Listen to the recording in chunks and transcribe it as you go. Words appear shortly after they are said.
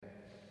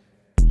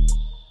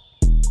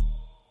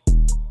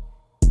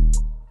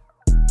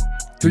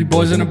Three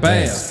boys in a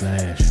bath.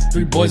 Splash.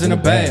 Three boys in a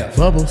bath.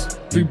 Bubbles.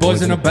 Three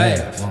boys in a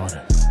bath.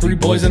 Water. Three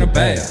boys in a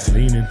bath.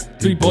 Leaning.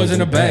 Three boys in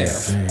a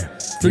bath. Jam.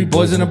 Three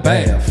boys in a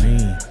bath.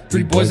 Lean.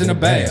 Three boys in a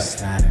bath.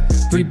 Sliding.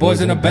 Three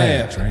boys in a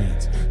bath.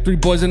 Trains. Three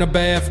boys in a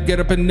bath. Get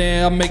up in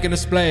there, I'm making a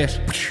splash.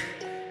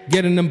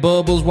 Getting them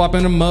bubbles,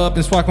 wiping them up,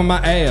 and swiping my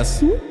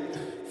ass.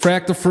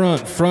 Frack the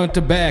front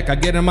to back. I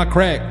get in my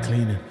crack.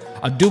 Cleaning.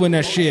 I'm doing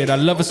that shit. I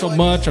love it so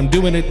much. I'm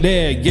doing it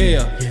there,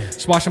 yeah.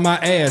 Swashing my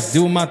ass,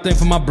 doing my thing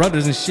for my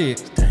brothers and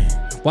shit. Damn.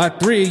 Why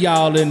three of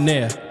y'all in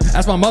there?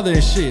 That's my mother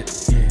and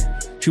shit. Yeah.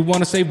 She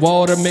wanna save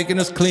water, making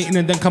us clean,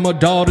 and then come her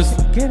daughters.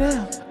 Get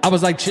out. I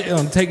was like, chill,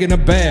 I'm taking a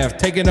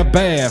bath.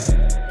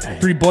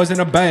 Three boys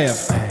in a bath.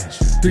 Splash.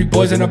 Three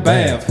boys in a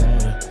bath.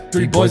 Water.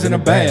 Three boys in a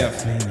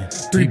bath. Cleaning.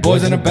 Three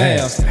boys in a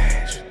bath.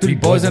 Splash. Three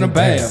boys in a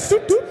bath.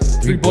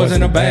 Three boys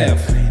in a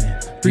bath.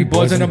 Cleaning. Three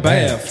boys in a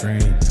bath.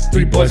 Trains.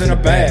 Three boys in a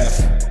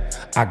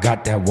bath. I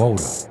got that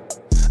water,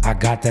 I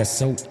got that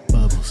soap.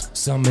 Bubbles.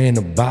 Some in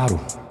a bottle,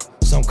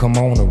 some come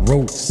on a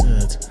rope.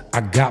 Suds.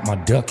 I got my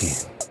ducky,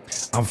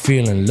 I'm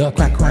feeling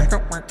lucky.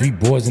 Three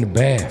boys in the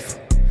bath,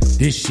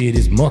 this shit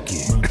is mucky.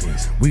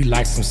 Monkeys. We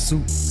like some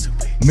soup,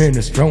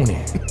 minestrone.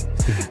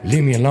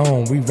 Leave me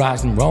alone, we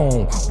rising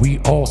wrong, we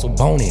also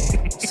bony.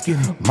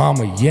 Skinny.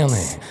 Mama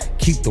yelling,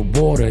 keep the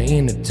water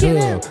in the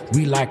tub.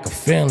 We like a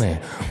felon,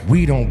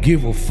 we don't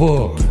give a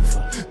fuck.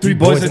 Three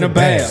boys in a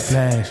bath.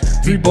 Splash.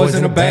 Three boys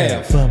in a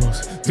bath.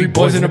 Bubbles. Three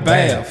boys in a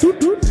bath.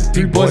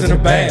 Three boys in a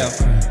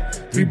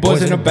bath. Three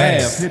boys in a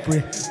bath.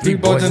 Slippery. Three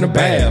boys in a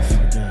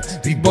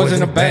bath. Three boys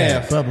in a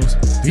bath. Bubbles.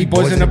 Three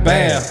boys in a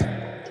bath.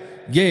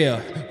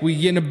 Yeah,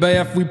 we in the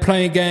bath, we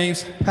playing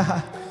games.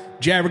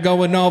 Jared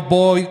going off,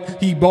 boy,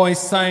 he boy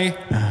insane.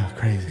 Ah,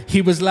 crazy.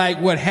 He was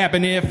like, what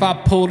happened if I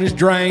pull this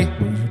drain? What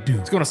do you do?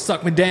 It's gonna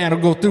suck me down,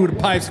 it'll go through the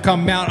pipes,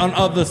 come out on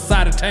other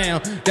side of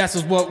town. That's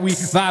just what we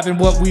vibing,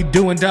 what we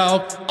doing,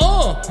 dog.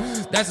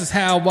 That's just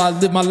how I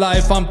live my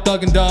life, I'm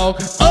thugging, dog.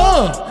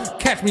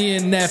 Catch me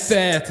in that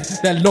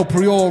fast, that low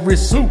priori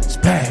suit.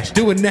 Splash.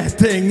 Doing that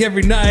thing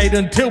every night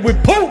until we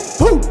poop.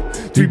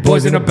 Three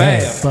boys in a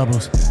bath.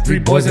 Bubbles. Three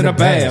boys in a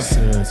bath.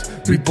 Suds.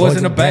 Three boys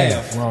in a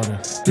bath. Water.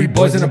 Three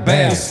boys in a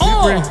bath.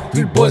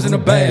 Three boys in a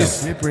bath.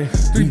 Slippery.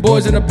 Three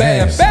boys in a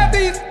bath.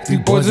 Three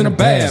boys in a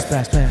bath.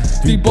 Splash, splash.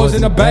 Three boys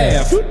in a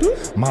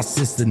bath. My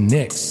sister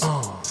next,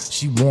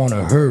 she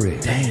wanna hurry.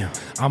 Damn.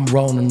 I'm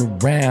rolling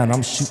around,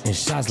 I'm shooting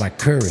shots like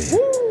Curry.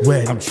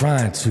 Wet. I'm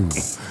trying to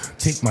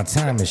take my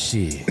time and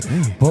shit.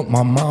 But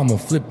my mama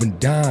flipping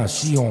down,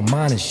 she on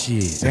mine and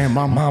shit. Damn,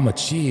 mama.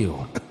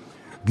 Chill.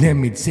 Let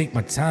me take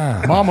my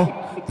time.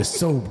 Mama. The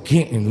soap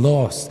getting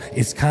lost,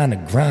 it's kinda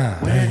grind.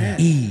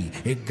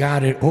 It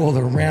got it all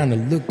around to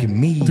look at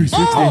me. 360.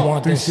 I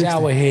want the 360.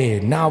 shower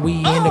head, now we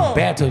in the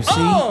bathtub,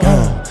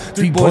 see?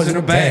 Three boys in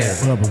a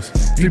bath. Bubbles.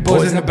 Three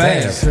boys in a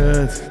bath.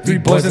 Suds. Three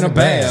boys in a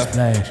bath.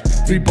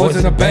 Splash. Three boys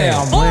in a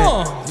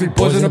bath. Three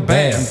boys in a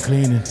bath.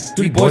 Cleaning.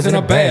 Three boys in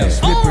a bath.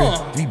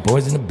 Three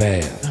boys in the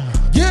bath.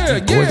 Yeah,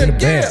 boys in the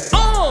bath.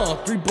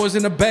 Three boys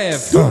in a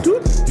bath.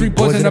 Three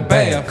boys in a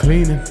bath.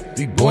 Cleaning.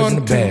 Three boys in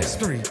the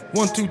bath.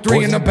 1, 2,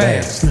 3 in the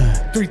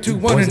bath. 3, 2,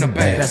 1 in the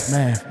That's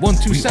bath. math. 1,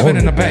 2, 7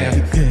 in the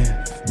bath.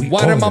 Yeah.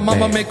 Why did my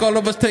mama make all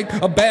of us take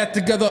a bath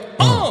together?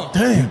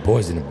 Three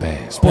boys in the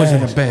bath. Boys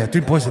in the bath.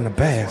 Three boys in the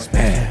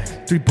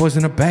bath. Three boys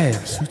in the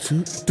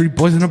bath. Three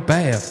boys in the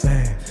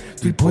bath.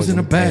 Three boys in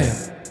the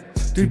bath.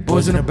 Three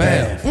boys in the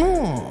bath.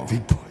 Three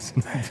boys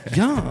in the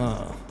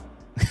bath.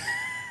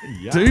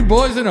 Yeah. Three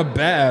boys in a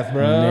bath,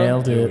 bro.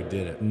 Nailed Yeah, it. we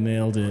did it.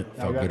 Nailed it.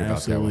 Felt good about that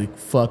Absolutely one.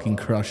 fucking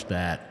crushed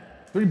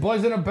that. Three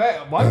boys in a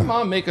bath. Why did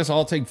mom make us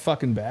all take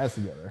fucking baths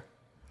together?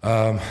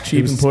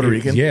 Cheap in Puerto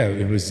Rican. Yeah,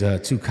 it was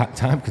too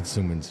time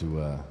consuming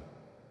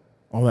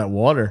All that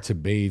water. to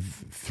bathe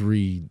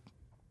three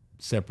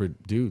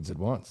separate dudes at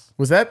once.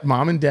 Was that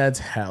mom and dad's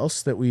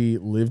house that we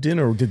lived in,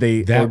 or did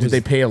they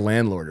was- pay a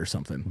landlord or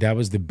something? That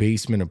was the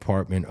basement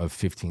apartment of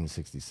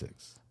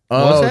 1566.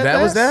 Oh, that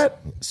that was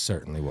that? that? It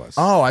certainly was.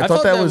 Oh, I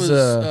thought that was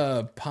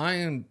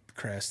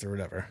Pinecrest or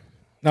whatever.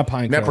 Not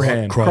Pinecrest.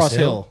 Nepperhan. Cross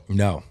Hill.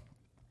 No.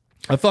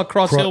 I thought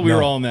Cross Cro- Hill we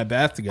were no. all in that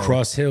bath together.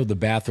 Cross Hill, the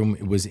bathroom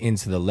was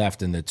into the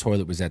left and the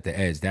toilet was at the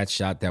edge. That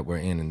shot that we're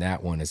in and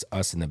that one is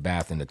us in the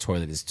bath and the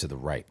toilet is to the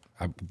right.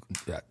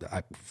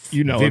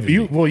 you know,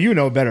 vividly, you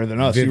know better than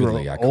us.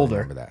 vividly, you I were can older.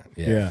 remember that.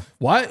 Yeah.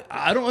 Why?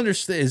 I don't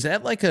understand. Is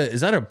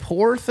that a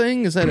poor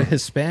thing? Is that a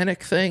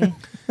Hispanic thing?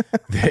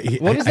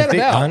 What is that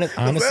think about?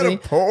 Honestly,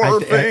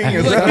 poor thing?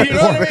 Is Like, that you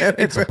know what I mean?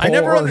 it's a I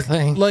never poor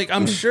thing. like.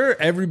 I'm sure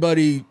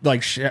everybody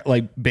like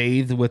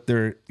bathed with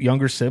their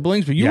younger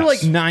siblings, but you were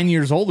Yes. like 9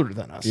 years older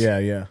than us. Yeah,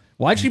 yeah.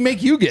 Why'd she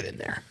make you get in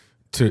there?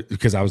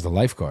 Because I was the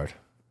lifeguard.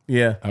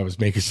 Yeah. I was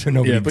making sure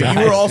nobody But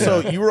died.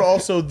 you were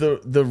also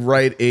the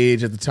right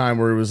age at the time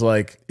where it was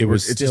like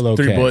was it's still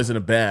just three okay. boys in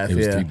a bath. It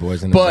was yeah. three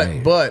boys in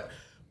a bath.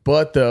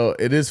 But though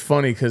it is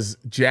funny because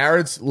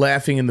Jared's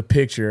laughing in the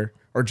picture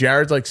or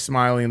Jared's like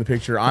smiling in the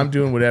picture. I'm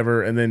doing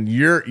whatever, and then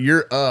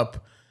you're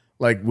up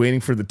like waiting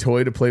for the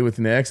toy to play with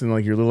next, and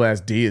like your little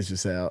ass D is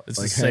just out. It's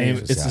like, the same.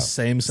 hey, It's the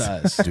same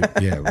size. Dude,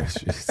 yeah,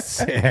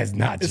 it has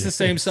not. It's the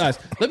same size.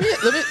 Let me.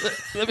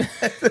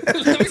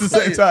 it's the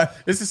same time.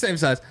 It's the same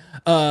size.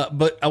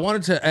 But I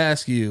wanted to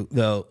ask you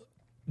though.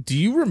 Do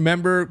you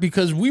remember,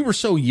 because we were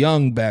so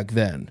young back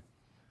then?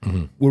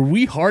 Were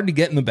we hard to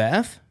get in the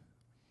bath?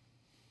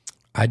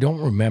 I don't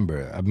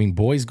remember. I mean,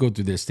 boys go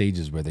through their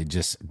stages where they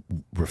just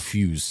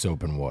refuse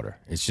soap and water.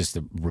 It's just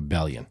a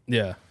rebellion.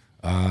 Yeah.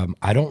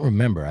 I don't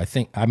remember.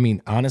 I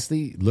mean,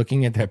 honestly,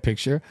 looking at that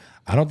picture,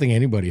 I don't think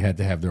anybody had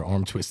to have their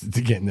arm twisted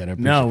to get in that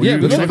picture. No, Yeah,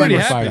 we- but we- they're pretty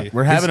we're happy.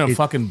 We're having It's- a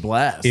fucking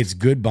blast. It's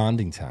good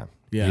bonding time.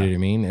 Yeah. You know what I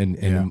mean? And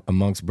Yeah.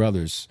 amongst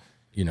brothers,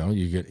 you know,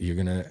 you're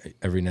gonna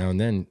every now and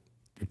then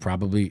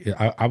probably.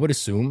 I would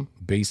assume,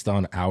 based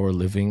on our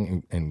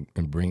living and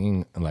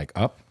bringing like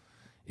up,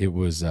 it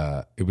was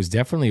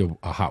definitely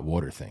a hot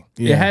water thing.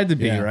 It had to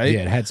be, Yeah. right? Yeah,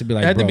 it had to be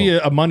like, It had to bro, be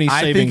a money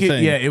I saving think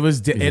thing. yeah, it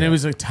was, and it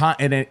was a time,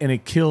 and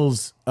it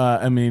kills.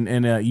 I mean,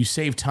 and you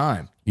save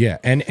time. Yeah,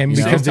 and know?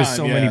 because there's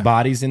so Time, many yeah.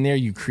 bodies in there,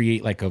 you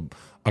create like a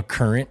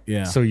current.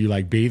 Yeah. So you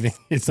like bathing.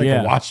 It's like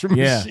Yeah. a washer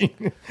Yeah.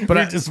 machine. But You're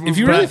I- just- If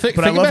you But really I- think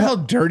but I love about how- how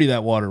dirty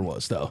that water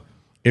was, though.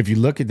 if you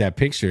look at that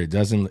picture, it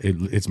doesn't.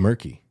 It's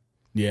murky.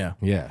 Yeah.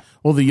 Yeah.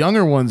 Well, the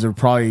younger ones are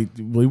probably.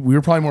 We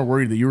were probably more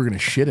worried that you were going to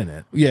shit in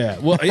it. Yeah.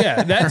 Well,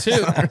 yeah, that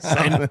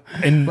too.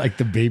 And like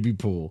the baby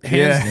pool.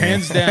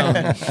 Hands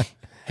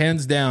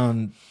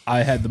down,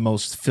 I had the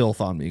most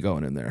filth on me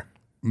going in there.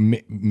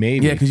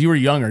 Maybe. Yeah, because you were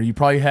younger. You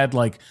probably had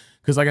like.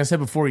 Because like I said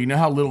before, you know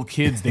how little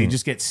kids they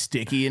just get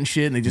sticky and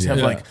shit, and they just have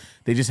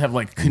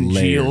like congealed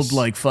Layers.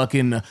 like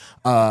fucking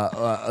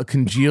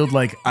congealed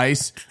like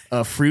ice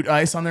fruit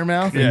ice on their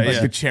mouth, and like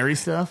yeah. the cherry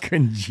stuff.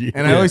 Congealed.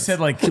 And I always said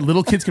like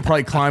little kids could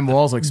probably climb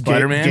walls like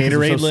Spider Man.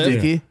 Gatorade so lip.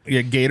 sticky.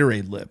 Yeah,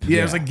 Gatorade lip.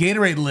 Yeah, it was like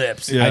Gatorade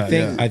lips.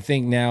 Yeah. I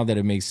think now that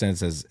it makes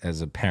sense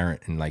as a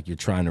parent, and like you're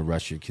trying to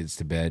rush your kids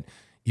to bed,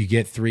 you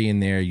get 3 in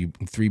there, you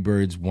 3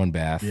 birds, 1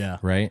 bath. Yeah.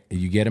 Right.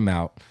 You get them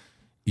out.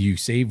 You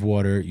save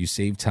water. You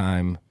save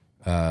time.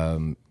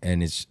 And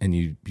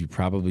you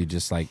probably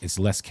just like, it's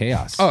less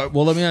chaos. All right.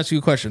 Well, let me ask you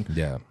a question.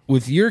 Yeah.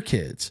 With your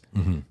kids,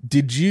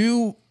 did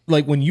you,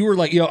 like, when you were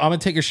like, yo, I'm going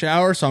to take a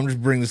shower, so I'm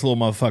just bring this little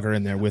motherfucker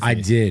in there with I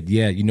me? did.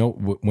 Yeah. You know,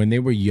 when they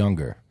were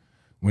younger,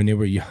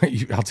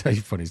 I'll tell you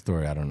a funny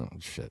story. I don't know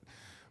shit.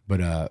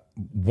 But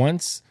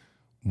once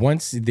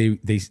once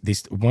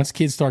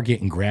kids start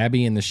getting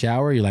grabby in the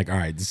shower, you're like, all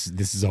right, this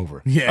is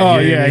over. Yeah. Oh,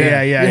 yeah.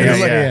 They're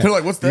like, they're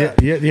like, what's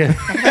that? Yeah.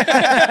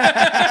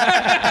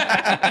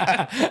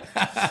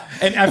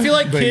 And I feel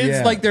like kids,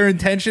 yeah. like their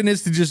intention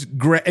is to just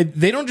grab.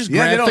 They don't just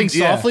Yeah, they grab don't- things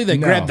yeah. softly. They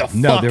grab the fuck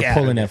No, out they're of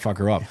pulling it. that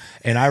fucker up.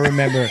 And I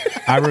remember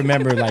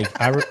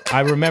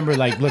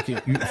like looking.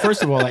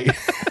 First of all, like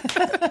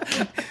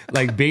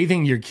like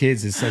bathing your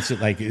kids is such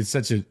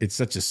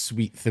a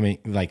sweet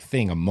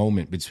thing, a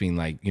moment between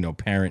like, you know,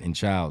 parent and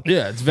child.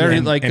 Yeah, it's very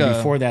and, like. And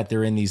before that,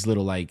 they're in these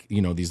little like,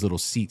 you know, these little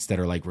seats that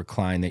are like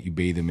reclined that you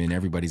bathe them in.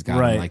 Everybody's got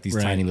Right, them, like these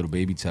right. tiny little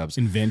baby tubs.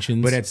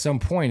 Inventions. But at some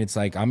point, it's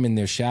like I'm in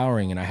there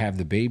showering and I have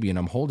the baby and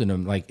I'm holding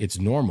them like it's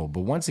normal.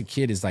 But once a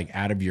kid is like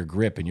out of your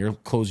grip and you're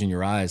closing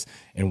your eyes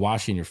and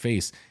washing your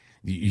face,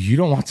 you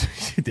don't want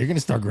to. They're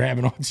gonna start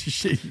grabbing onto your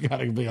shit. You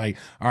gotta be like,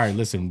 all right,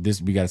 listen,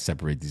 we gotta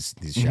separate these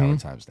shower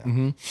times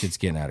down. Shit's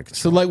getting out of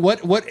so control.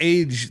 like, what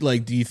age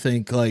like do you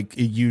think like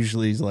it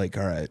usually is like?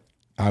 All right,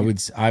 I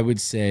would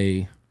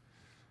say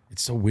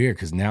it's so weird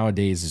because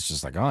nowadays it's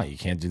just like, oh, you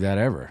can't do that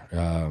ever.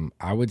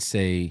 I would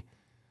say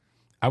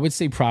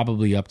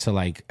probably up to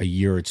like a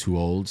year or two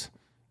old.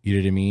 You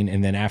know what I mean?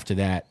 And then after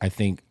that, I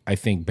think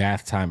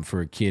bath time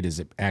for a kid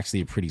is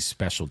actually a pretty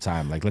special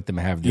time. Like, let them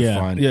have their Yeah.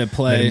 fun. Yeah,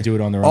 play. Let them do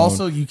it on their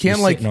Also, own. you can't,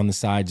 You're like- sitting on the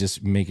side,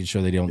 just making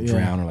sure they don't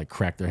drown or like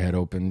crack their head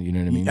open. You know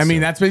what I mean? I mean,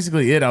 So- that's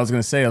basically it. I was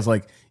gonna say, I was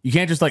like, you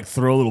can't just like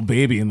throw a little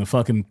baby in the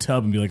fucking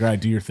tub and be like, all right,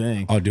 do your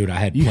thing. oh, dude, I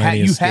had you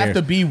plenty of have scares.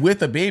 to be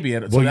with a baby. So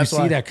Well, you that's see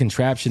why- that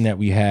contraption that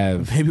we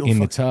have Baby will in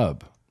the fuck-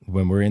 tub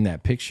when we're in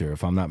that picture.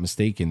 If I'm not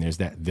mistaken, there's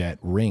that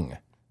ring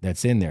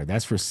that's in there.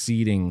 That's for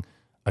seating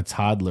a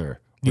toddler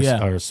or,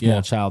 Yeah, or a small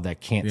yeah. child that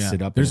can't Yeah. sit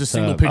up. There's in a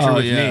single tub. picture Oh,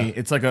 with yeah. me.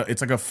 It's like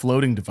a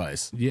floating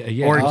device.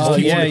 Yeah. Or it just keeps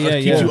you- yeah, it yeah,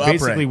 keeps yeah. you upright.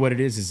 Basically, what it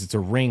is it's a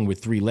ring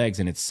with 3 legs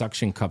and it's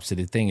suction cups to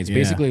the thing. It's Yeah.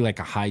 basically like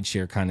a high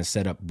chair kind of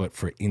setup, but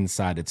for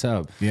inside a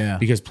tub. Yeah.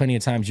 Because plenty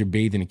of times you're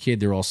bathing a kid,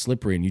 they're all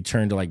slippery, and you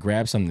turn to like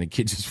grab something, the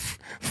kid just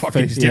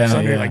fucking Face steps down,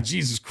 under. yeah. Like,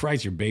 Jesus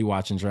Christ, you're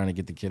Baywatching trying to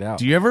get the kid out.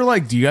 Do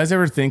you guys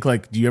ever think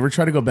like, do you ever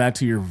try to go back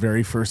to your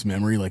very first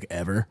memory, like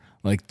ever?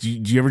 Like, do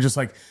you ever just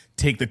like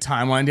take the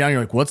timeline down? You're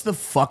like, what's the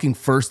fucking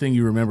first thing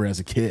you remember as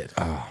a kid?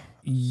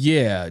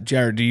 yeah.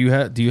 Jared, do you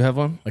have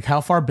one? Like,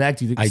 how far back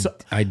do you think?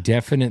 I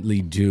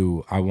definitely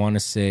do. I want to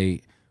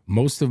say I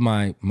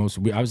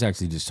was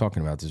actually just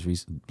talking about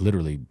this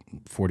literally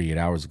 48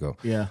 hours ago.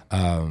 yeah.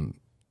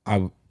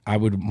 I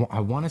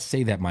want to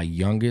say that my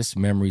youngest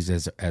memories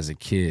as a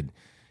kid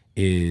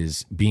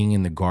is being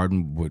in the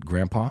garden with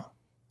grandpa,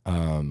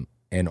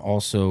 and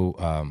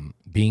also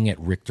being at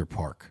Richter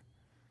Park.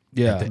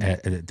 Yeah.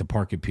 at the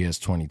park at PS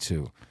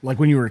 22. Like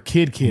when you were a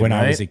kid, When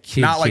I right? was a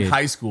kid, not like kid.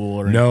 high school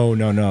or No.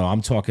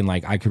 I'm talking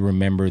like I could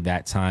remember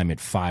that time at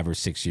 5 or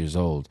 6 years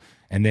old,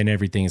 and then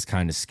everything is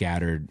kind of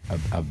scattered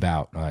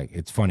about. Like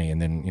it's funny,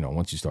 and then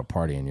once you start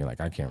partying, you're like,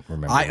 I can't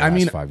remember the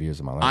last 5 years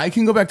of my life. I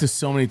can go back to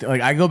so many.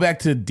 Like I go back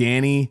to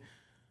Danny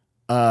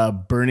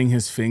burning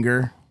his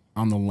finger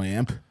on the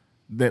lamp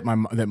that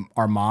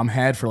our mom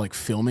had for like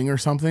filming or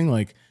something.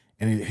 Like,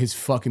 and his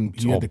fucking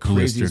he all had the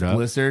craziest blistered up.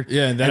 blister.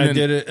 Yeah, and then I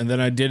did it, and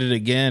then I did it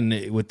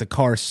again with the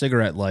car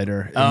cigarette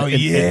lighter. Oh Did.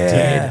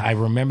 yeah. I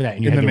remember that,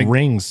 and you had the the Mc-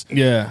 rings.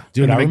 Yeah,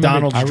 Dude, in the I remember-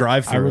 McDonald's I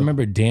drive-thru.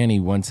 remember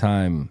Danny one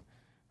time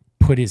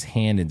put his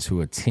hand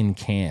into a tin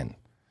can.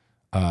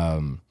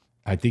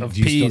 I think Of do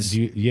you still- peas.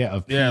 do you- yeah,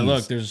 of Yeah, peas.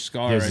 look, there's a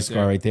scar There's right a scar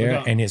there. right there,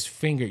 Look up. and his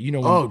finger. When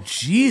Oh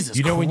Jesus!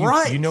 You know when you-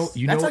 Christ. you know-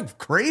 that's like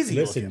crazy.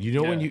 Listen, looking.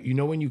 you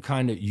know when you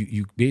kind of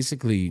you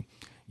basically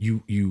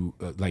you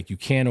like you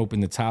can't open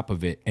the top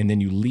of it, and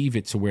then you leave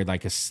it to where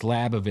like a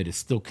slab of it is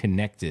still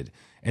connected,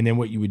 and then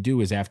what you would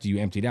do is after you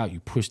empty it out, you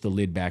push the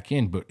lid back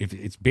in. But if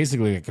it's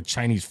basically like a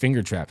Chinese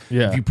finger trap,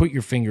 Yeah. if you put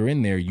your finger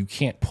in there, you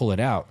can't pull it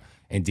out.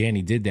 And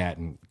Danny did that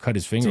and cut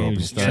his finger open. And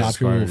just started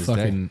chopped your scarring little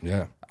his day. fucking-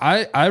 Yeah.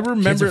 I Kids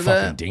remember are fucking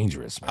that.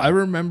 dangerous, man. I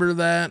remember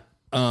that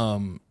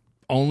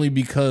only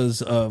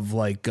because of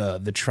like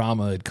the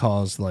trauma it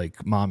caused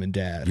like mom and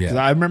dad. 'Cause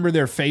Yeah. I remember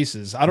their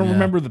faces. I don't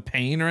remember the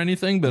pain or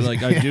anything, but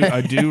like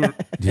I do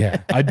Yeah.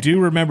 I do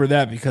remember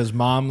that because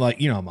mom,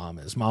 like how mom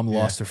is. Mom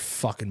lost her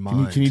fucking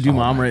mind. Can you do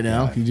mom right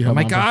now? Can you do Oh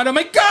my mom? god! Oh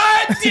my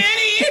god,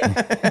 Danny!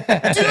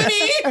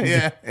 Danny!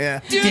 Yeah, yeah.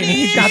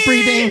 He's not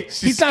breathing.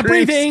 He's not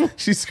screams- breathing.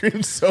 She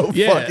screams so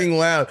Yeah. fucking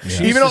loud.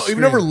 used Even to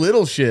even over scream.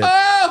 little shit.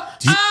 Oh!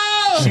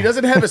 She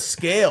doesn't have a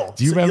scale.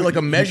 Do you remember- like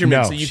a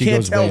measurement, No, so you she can't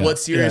goes tell way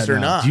what's up. serious Yeah, or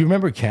no. not. Do you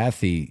remember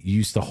Kathy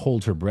used to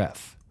hold her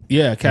breath?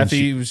 Yeah,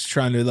 Kathy was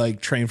trying to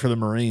like train for the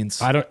Marines.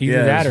 I don't either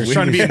Yeah, that or it's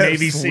trying to be a weird.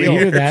 Navy It's SEAL.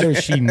 Either that or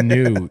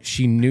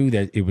she knew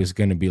that it was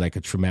going to be like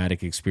a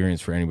traumatic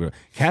experience for anybody.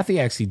 Kathy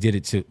actually did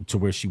it to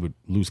where she would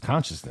lose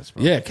consciousness.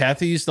 Bro. Yeah,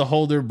 Kathy used to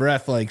hold her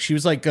breath like she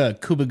was like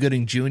Cuba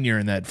Gooding Jr.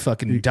 in that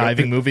fucking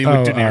diving movie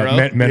with De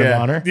Niro. Men Yeah.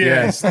 of Honor.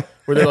 Yes.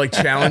 Where they're like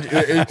challenge. Is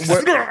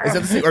that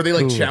the thing? Are they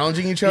like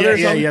challenging each other? Yeah, or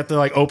yeah, something? you have to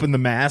like open the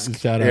mask.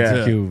 Shout out Yeah.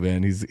 to Q,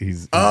 man.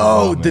 He's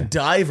Oh, man. the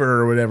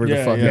diver or whatever the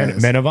Yeah, fuck. yeah. it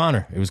is. Men of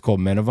Honor. It was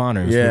called Men of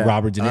Honor. It was with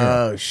Robert De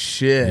Niro. Oh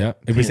shit. Yeah,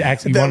 it was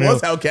actually That you wanna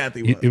was know- how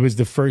Kathy was. It was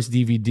the first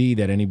DVD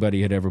that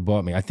anybody had ever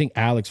bought me. I think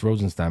Alex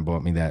Rosenstein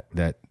bought me that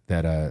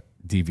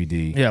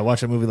DVD. Yeah, I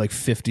watched that movie like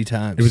 50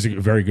 times. It was a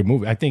very good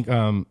movie. I think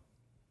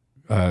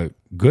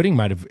Gooding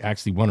might have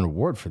actually won an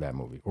award for that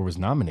movie or was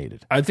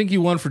nominated. I think he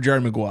won for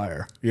Jerry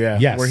Maguire. Yeah.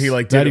 Yes. Where he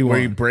like That did he it, where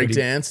he won. break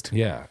danced.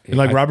 Yeah, And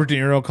like I- Robert De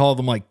Niro called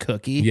him like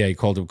Cookie. Yeah, he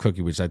called him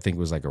Cookie, which I think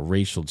was like a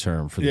racial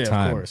term for the Yeah,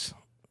 time. of course.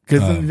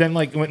 Because then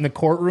like when in the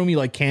courtroom he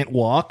like can't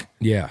walk,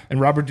 Yeah,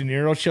 and Robert De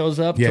Niro shows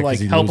up yeah, to like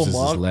because he help him loses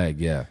walk. his leg.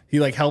 Yeah, He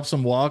like helps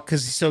him walk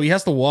because so he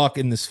has to walk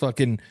in this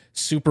fucking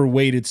super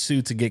weighted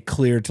suit to get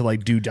cleared to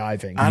like do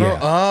diving. I don't. Yeah.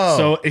 Oh.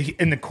 So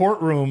in the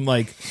courtroom,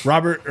 like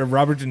Robert De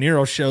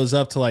Niro shows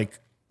up to like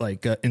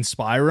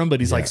inspire him, but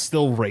he's like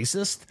still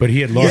racist. but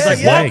he had lost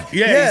his leg.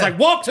 Yeah, he's like,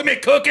 walk to me,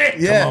 Cookie.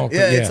 Yeah, on,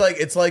 yeah, yeah.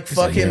 it's like a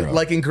fucking hero.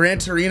 like in Gran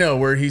Torino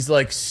where he's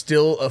like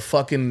still a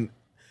fucking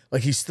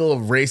like he's still a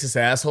racist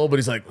asshole, but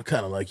he's like, I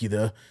kind of like you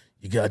though.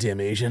 You goddamn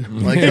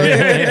Asian. Like,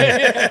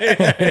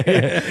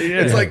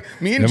 it's like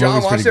me and That John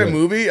movie's watched pretty that good.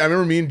 movie. I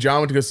remember me and John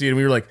went to go see it, and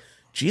we were like,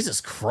 Jesus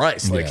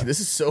Christ, like Yeah. this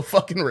is so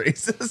fucking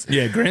racist.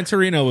 Yeah, Gran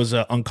Torino was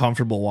an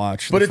uncomfortable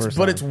watch. But the it's first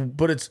but time.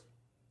 it's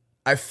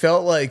I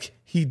felt like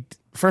he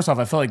first off,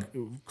 I felt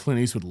like Clint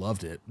Eastwood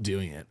loved it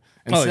doing it.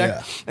 And Oh,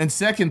 yeah. And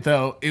second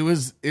though, it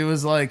was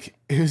like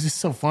it was just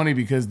so funny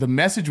because the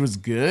message was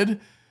good,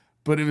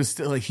 but it was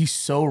still like he's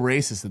so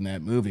racist in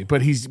that movie.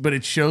 But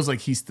it shows like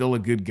he's still a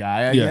good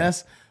guy, I Yeah.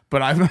 guess.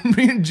 But I remember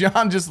me and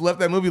John just left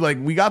that movie like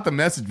we got the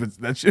message, but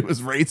that shit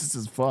was racist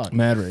as fuck.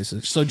 Mad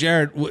racist. So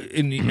Jared,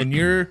 in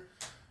your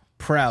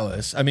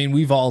prowess, I mean,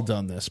 we've all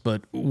done this,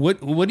 but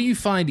what do you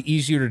find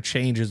easier to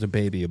change as a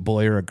baby, a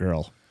boy or a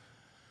girl?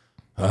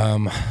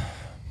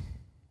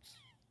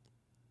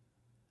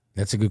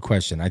 That's a good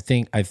question. I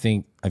think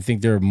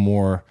there are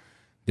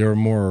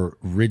more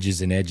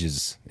ridges and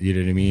edges. You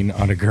know what I mean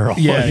on a girl. Yeah,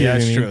 You know yeah, what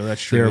that's I mean? true,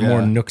 that's true, There are more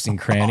yeah. nooks and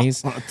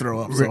crannies. I want to throw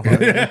up so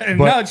hard.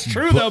 No, it's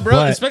true though, bro.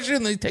 but- Especially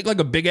when they take like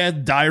a big ass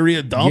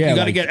diarrhea dump, you got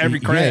to like, get every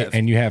yeah, craft.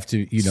 and you have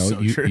to,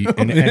 So true.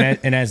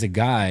 and as a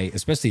guy,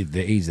 especially at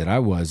the age that I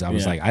was Yeah.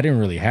 like, I didn't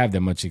really have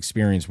that much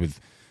experience with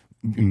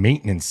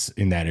maintenance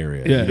in that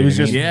area. yeah, You it know was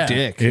what I just mean? Yeah.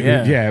 dick.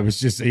 It was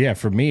just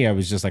for me, I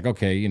was just like,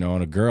 okay,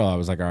 on a girl, I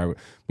was like, all right.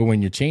 But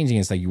when you're changing,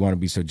 it's like you want to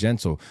be so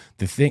gentle.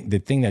 The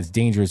thing that's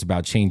dangerous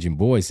about changing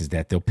boys is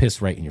that they'll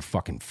piss right in your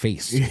fucking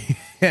face.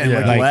 And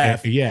like, Like,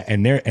 laugh.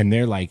 and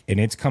they're like, and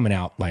it's coming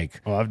out like,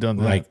 Oh, I've done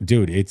that. like,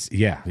 dude, it's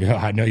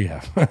I know you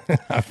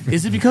have.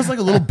 Is it because like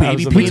a little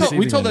baby was we penis? told,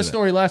 we told that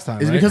story last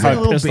time. Is it right? because How like a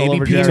I little pissed all baby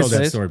over penis- I Jared's told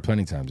that face? story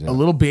plenty of times. Yeah. A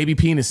little baby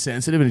penis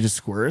sensitive and it just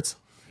squirts?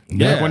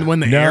 Like when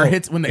the air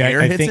hits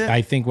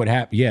I think what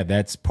happened. Yeah,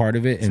 that's part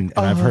of it, and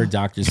I've heard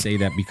doctors say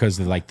that because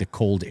of like the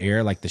cold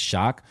air, like the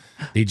shock,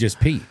 they just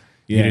pee.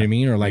 You know what I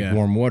mean, or like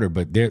warm water.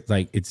 But they're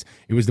like it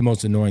was the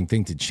most annoying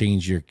thing to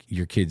change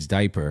your kid's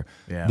diaper.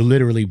 Yeah. To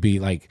literally be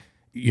like,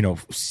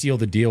 seal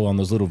the deal on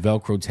those little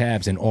Velcro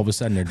tabs, and all of a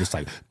sudden they're just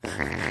like,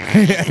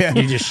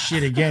 you just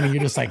shit again, and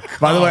you're just like.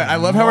 By the way, I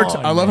love how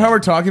we're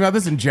talking about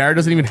this, and Jared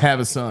doesn't even have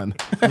a son.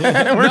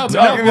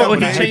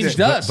 But he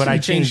changed us. But I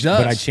changed us.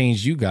 But I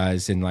changed you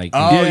guys, and like,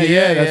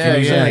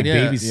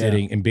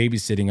 babysitting and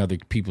babysitting other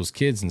people's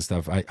kids and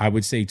stuff. I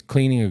would say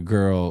cleaning a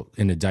girl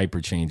in a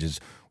diaper change is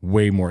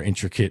way more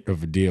intricate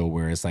of a deal,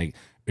 where it's like,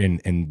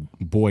 and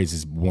boys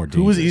is more dangerous.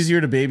 Who was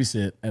easier to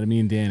babysit out of me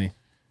and Danny?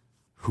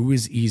 Who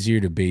is easier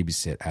to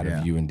babysit out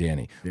of you and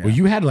Danny? Yeah. Well,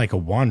 you had like a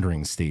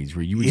wandering stage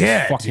where you would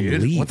just fucking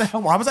leave. What the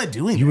hell? Why was I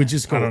doing You that? would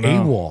just go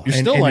AWOL. You're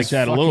still like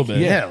that a little bit.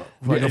 Yeah.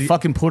 Like a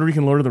fucking Puerto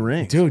Rican Lord of the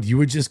Rings. Dude, you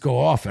would just go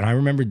off. And I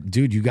remember,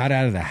 dude, you got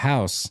out of the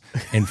house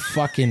and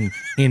fucking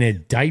in a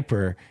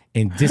diaper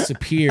and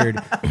disappeared.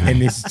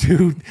 And this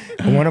dude,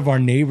 one of our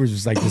neighbors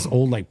was like this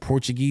old like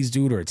Portuguese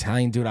dude or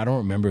Italian dude. I don't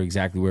remember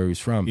exactly where he was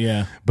from.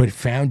 Yeah. But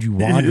found you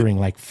wandering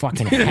like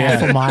fucking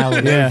half a mile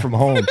away from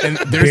home. And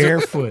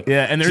barefoot.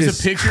 And there's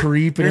just a picture.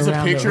 creeping There's a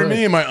around the picture of hood.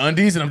 me in my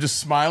undies, and I'm just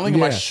smiling, and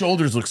my Yeah.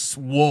 shoulders look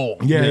swole.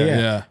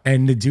 Yeah.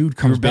 And the dude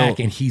comes back built.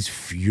 and he's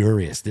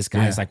furious. This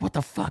guy's like, "What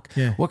the fuck?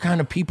 What kind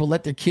of people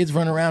let their kids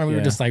run around?" And we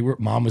were just like,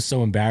 Mom was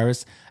so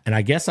embarrassed. And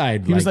I guess I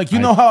had He was like,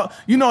 not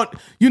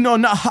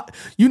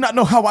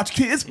how watch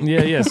kids.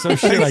 Yeah, so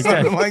shit like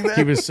that. Something like that.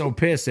 He was so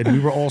pissed, and we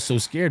were all so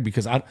scared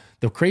because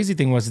the crazy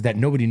thing was that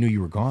nobody knew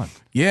you were gone.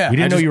 Yeah, we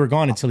didn't I know just- you were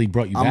gone until he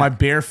brought you On back. my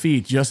bare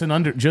feet, just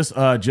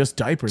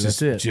diaper.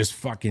 That's it. Just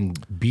fucking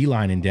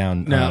beelining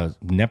down No.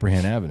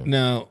 Neperhan Avenue.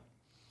 No,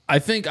 I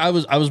think I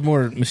was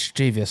more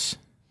mischievous.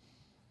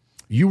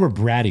 You were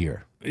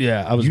brattier.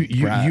 Yeah, I was.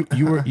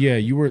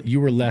 You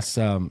were less.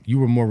 You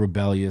were more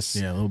rebellious.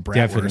 Yeah, a little bratwurst.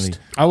 Definitely.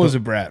 I was a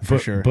brat for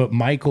But, sure. but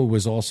Michael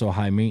was also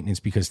high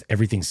maintenance because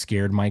everything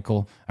scared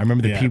Michael. I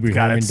remember the Yeah, Pee Wee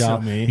God, Herman that's so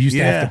doll. me. You used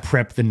to Yeah. have to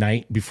prep the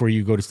night before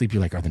you go to sleep.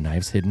 You're like, are the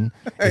knives hidden?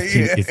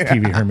 Is Pee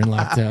Wee Herman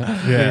locked up?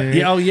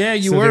 Oh yeah,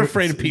 you So were they-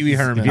 afraid of Pee Wee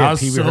Herman. Yeah, I was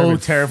Pee Wee so Herman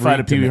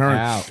terrified of freaked Pee Wee him Herman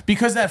out.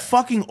 because that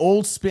fucking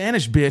old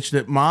Spanish bitch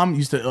that Mom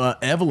used to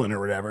Evelyn or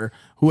whatever,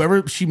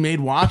 whoever she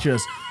made watch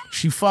us.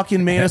 She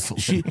fucking made us.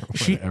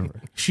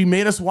 She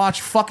made us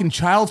watch fucking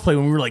Child's Play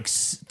when we were like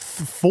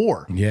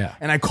 4. Yeah.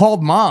 and I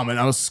called Mom and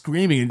I was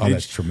screaming. Oh,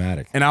 that's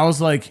traumatic. And I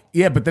was like,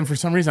 yeah, but then for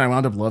some reason I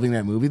wound up loving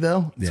that movie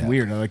though. It's Yeah.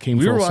 weird. I came.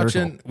 We were full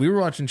watching. circle. We were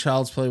watching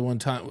Child's Play one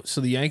time.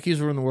 So the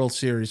Yankees were in the World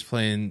Series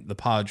playing the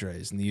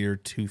Padres in the year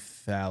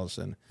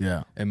 2000.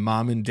 Yeah. And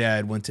Mom and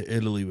Dad went to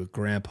Italy with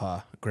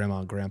Grandma,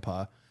 and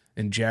Grandpa,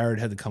 and Jared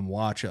had to come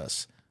watch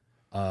us.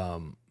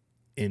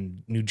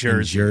 In New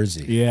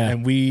Jersey. Yeah.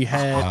 And we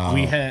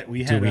had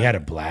Dude, we had a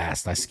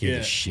blast. I scared Yeah.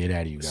 the shit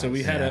out of you guys. so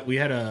we had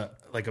a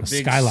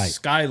big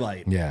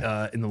skylight.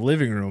 Yeah. in the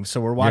living room.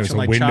 So we're There was watching a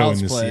like window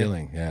Child's in the Play.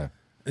 ceiling. Yeah.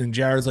 And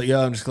Jared's like,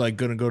 "Yo, I'm just like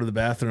gonna go to the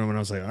bathroom," and I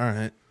was like, "All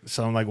right."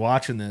 So I'm like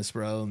watching this,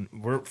 bro,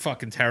 and we're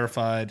fucking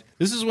terrified.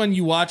 This is when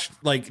you watched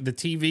like the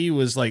TV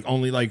was like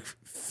only like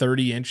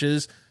 30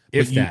 inches,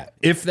 If but that.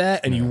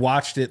 that, and you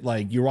watched it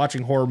like you're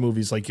watching horror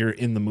movies, like you're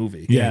in the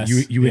movie. Yeah,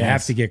 Yes, you would yes.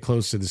 have to get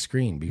close to the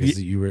screen because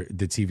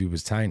the TV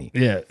was tiny.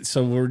 Yeah.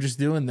 So we're just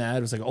doing that.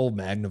 It was like old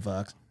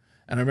Magnavox,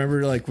 and I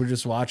remember like we're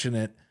just watching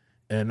it,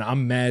 and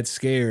I'm mad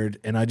scared,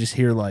 and I just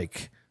hear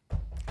like.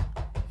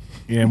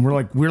 Yeah, and we're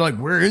like,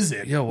 where is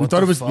it? Yo, we what thought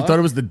the it was. fuck? We thought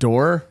it was the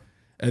door.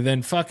 And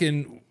then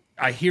fucking,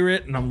 I hear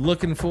it and I'm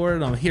looking for it.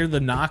 And I hear the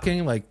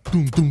knocking, like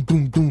boom, boom,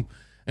 boom, boom.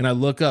 And I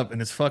look up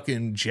and it's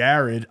fucking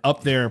Jared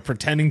up there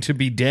pretending to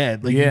be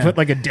dead. Like Yeah. he put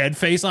like a dead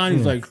face on.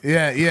 He's like,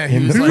 Yeah. He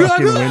In was the like,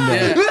 fucking window.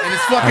 and his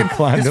fucking,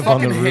 climbed his up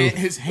on the fucking roof.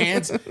 his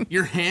hands,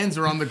 your hands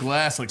are on the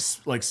glass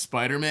like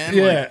Spider-Man.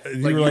 Yeah, like,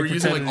 you like were, you like, were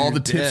using like pretending all the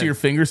you're tips dead. of your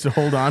fingers to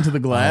hold on to the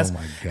glass. Oh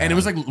my God. And it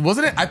was like,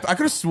 wasn't it? I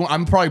could have sworn.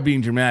 I'm probably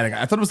being dramatic.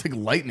 I thought it was like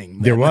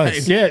lightning. There that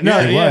was. night. Yeah, no,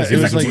 it yeah, was. it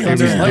was like There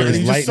thunder was and lightning.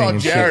 lightning. You just saw lightning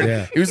and shit, Jared.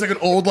 yeah. It was like an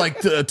old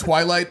like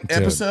Twilight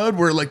episode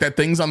where like that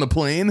thing's on the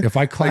plane. If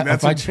I climb,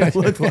 that's if I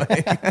what it tried, looked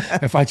like.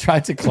 if I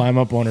tried to climb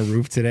up on a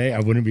roof today, I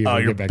wouldn't be able Oh,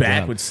 to your get back back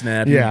down. would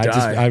snap. Yeah, You'd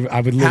die. I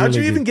would literally. How'd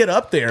you even get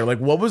up there? Like,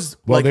 what was?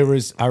 Well, like, there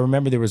was. I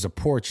remember there was a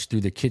porch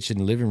through the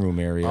kitchen living room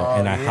area,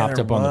 and I yeah, hopped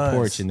there up on the was.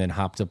 porch and then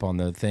hopped up on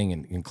the thing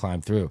and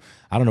climbed through.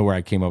 I don't know where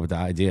I came up with the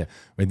idea,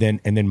 but then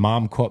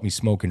Mom caught me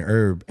smoking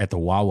herb at the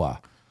Wawa.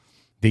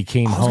 They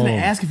came I was home. going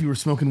to ask if you were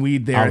smoking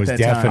weed there I at was that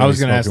definitely. time. I was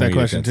gonna ask smoking that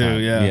weed at question too,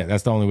 time. yeah. Yeah,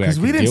 that's the only way I Because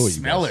could we deal didn't with you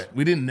smell guys. it.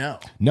 We didn't know.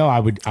 No, I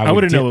would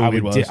wouldn't know what dip,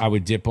 weed was. I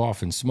would dip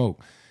off and smoke.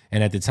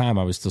 And at the time,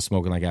 I was still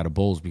smoking like out of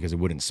bowls because it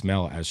wouldn't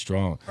smell as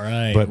strong.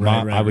 Right, But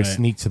right, I would right.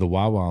 sneak to the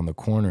Wawa on the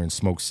corner and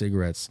smoke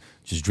cigarettes,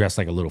 just dressed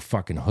like a little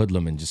fucking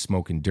hoodlum and just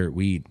smoking dirt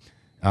weed.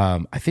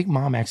 I think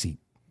Mom actually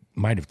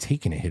might have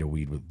taken a hit of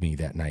weed with me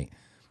that night,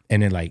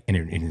 and then and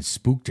it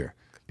spooked her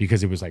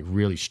because it was like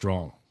really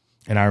strong.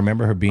 And I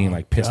remember her being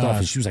like pissed off,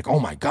 and she was like, "Oh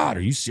my God,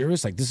 are you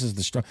serious? Like this is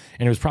the strong."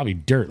 And it was probably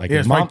dirt. Like Yeah, if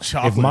it's mom, like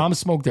chocolate. if mom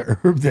smoked the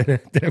herb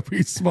that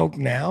we smoke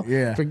now,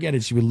 Yeah. forget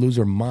it. She would lose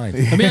her mind.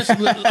 Let me ask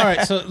you, all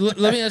right, so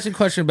let me ask you a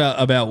question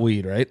about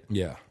weed, right?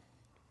 Yeah.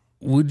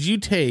 Would you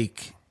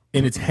take,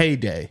 in its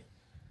heyday,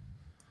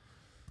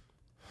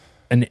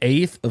 an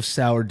eighth of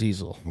sour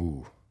diesel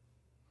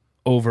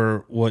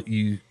over what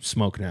you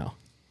smoke now?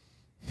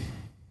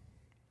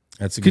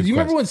 That's a good Because you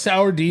remember when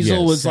sour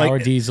diesel was sour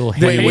like diesel?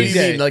 Wait, what do you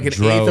haze, mean? Like an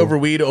dro. eighth over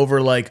weed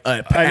over like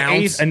an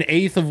ounce? an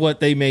eighth of what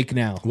they make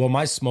now? Well,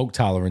 my smoke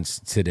tolerance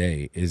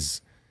today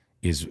is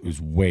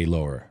way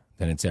lower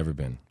than it's ever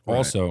been.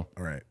 Also,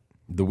 All right.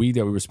 the weed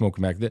that we were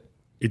smoking back then,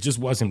 it just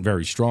wasn't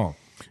very strong.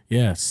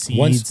 Yeah,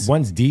 seeds.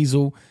 Once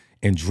diesel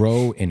and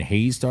dro and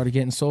haze started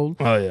getting sold,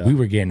 Oh, yeah. we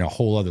were getting a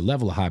whole other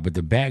level of high. But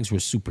the bags were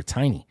super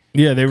tiny.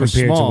 Yeah, they were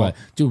Compared small. to what,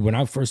 dude, when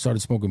I first started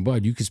smoking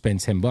bud, you could spend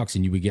 $10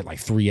 and you would get like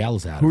 3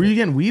 L's out Who of were it. you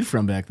getting weed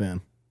from back then?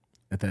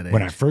 At that age?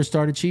 When I first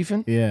started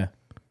chiefing, yeah.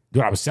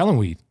 dude, I was selling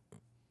weed.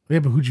 Yeah,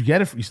 but who'd you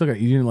get it from? You still got,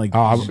 you didn't like,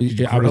 Oh, did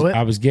you grow it?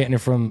 I was getting it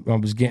from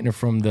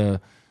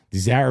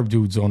these Arab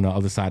dudes on the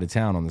other side of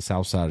town, on the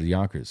south side of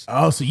Yonkers.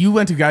 Oh, so you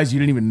went to guys you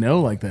didn't even know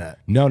like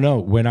that. No.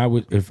 When I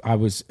was, if I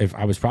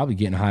was probably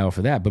getting high off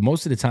of that, but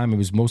most of the time it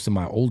was most of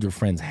my older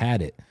friends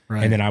had it,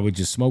 Right. and then I would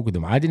just smoke with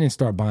them. I didn't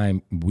start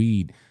buying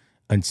weed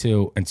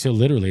until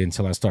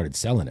I started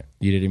selling it.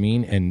 You know what I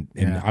mean? And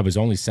Yeah. I was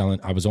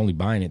only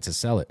buying it to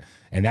sell it,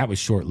 and that was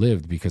short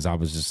lived because I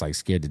was just like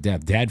scared to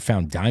death. Dad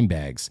found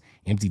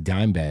empty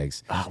dime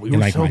bags. we in, were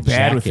like, so my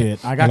bad with jacket,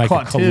 it. I got in, like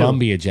caught a too.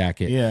 Columbia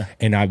jacket. Yeah.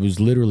 And I was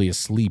literally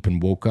asleep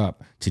and woke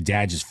up to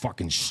Dad just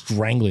fucking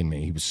strangling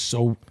me. He was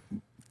so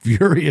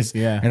furious.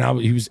 Yeah.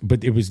 And but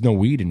there was no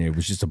weed in there. It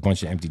was just a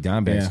bunch of empty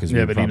dime bags Yeah. because Yeah,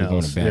 we were but he probably going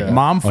knows. to bed. Yeah.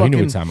 Mom He fucking.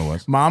 knew what time it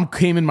was. Mom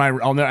came in my.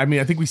 I mean,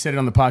 I think we said it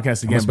on the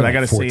podcast again, must've but been I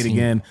got to like say it 14.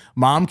 again.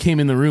 Mom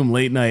came in the room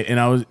late night, and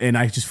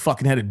I just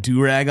fucking had a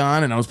do rag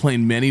on, and I was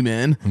playing Many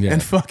Men, Yeah.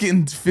 and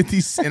fucking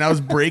 50, and I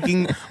was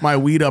breaking my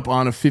weed up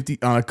on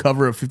a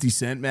cover of 50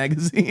 Cent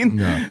magazine,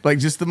 Yeah. like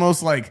just the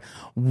most like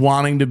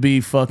wanting to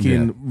be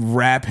fucking Yeah.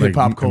 rap hip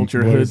hop Like, culture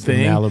what hood is the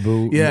thing.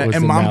 Malibu- Yeah, what's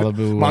and the mom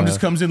Malibu, just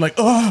comes in like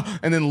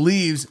and then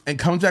leaves and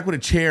comes back with a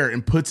chair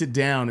and puts it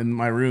down in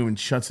my room and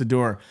shuts the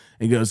door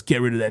and goes,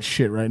 "Get rid of that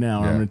shit right now,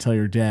 or I'm Yeah. gonna tell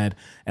your dad."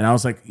 And I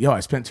was like, "Yo, I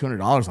spent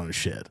 $200 on this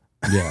shit."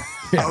 Yeah.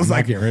 I was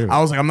like, getting rid of it. I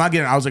was like, I'm not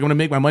getting. I was like, I'm gonna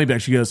make my money back.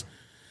 She goes,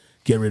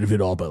 "Get rid of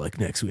it all by like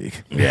next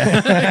week."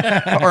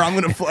 Yeah, or I'm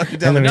gonna flush it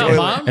down the And then- toilet.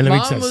 Mom, and let me mom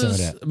test some of was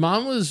that.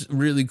 mom was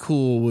really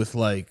cool with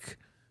like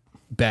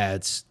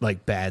bad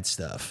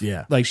stuff.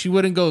 Yeah. like she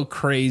wouldn't go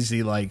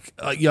crazy. Like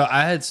I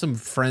had some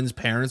friends'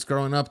 parents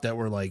growing up that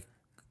were like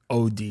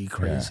OD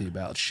crazy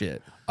about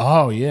shit.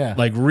 Oh yeah,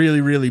 Like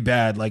really, really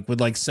bad. Like would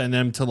like send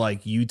them to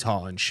like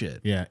Utah and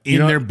shit. yeah, You in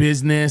know- their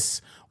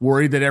business,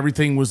 worried that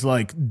everything was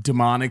like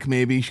demonic,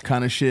 maybe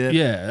kind of shit.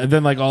 Yeah, and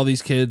then like all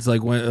these kids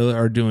like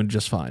are doing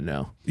just fine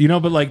now. You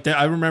know, but like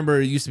I remember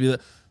it used to be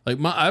like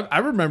I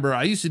remember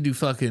I used to do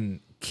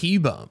fucking key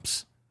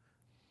bumps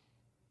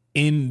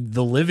in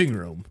the living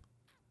room,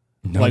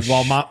 like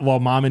while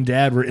mom and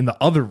dad were in the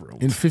other room,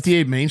 in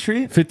 58 Main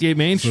Street. 58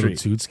 Main Little Street.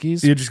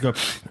 tootskis. You just go,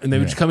 and they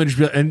would just come in and just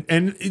be like,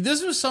 and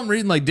this was some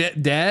reason like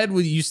dad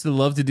would used to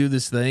love to do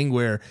this thing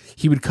where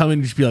he would come in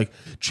and just be like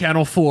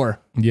Channel 4.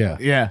 Yeah.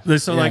 Yeah,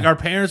 So like our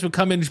parents would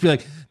come in and just be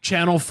like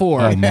Channel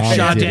 4. Oh, Mom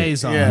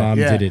Sade's did it. on. Yeah. Mom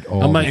did it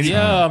all I'm like, the yo,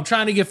 time. I'm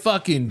trying to get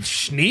fucking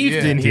schneefed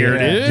Yeah, in here,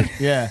 yeah, dude.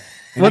 Yeah.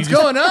 And What's you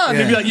just- going on?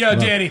 They'd be yeah.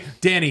 like, yo,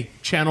 Danny,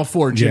 Channel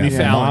 4, Jimmy Yeah.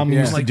 Fallon. Mom I'm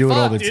used to like, do it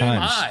all "Fuck, the dude,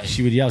 time. hi."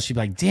 She would yell. She'd be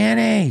like,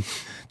 "Danny,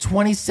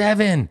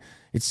 27.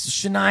 It's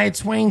Shania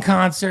Twain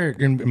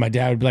concert." And my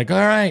dad would be like, "All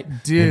right."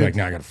 Dude. He'd be like,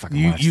 "No, I gotta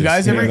fucking watch You this."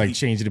 guys And ever- they would, like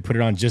change it to put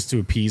it on just to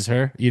appease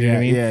her? You know what I Yeah,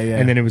 mean? yeah, yeah.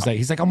 And then it was like,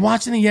 he's like, "I'm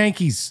watching the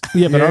Yankees."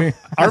 Yeah, but You know?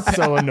 I'm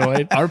so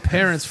annoyed. Our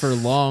parents, for a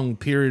long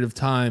period of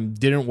time,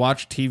 didn't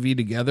watch TV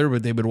together,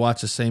 but they would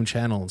watch the same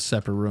channel in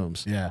separate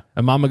rooms. Yeah.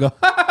 And mom would go,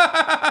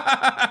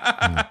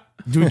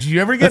 Dude, did you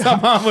ever get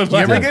mom would you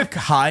ever like. get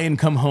high and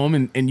come home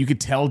and you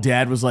could tell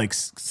dad was like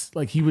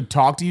like he would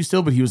talk to you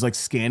still, but he was like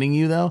scanning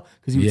you though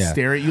because he would Yeah.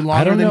 stare at you I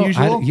longer don't than know.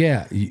 usual.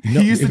 Yeah. He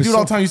used to do it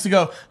all the time. He used to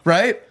go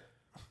right.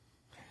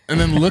 And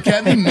then look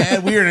at me,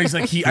 mad weird. And he's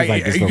like,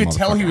 like, this you could little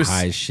tell he motherfucker was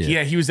high as shit.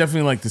 Yeah, he was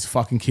definitely like this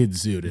fucking kid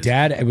zoo. Dude.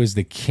 Dad was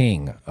the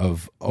king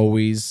of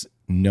always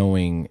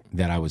knowing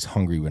that I was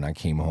hungry when I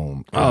came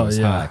home. And I Oh, was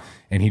yeah. high.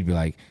 And he'd be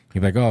like,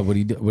 "Oh, what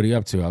are you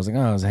up to?" I was like,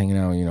 "Oh, I was hanging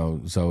out, you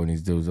know." So, and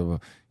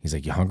he's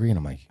like, "You hungry?" And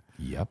I'm like,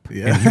 "Yep."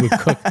 Yeah. And he would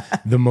cook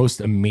the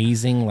most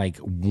amazing, like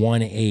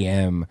 1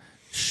 a.m.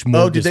 smorgasbord.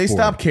 Oh, did they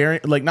stop caring?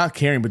 Like not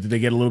caring, but did they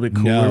get a little bit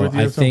cooler No, with you?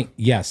 I or something? think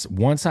yes.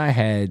 Once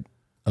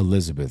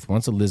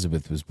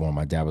Elizabeth was born,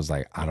 my dad was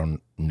like, "I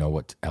don't know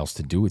what else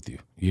to do with you."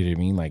 You know what I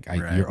mean? Like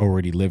you're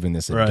already living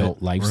this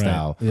adult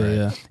lifestyle. Right.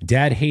 Yeah.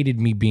 Dad hated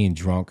me being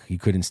drunk. He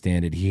couldn't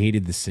stand it. He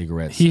hated the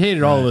cigarettes. He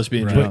hated all of us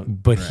being drunk.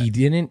 but he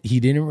didn't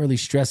really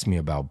stress me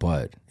about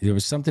bud. There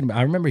was something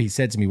I remember he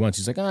said to me once.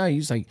 He's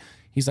like,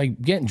 he's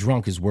like getting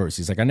drunk is worse.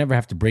 He's like, I never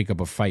have to break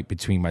up a fight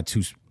between my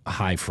two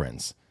high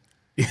friends.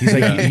 He's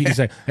like, hey, It's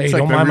like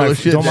don't the mind real my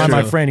shit, don't mind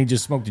my true. friend. He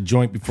just smoked a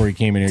joint before he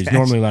came in here. He's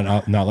normally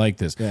not like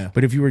this. Yeah.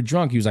 But if you were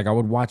drunk, he was like, I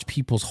would watch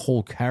people's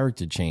whole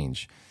character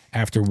change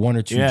after one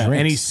or two Yeah, drinks.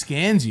 and he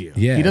scans you.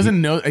 Yeah, he doesn't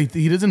know.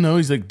 He doesn't know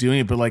he's like doing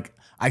it, but like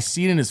I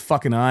see it in his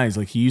fucking eyes.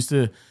 Like he used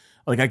to,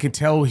 like I could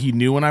tell he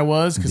knew when I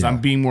was because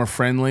I'm being more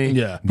friendly.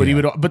 Yeah. but he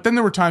would. But then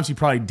there were times he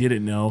probably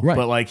didn't know. Right.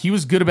 But like he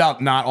was good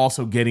about not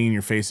also getting in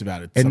your face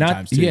about it. and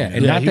Sometimes not too, yeah, man.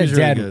 and Yeah, not he that was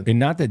really dad good. and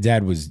not that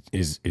dad was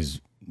is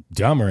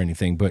dumb or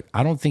anything, but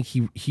I don't think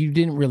he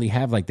didn't really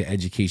have like the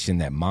education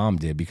that mom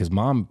did because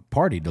mom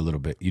partied a little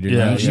bit. You didn't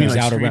Yeah, know yeah. she You mean was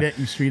like out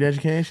around. street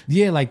education.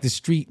 Yeah, like the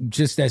street,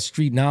 just that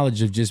street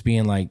knowledge of just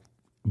being like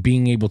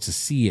being able to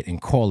see it and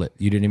call it.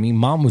 You know what I mean?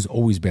 Mom was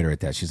always better at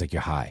that. She's like,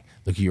 you're high.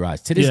 Look at your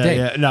eyes. To this Yeah, day,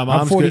 yeah. No, I'm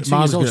mom's 42 good-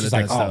 mom's years old. good She's at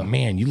like, that oh stuff.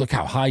 man, you look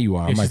how high you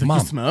are. I'm She's like, like, mom,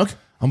 you smoke.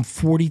 I'm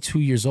 42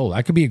 years old.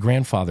 I could be a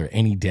grandfather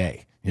any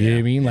day. You know what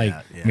I mean? Like,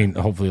 I mean,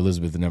 hopefully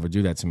Elizabeth would never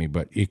do that to me,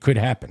 but it could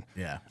happen.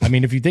 Yeah. I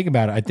mean, if you think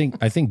about it,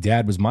 I think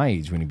dad was my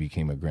age when he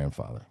became a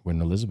grandfather, when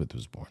Elizabeth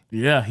was born.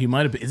 Yeah, he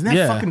might have been. Isn't that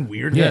Yeah. fucking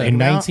weird? to Yeah, think in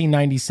about?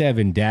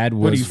 1997, dad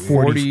was are you,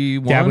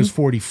 41? Dad was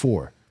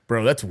 44.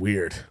 Bro, that's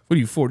weird. What are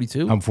you,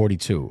 42? I'm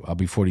 42. I'll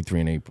be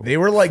 43 in April. They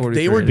were like,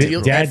 they were 43.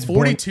 dealing Dad's at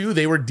 42.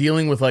 They were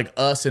dealing with like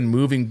us and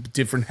moving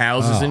different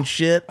houses and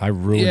shit. I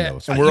ruined Yeah.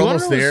 those. And You we're wanna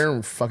almost know what's- there. And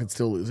we're fucking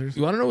still losers.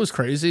 You want to know what's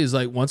crazy is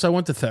like once I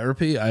went to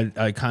therapy,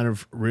 I kind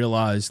of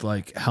realized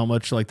like how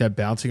much like that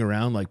bouncing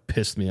around like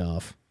pissed me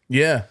off.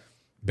 Yeah,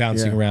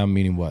 Bouncing around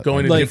meaning what?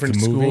 going to Like, different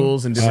moving?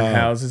 schools and different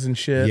houses and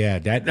shit. Yeah,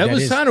 That that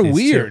was is- kinda it's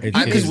weird. true. It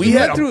because is. we We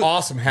had went through-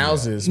 awesome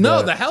houses. No,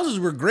 but- the houses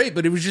were great,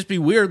 but it was just be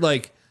weird.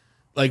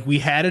 Like we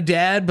had a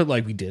dad, but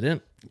like we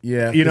didn't.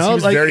 yeah, you know, he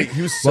was like-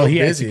 he was so well, he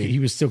busy. he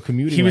was still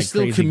commuting. He was like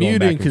still crazy, going back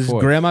commuting and because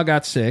forth. grandma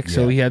got sick,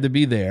 so Yeah. he had to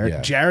be there.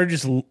 Yeah. Jared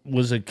just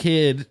was a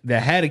kid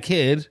that had a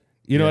kid.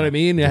 You know what I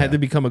mean? It had to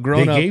become a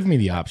grown They up. gave me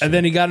the option. And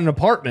then he got an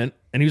apartment,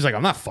 and he was like,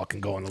 "I'm not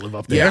fucking going to live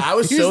up there." Yeah, I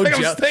was He so like,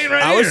 I'm jealous. staying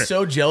right I here. was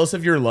so jealous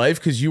of your life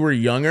because you were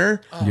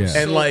younger Yeah.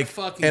 and so like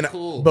fucking and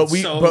cool. but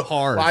we So but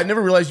hard. I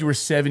never realized you were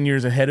 7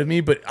 years ahead of me.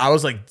 But I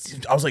was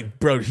like,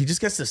 bro, he just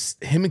gets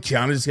to him and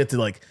Keanu just get to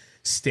like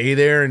stay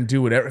there and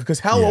do whatever.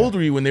 Because how old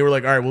were you when they were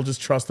like, all right, we'll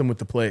just trust them with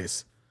the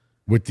place?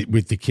 with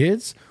the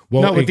kids.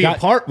 Well, no, it with the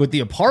got- with the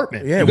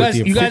apartment. Yeah, you with guys,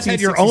 the you guys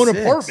had your own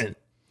 1566. apartment.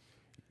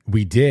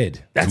 we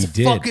did. That's we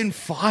did. fucking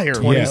fire.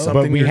 Yeah, Yeah. something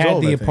but we years had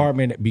old, I the think.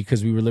 apartment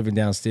because we were living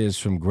downstairs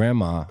from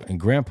grandma and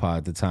grandpa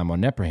at the time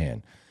on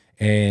Nepperhan.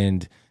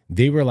 And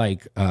they were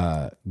like,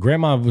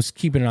 grandma was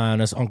keeping an eye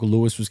on us. Uncle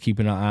Lewis was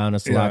keeping an eye on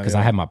us a lot because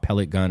I had my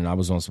pellet gun and I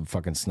was on some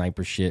fucking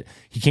sniper shit.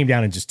 He came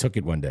down and just took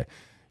it one day.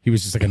 He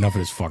was just like, enough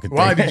of this fucking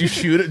Why thing. did you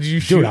shoot it? Did you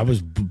shoot? Dude, I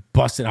was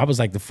busted. I was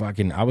like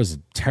I was a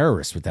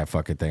terrorist with that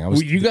fucking thing. I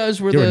was. You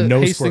guys were there the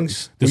no Hastings.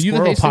 squir- the Were you the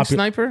squirrel Hastings popu-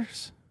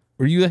 snipers?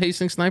 Were you the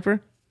Hastings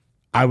sniper?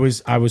 I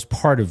was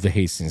part of the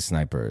Hastings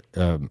Sniper.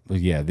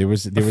 Yeah, there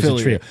was a trio.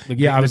 Affiliate.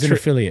 Yeah, I was an tri-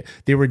 affiliate.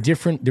 There were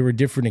different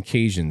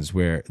occasions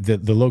where the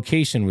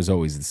location was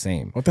always the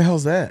same. What the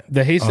hell's that?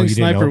 The Hastings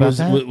you didn't know sniper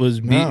about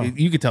was that? No.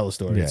 you could tell the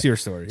story. It's your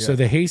story. So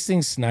the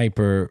Hastings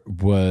Sniper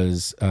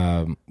was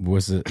an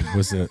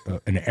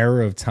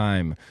era of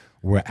time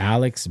where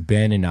Alex,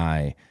 Ben, and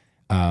I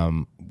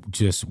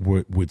just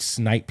would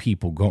snipe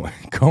people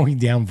going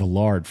down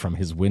Villard from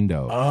his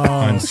window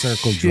on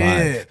Circle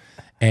Drive,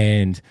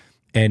 and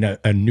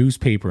a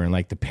newspaper and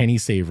like the Penny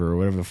Saver or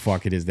whatever the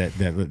fuck it is that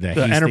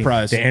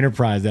Enterprise. the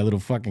Enterprise, that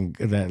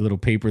little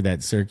paper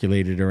that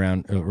circulated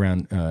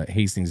around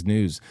Hastings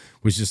News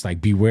was just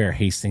like, beware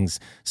Hastings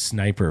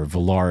sniper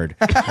Villard,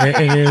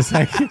 and it was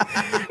like,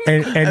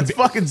 and That's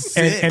fucking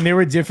sick. and there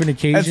were different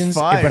occasions,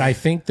 fire. but I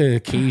think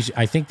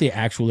the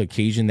actual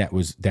occasion that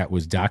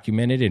was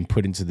documented and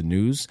put into the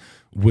news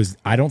was,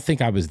 I don't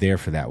think I was there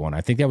for that one. I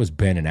think that was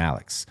Ben and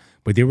Alex.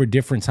 But there were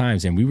different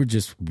times, and we were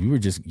just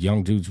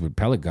young dudes with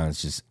pellet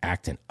guns, just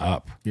acting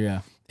up.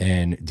 Yeah.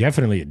 And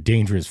definitely a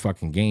dangerous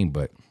fucking game,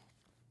 but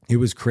it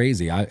was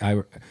crazy.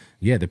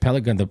 Yeah, the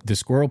pellet gun, the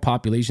squirrel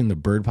population, the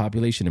bird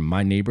population in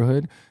my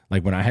neighborhood,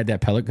 like when I had that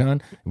pellet gun,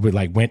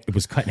 it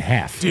was cut in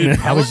half. Dude,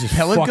 I was just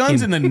pellet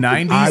guns in the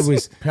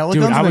 90s? Pellet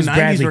guns in the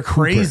 90s were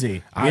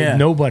crazy. Yeah.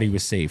 Nobody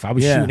was safe. I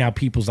was Yeah. shooting out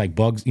people's like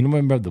bugs. You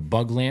remember the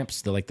bug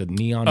lamps, the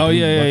neon? Oh, blue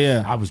yeah,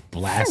 bug- yeah. I was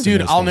blasting.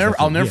 Dude, those I'll things never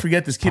with I'll the- never yeah,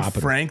 forget this kid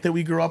popping. Frank that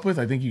we grew up with.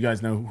 I think you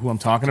guys know who I'm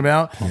talking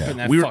about.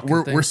 that We're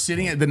fucking thing. we're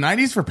sitting at the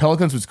 90s for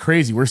Pelicans was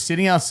crazy. We're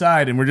sitting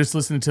outside and we're just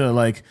listening to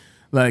like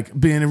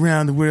been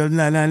around the world,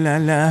 la la la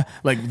la,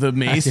 like the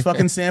Mace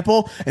fucking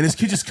sample, and this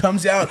kid just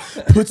comes out,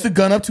 puts the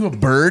gun up to a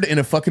bird in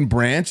a fucking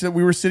branch that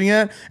we were sitting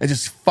at, and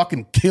just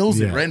fucking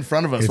kills it Yeah. right in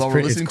front of us It's while we're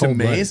pretty- it's listening to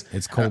cold-blooded. Mace.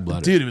 It's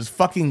cold-blooded. Dude. It was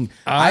fucking.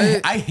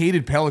 I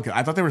hated Pelican.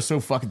 I thought they were so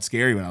fucking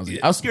scary when I was.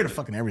 I was scared of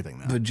fucking everything.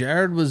 Though. But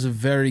Jared was a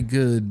very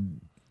good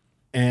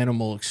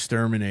animal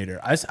exterminator.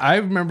 I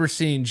remember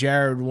seeing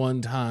Jared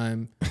one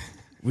time.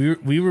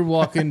 We were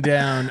walking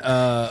down.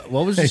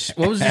 What was the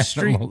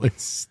street? Animal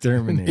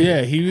exterminator.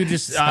 Yeah, he would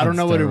just. I don't Sounds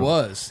know what it terrible.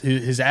 was.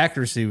 His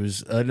accuracy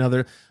was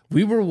another.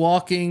 We were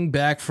walking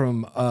back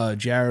from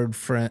Jared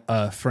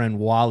friend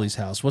Wally's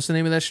house. What's the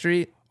name of that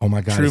street? Oh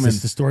my God. Truman. Is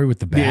this the story with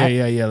the bat?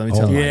 Yeah. Let me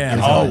tell you. Yeah. Let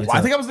me Oh, tell I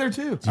you. think I was there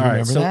too. All right,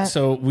 remember so that?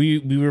 so we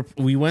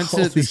went to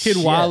Holy this kid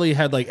shit. Wally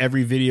had like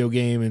every video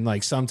game, and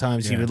like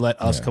sometimes he would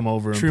let us come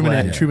over and play.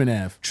 Truman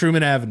Ave.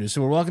 Truman Avenue.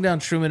 So we're walking down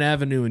Truman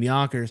Avenue in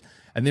Yonkers,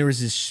 and there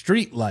was this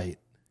street light,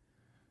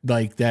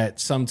 like that.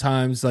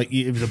 Sometimes like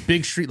it was a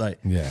big street light.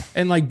 Yeah.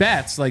 And like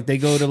bats, like they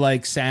go to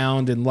like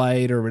sound and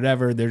light or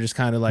whatever. They're just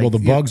kind of like Well, the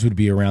bugs would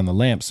be around the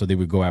lamp, so they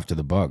would go after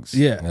the bugs.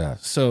 Yeah.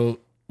 So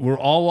we're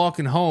all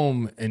walking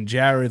home, and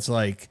Jared's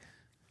like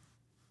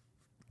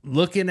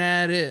looking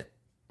at it,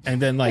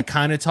 and then like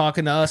kind of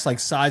talking to us, like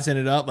sizing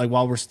it up, like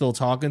while we're still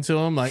talking to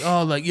him, like,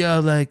 oh, like, yeah,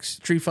 like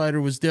Street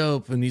Fighter was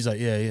dope. And he's like,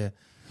 yeah.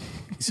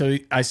 So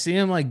I see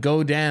him like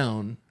go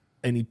down,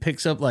 and he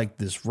picks up like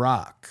this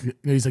rock.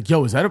 He's like,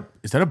 yo, is that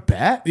a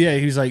bat? Yeah,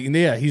 he's like,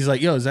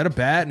 yo, is that a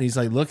bat? And he's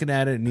like looking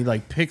at it, and he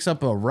like picks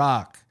up a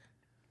rock,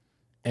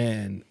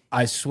 and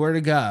I swear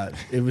to God,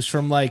 it was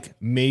from like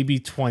maybe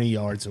 20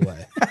 yards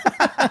away.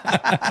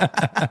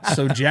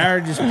 So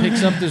Jared just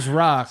picks up this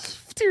rock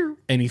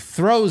and he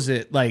throws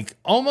it like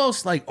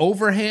almost like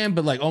overhand,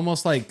 but like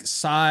almost like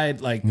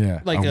side, like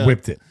like I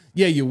whipped it.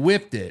 Yeah, you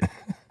whipped it.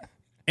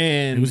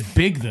 And It was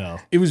big though.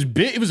 it was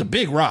big. It was a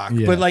big rock,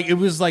 Yeah. but like it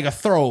was like a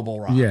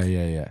throwable rock.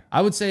 Yeah.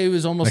 I would say it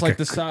was almost Like like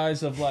the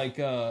size of like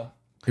It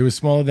was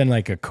smaller than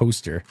like a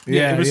coaster.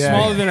 it was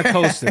smaller than a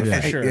coaster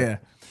for sure. Yeah.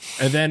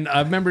 And then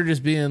I remember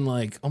just being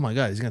like, "Oh my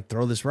God, he's gonna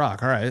throw this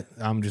rock." All right,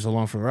 I'm just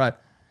along for the ride.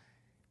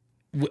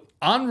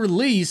 On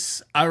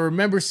release, I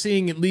remember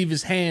seeing it leave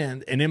his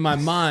hand, and in my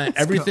mind,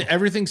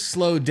 everything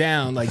slowed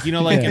down. Like in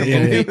a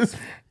movie,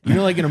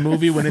 like in a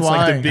movie when it's like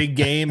the Flying. big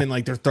game and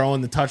like they're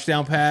throwing the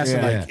touchdown pass,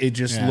 and like it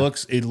just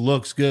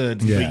looks good,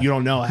 but you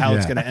don't know how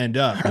it's gonna end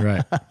up.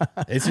 Right.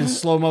 It's in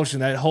slow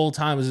motion. That whole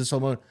time is in slow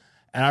motion,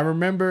 and I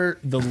remember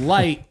the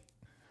light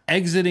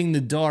exiting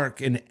the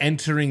dark and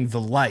entering the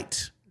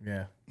light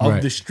Yeah. of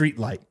Right. the street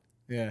light.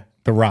 Yeah.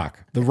 The rock.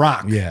 The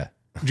rock. Yeah.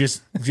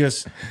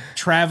 Just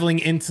traveling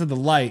into the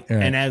light.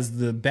 And as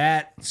the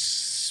bat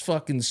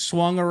fucking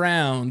swung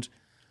around,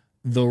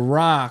 the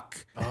rock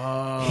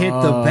hit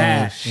the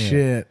bat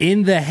Shit.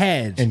 in the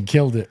head And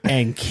killed it.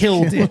 and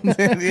killed it.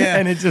 Yeah.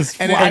 And it just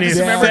And flies I just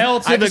down. remember, fell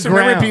to I the just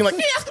remember it ground. being like,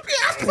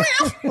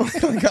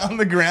 like on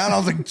the ground. I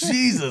was like,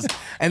 Jesus.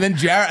 And then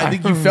Jared, I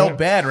think you felt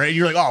bad, right?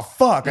 You're like, oh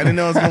fuck. I didn't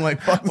know I was gonna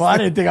like fuck. Well, I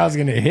didn't think I was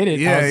gonna hit it.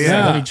 Yeah, I was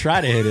yeah. Let me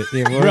try to hit it.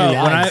 Yeah, what are Bro, the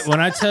odds? when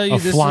I tell you a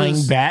this flying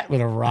was, bat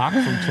with a rock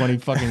from 20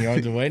 fucking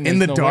yards away In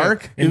the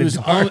dark? In the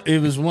dark.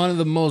 it was one of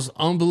the most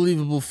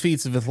unbelievable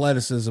feats of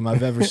athleticism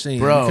I've ever seen.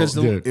 Bro, because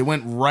dude. it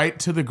went right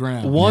to the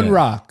ground. one Yeah.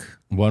 rock,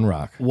 One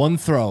rock. one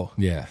throw,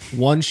 Yeah.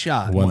 one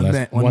shot, One less.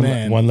 man- One, one le-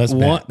 man. one less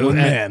bat. One and,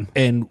 man.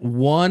 and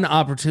one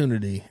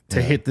opportunity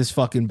to hit this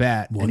fucking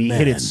bat, and he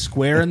hit man. it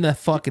square in the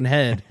fucking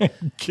head, and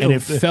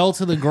it fell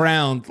to the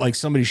ground like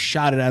somebody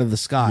shot it out of the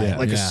sky, Yeah.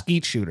 like a Yeah.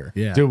 skeet shooter.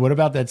 Yeah. Dude, what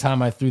about that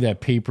time I threw that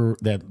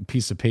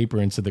piece of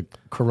paper into the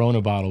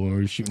Corona bottle when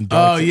we were shooting Oh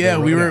darts? at yeah,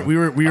 the we were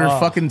Rodeo?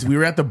 we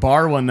were at the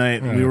bar one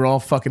night. And we were all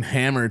fucking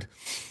hammered,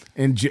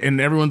 and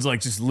everyone's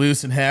like just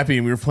loose and happy,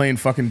 and we were playing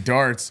fucking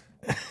darts.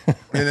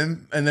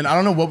 and then I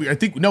don't know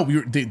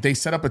what they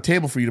set up a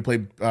table for you to play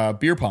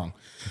beer pong.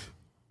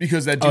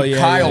 Because that dude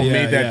Kyle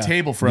made that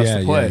table for us Yeah,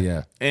 to play.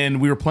 yeah. And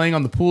we were playing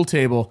on the pool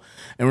table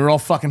and we were all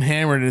fucking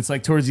hammered, and it's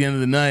like towards the end of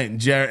the night, and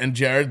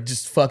Jared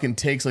just fucking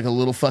takes like a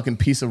little fucking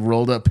piece of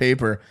rolled up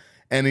paper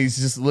and he's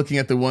just looking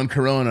at the one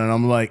Corona, and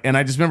I'm like, and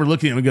I just remember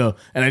looking at him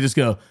and I just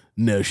go,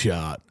 no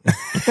shot.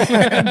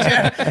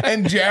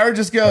 and Jared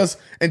just goes,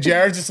 and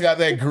Jared just got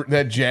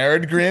that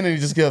Jared grin, and he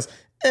just goes,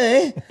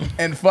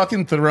 and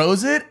fucking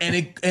throws it,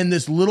 and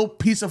this little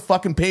piece of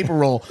fucking paper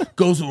roll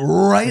goes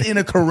right in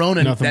a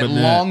Corona, Nothing that but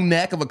net. long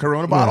neck of a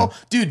Corona bottle.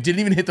 Dude, didn't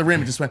even hit the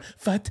rim. It just went,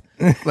 fut,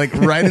 like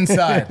right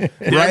inside.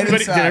 Did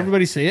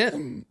everybody see it?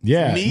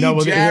 Yeah. Me,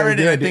 well, Jared,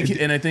 and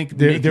I think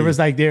there Mickey. was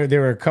like there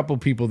were a couple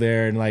people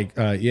there, and like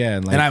and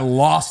and I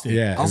lost it.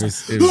 yeah, I was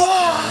it like, was,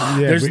 "Ah!"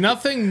 yeah, There's we-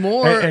 nothing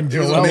more and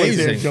Joel was there.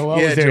 amazing. Joel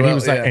Yeah, was there. And he Joel,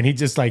 was like, yeah. and he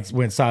just like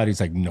went solid. He's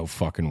like, no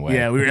fucking way.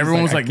 Yeah, He's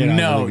everyone was I like, cannot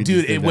no, believe he dude.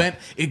 just did It that. went,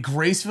 it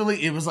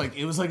gracefully. It was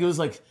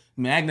like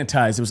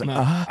magnetized. It was like,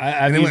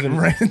 I've and it went even,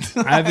 right into-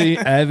 I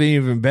have an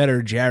even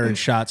better Jared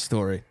shot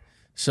story.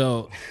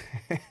 So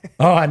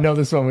Oh, I know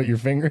this one with your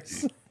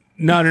fingers.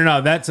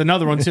 no, that's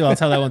another one too. I'll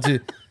tell that one too.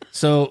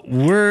 So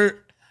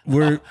we're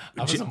I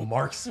was a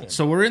marksman.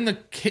 So we're in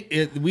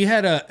we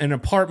had an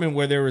apartment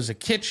where there was a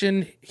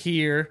kitchen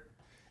here,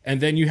 and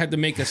then you had to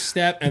make a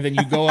step, and then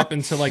you go up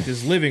into like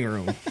this living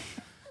room.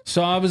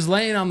 So I was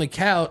laying on the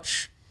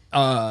couch,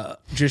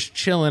 just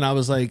chilling. I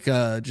was like,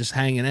 just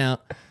hanging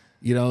out,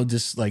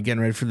 just like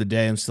getting ready for the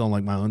day. I'm still in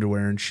like my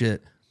underwear and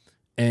shit.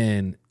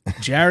 And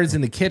Jared's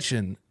in the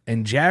kitchen,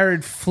 and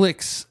Jared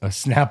flicks A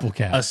Snapple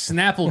cap. a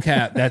Snapple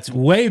cap that's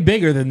way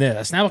bigger than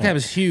this. A Snapple cap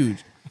is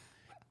huge.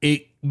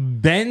 It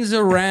bends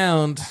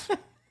around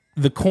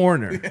the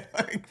corner.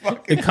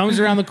 It comes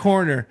around the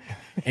corner,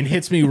 and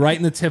hits me right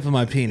in the tip of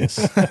my penis.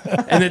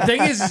 And the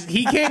thing is,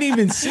 he can't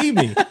even see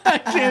me. I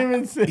can't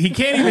even say. He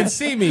can't even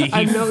see me.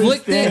 He know he's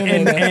flicked it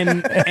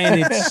standing and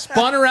it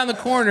spun around the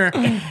corner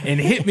and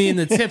hit me in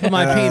the tip of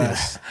my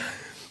penis.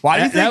 Why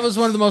do you That think? was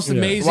one of the most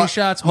amazing What?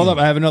 shots. Hold up,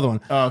 I have another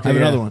one. Oh, okay, I have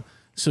yeah. another one.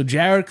 So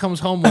Jared comes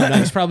home one night.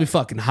 He's probably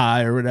fucking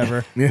high or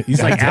whatever.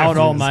 He's like out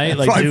all night,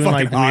 like Probably doing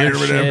like fucking high weird or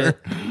whatever.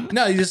 shit.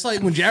 No, he's just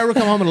like when Jared would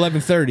come home at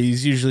 11:30,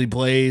 he's usually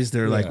blazed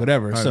or like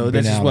whatever. So Been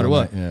that's just out what it all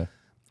was. night, yeah.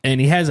 And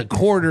he has a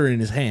quarter in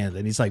his hand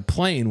and he's like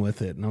playing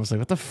with it. And I was like,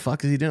 what the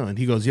fuck is he doing?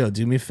 He goes, yo,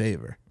 do me a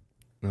favor.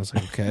 And I was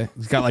like, okay.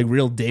 He's got like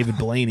real David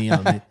Blaney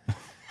on me.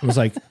 I was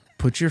like,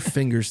 put your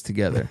fingers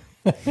together.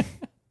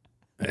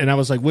 And I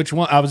was like, which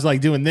one? I was like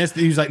doing this.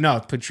 He was like,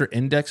 no, put your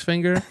index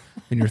finger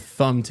and your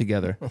thumb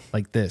together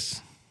like this.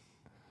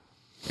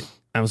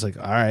 I was like,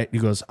 all right. He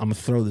goes, I'm going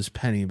to throw this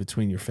penny in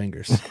between your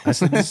fingers. I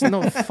said, there's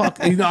no fuck.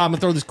 I'm going to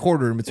throw this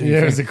quarter in between your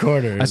Yeah, it was fingers. a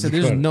quarter. I said,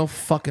 there's no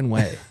fucking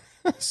way.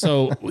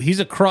 So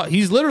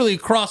he's literally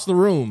across the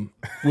room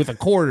with a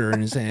quarter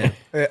in his hand.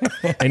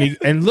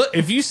 And look,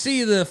 if you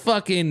see the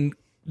fucking,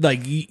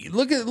 like,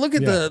 look at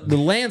the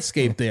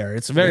landscape there.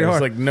 It's very It's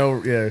hard. like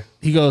no, yeah.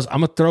 He goes, I'm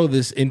going to throw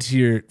this into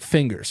your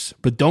fingers,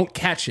 but don't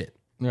catch it.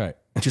 Right.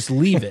 Just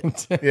leave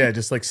it. Yeah,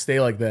 just like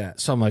stay like that.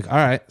 So I'm like, all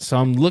right. So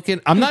I'm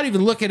not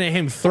even looking at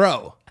him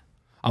throw.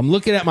 I'm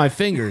looking at my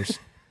fingers.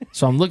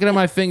 So I'm looking at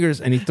my fingers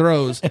and he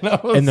throws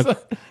and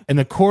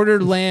the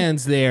quarter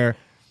lands there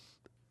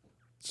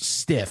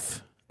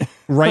stiff.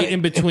 Right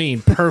in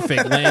between.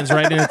 Perfect. Lands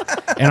right in it.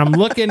 And I'm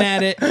looking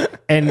at it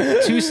and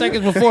 2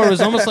 seconds before it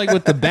was almost like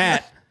with the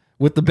bat,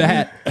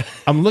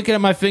 I'm looking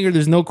at my finger,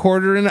 there's no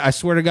quarter in it. I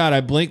swear to God,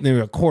 I blinked and there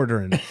was a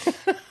quarter in it.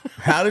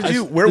 How did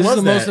you? Where This was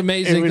is the that? most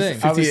amazing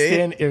thing. I was 58?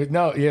 standing.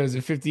 It was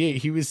at 58.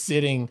 He was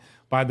sitting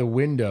by the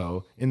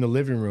window in the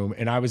living room,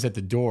 and I was at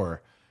the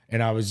door.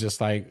 And I was just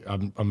like,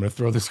 I'm going to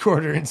throw this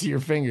quarter into your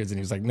fingers. And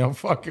he was like, no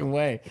fucking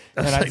way.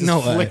 And I like, just no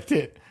way. flicked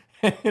it.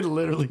 And it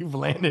literally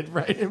landed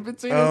right in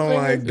between Oh his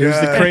my fingers. God. It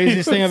was the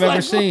craziest thing I've was ever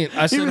like, seen.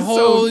 I he said, was so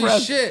holy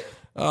impressed. shit.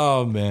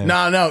 Oh, man.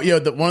 No, yo,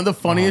 one of the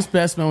funniest,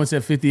 best moments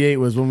at 58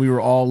 was when we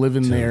were all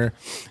living there,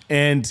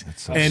 and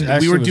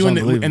That we were shit was doing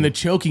unbelievable. and the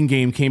choking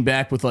game came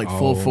back with like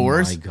full Oh,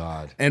 force. my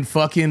God. And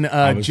fucking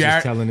was just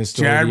Jared, telling this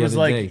story Jared the was other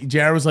like, day.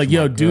 Jared was like,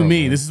 yo, do girl,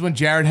 me. man. This is when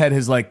Jared had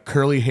his like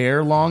curly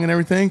hair long and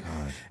everything.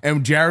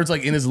 And Jared's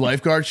like in his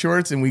lifeguard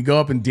shorts, and we go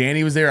up, and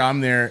Danny was there,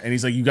 I'm there, and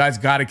he's like, "You guys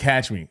got to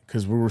catch me,"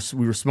 because we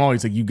were small.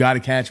 He's like, "You got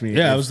to catch me."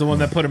 Yeah, I was the one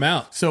that put him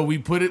out. So we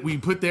put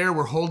there.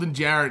 We're holding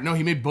Jared. No,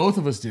 he made both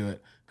of us do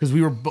it because we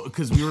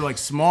were like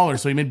smaller.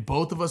 So he made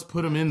both of us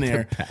put him in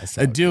there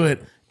and do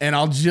it. And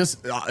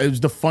it was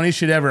the funniest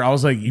shit ever. I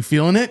was like, "You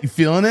feeling it? You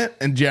feeling it?"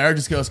 And Jared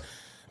just goes,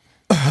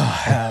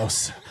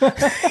 "House."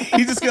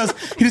 he just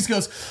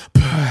goes,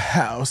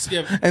 "House,"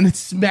 Yep. and it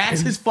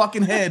smacks his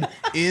fucking head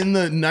in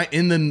the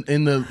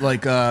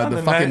like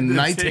the fucking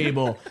night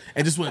table,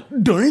 and just went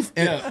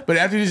doink. But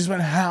after he just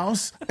went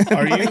house.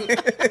 Are you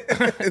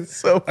It's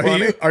so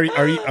funny.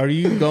 are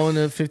you going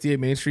to 58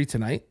 Main Street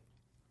tonight?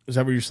 Is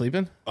that where you're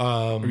sleeping? Or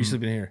are you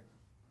sleeping here?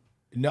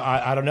 No,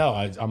 I don't know.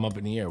 I'm up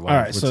in the air. All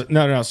right, so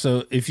no.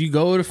 So if you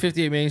go to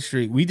 58 Main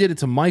Street, we did it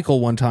to Michael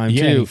one time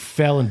yeah, too. he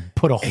fell and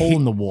put a hole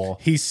in the wall.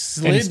 He and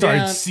slid he started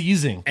down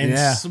seizing. and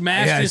Yeah.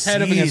 smashed Yeah, his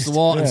head up against the seized.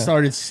 wall and Yeah.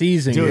 started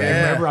seizing. Dude, it. I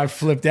remember I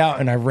flipped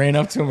out and I ran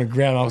up to him and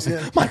grabbed him. I was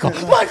like,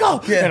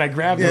 Michael! And I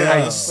grabbed him and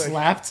I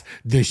slapped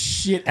the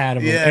shit out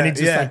of him. Yeah, and it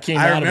just yeah. like came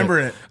I out remember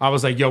of it. I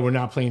was like, yo, we're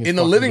not playing this In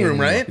the fucking living game room,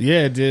 anymore. right?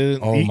 Yeah, dude.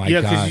 Oh my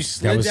yeah, God. because you That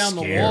slid was down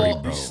the scary, wall.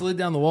 bro. You slid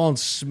down the wall and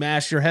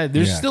smashed your head.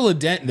 There's Yeah. still a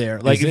dent there.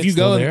 Like Is if it you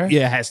still go, there?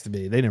 yeah, it has to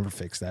be. They never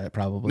fixed that,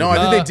 probably. No, I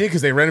think they did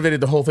because they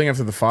renovated the whole thing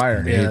after the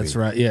fire. Yeah, that's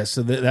right. Yeah,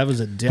 so that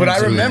was a dent. But I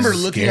So remember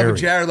That's looking up at scary.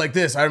 Jared like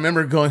this. I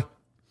remember going,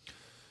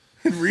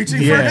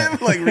 reaching Yeah. for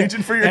him, like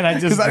reaching for your. And I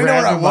just because I grabbed didn't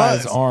know where I him by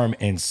was. his arm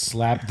and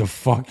slapped the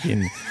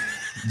fucking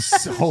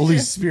Holy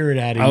Spirit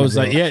out of him. I was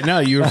bro. like, yeah, no,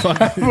 you were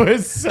fucking. I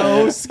was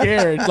so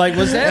scared. Like,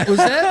 was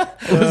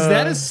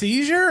that a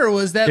seizure or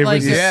was that It like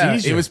was a Yeah,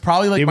 seizure? it was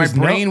probably like It my was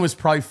brain was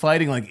probably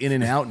fighting like in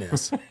and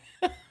outness.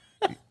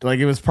 Like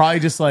it was probably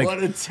just like What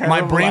a my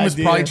terrible brain was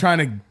idea. probably trying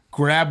to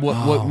grab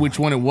which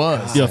one it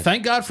was. Yo,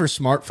 thank God for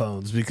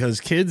smartphones because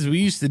kids, we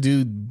used to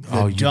do the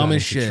Oh, you got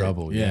dumbest into shit.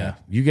 trouble. Yeah. Yeah.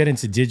 You get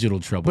into digital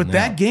trouble. But now.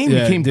 that game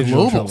Yeah, became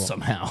digital global trouble.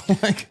 somehow.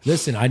 Like,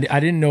 Listen, I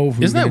didn't know if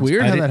we Isn't were that gonna-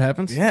 weird I how didn't- that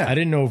happens? yeah, I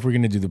didn't know if we are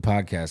going to do the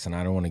podcast, and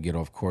I don't want to get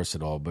off course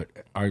at all. But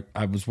I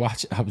was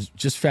watching. I was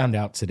just found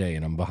out today,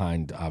 and I'm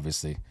behind,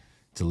 obviously,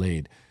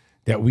 delayed.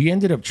 That we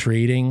ended up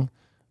trading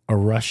a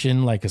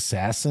Russian like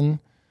assassin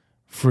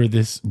for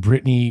this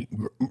Britney.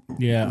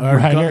 yeah. Or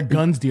Reiner-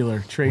 guns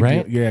dealer, trade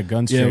Right? deal. Yeah,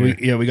 guns Yeah,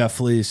 trader. we got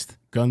fleeced.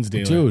 Guns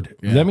dealer, Dude,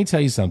 Yeah. let me tell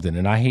you something,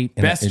 and I hate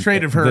Best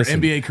trade of her listen,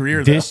 NBA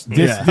career, though. This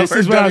Yeah. this Her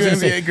is what I was going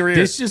to WNBA say. career.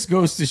 This just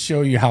goes to show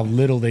you how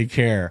little they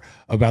care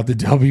about the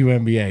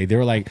WNBA. They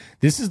were like,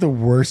 "This is the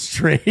worst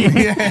trade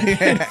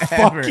in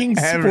fucking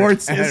ever,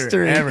 sports ever,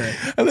 history." ever.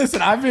 And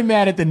listen, I've been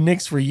mad at the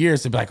Knicks for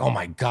years. They'd be like, "Oh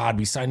my god,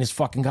 we signed this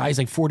fucking guy. He's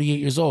like 48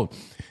 years old."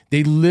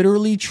 They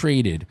literally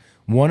traded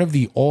one of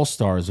the all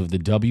stars of the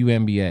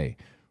WNBA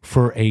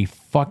for a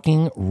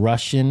fucking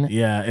Russian.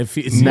 Yeah, it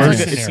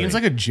Mercenary. seems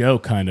like a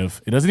joke, kind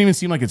of. It doesn't even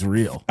seem like it's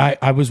real.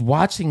 I was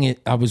watching it.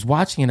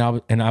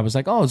 And I was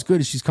like, oh, it's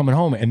good. She's coming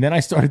home. And then I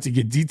started to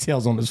get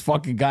details on this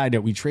fucking guy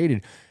that we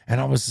traded.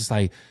 And I was just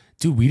like,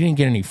 dude, we didn't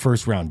get any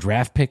first round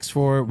draft picks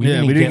for it. We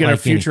didn't get our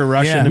future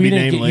Russian to be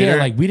named later. Yeah,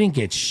 like we didn't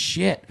get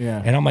shit.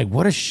 Yeah. And I'm like,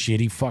 what a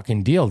shitty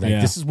fucking deal.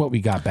 Like this is what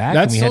we got back.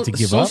 And we had to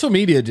give social up.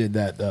 media did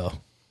that though.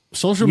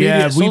 Social Yeah,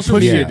 media, we social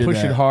pushed media it, did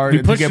pushed that. it hard. We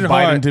to pushed get it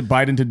hard.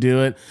 Biden to do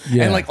it.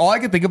 Yeah. And like all I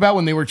could think about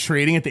when they were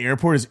trading at the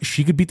airport is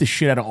she could beat the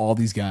shit out of all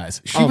these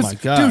guys. She Oh was, my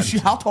God.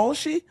 dude! How tall is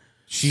she?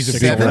 She's a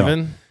big girl.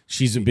 6'11".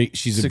 She's a big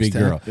 6'10".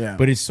 girl. Yeah.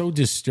 But it's so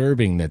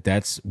disturbing that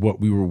that's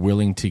what we were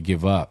willing to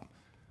give up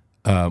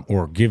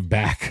or give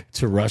back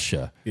to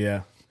Russia.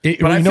 Yeah, But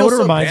but I you know feel what it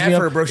so reminds bad me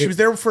for her, of? bro. She was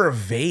there for a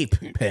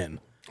vape pen.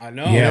 I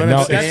know. Yeah, You know what no,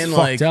 I'm it's saying? fucked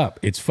Like- up.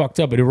 It's fucked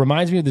up. But it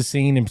reminds me of the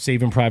scene in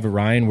Saving Private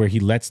Ryan where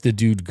he lets the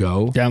dude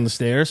go Down the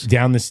stairs,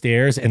 down the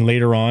stairs and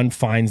later on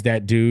finds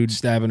that dude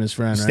stabbing his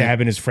friend. Right?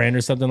 stabbing his friend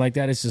or something like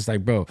that. It's just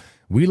like, bro,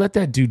 we let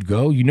that dude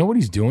go. You know what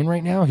he's doing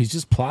right now? He's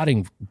just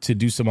plotting to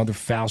do some other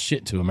foul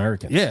shit to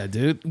Americans. Yeah,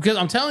 dude. Because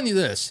I'm telling you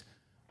this,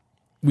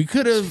 we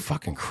could have.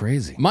 Fucking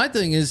crazy. My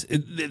thing is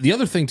the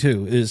other thing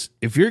too is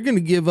if you're going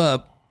to give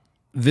up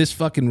this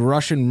fucking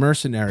Russian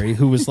mercenary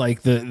who was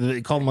like they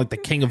called him like the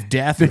king of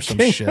death or some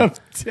shit.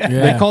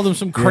 They called him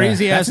some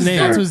crazy ass That's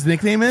name. what his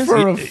nickname is.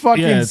 For a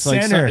fucking it's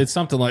like center. it's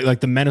something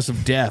like the menace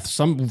of death,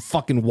 some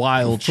fucking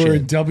wild For a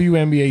shit.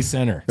 WNBA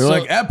center. They're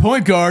like at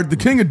point guard, the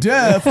king of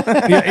death.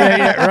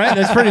 yeah, right.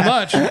 That's pretty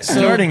much.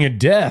 Starting at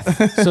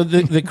death. So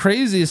the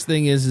craziest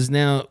thing is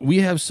now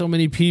we have so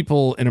many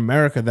people in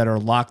America that are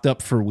locked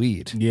up for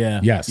weed. Yeah.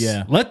 Yes.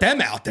 Yeah. Let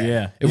them out there.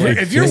 Yeah. If,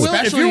 Yeah. if you're willing,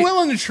 if Especially- you're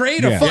willing to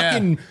trade a Yeah.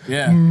 fucking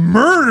Yeah.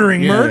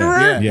 murdering murderer,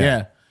 Yeah. Yeah.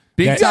 Yeah.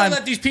 Big Yeah. you gotta time.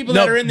 let these people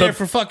that are in there but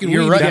for fucking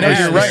You're weed. right. get No, out.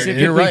 you're right.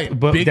 Specifically, You're right.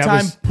 but Big that time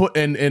was- put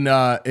and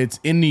it's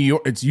in New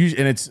York. It's usually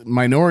and it's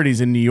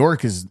minorities in New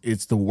York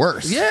it's the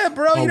worst. Yeah,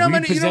 bro. You know how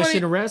many? You know how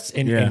Possession many? arrests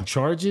and, Yeah. and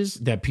charges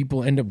that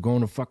people end up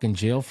going to fucking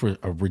jail for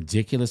a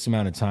ridiculous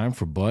amount of time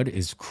for bud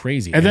is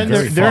crazy. And then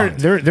very they're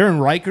fun. in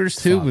Rikers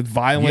too with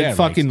violent Yeah,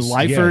 fucking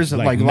lifers,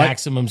 like like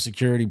maximum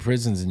security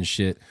prisons and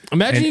shit.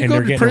 Imagine and, you and go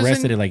they're to getting prison-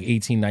 arrested at like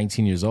 18,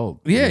 19 years old.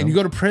 yeah, know? and you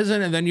go to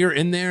prison, and then you're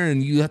in there,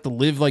 and you have to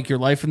live like your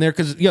life in there.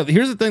 Because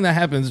here's the thing that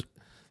happens.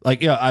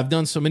 Like, I've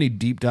done so many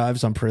deep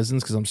dives on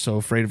prisons because I'm so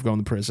afraid of going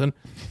to prison.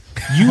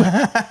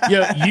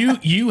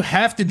 You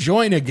have to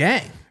join a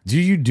gang. Do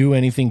you do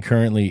anything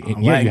currently? Yeah,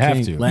 Land you have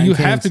King- to. Land You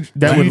King's- have to.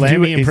 That Do would you land do-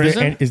 me in is there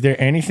prison. an- is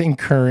there anything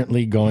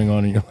currently going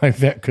on in your life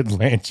that could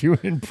land you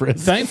in prison?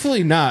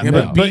 Thankfully, not. Yeah,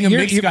 but being a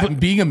you're- mixed you're- guy,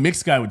 being a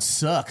mixed guy would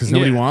suck because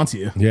nobody Yeah. wants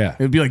you. Yeah.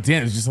 it'd be like,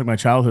 damn, it's just like my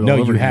childhood. No,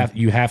 all over you again. have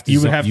to.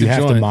 You would have to to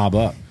join. mob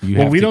up. You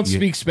well, have we to- don't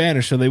speak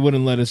Spanish, so they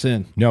wouldn't let us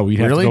in. No, we'd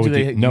have Really? to go Do with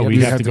they- the, no. you We'd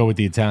have have to to go with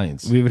the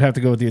Italians. We would have to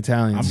go with the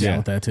Italians. I'm down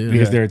with that too.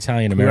 because Yeah. they're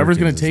Italian Americans. Whoever's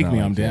gonna It's take not me,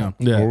 like I'm down.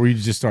 that. Yeah. Or we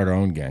just start our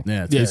own gang.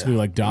 Yeah, it's Yeah. basically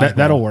like dodgeball.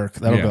 That'll work.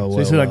 That'll Yeah. go So well.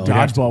 basically like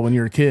well. dodgeball when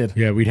you're a kid.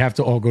 Yeah, we'd have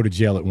to all go to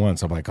jail at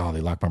once. I'm like, oh,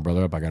 they locked my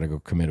brother up. I got to go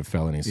commit a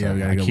felony. So Yeah, we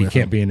gotta go he with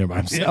can't him. be in there by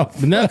himself.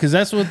 But no, because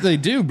that's what they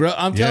do, bro.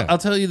 Yeah. I'll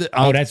tell you that.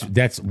 Oh, that's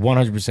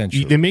 100%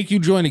 true. They make you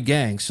join a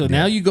gang. So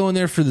now you go in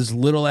there for this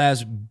little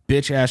ass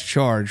bitch ass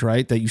charge,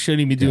 right? That you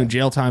shouldn't even be doing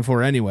jail time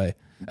for anyway.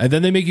 And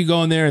then they make you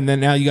go in there, and then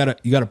now you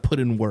gotta put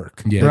in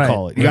work. Yeah. They Right.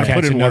 call it. You And gotta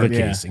put catch in another work.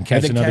 case, Yeah. and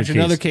catch then another catch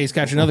another case. case,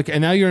 catch another,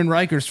 and now you're in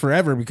Rikers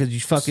forever because you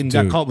fucking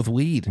got Dude. caught with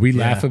weed. We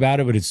laugh about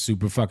it, but it's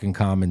super fucking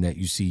common that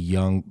you see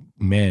young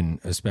men,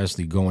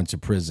 especially, go into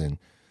prison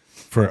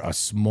for a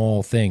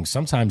small thing.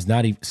 Sometimes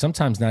not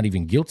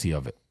even guilty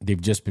of it.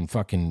 They've just been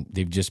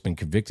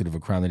convicted of a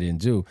crime they didn't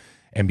do,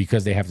 and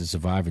because they have to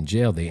survive in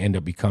jail, they end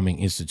up becoming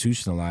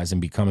institutionalized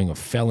and becoming a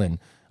felon,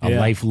 a Yeah.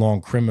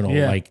 lifelong criminal,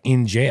 Yeah. like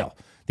in jail.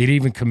 They didn't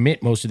even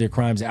commit most of their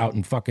crimes out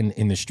in fucking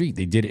in the street.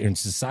 They did it in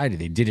society.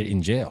 They did it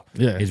in jail.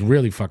 Yeah. It's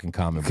really fucking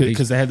common. But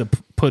Because they had to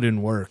put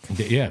in work.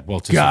 yeah, well,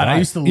 to God, I survive.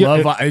 used to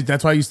love.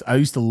 That's why I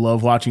used to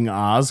love watching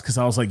Oz because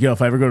I was like, yo,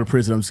 if I ever go to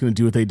prison, I'm just gonna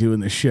do what they do in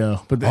this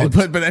show. But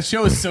but that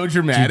show is so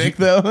dramatic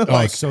though. Oh,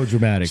 Like it's so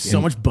dramatic. so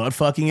And- much butt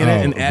fucking in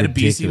it. And Adebisi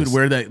ridiculous. would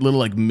wear that little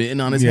like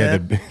mitten on his Yeah,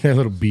 head. that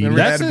little bead. Remember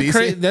That's that the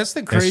Adebisi? that's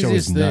the That show is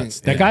craziest thing. nuts.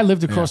 That guy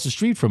lived across the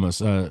street from us.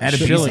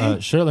 Adebisi?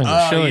 Schillinger.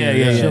 Oh, yeah,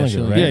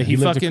 Schillinger, right? Yeah, he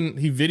lived fucking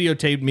he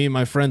videotaped me and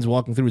my friends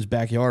walking through his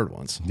backyard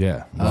once.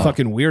 Yeah.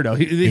 Fucking weirdo.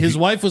 His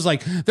wife was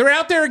like, "They're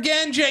out there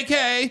again,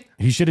 JK."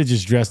 He should have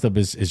just dressed up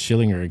as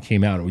Schillinger and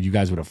came out, and you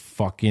guys would have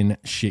fucking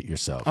shit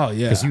yourself. Oh,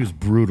 yeah. because he was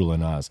brutal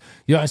in Oz.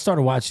 Yeah, I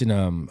started watching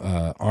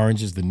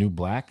Orange Is the New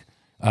Black.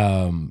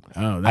 Oh,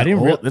 I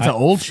didn't. That's an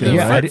old show.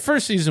 Yeah, right?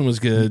 First season was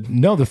good.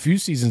 No, the few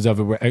seasons of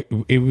it were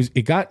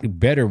it got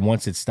better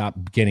once it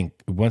stopped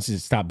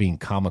being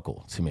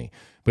comical to me.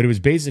 But it was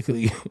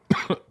basically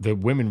the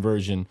women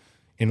version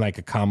in like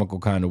a comical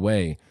kind of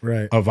way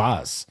Right. of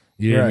Oz.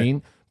 You know what I Right.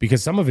 mean?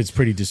 Because some of it's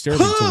pretty disturbing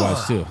to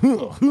watch too.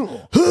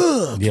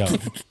 Yeah,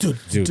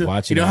 dude,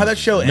 watching. You know how that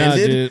show Nah,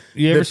 ended? dude.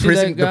 You ever the see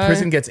prison, that guy? The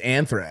prison gets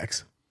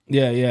anthrax.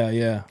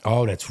 Yeah.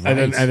 Oh, that's right.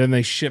 And then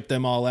they ship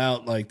them all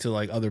out like to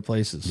like other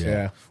places.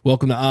 Yeah.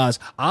 Welcome to Oz.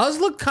 Oz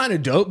looked kind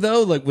of dope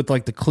though, like with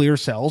like the clear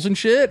cells and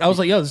shit. I was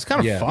like, yo, this is kind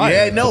of Yeah. fire.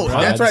 Yeah, no, pods.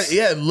 that's right.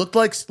 Yeah, it looked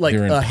like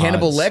They're in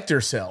Hannibal pods.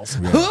 Lecter cells.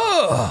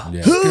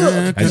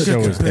 Yeah.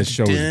 That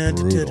show was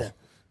brutal.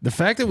 The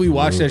fact that we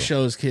watched that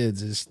show as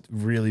kids is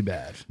really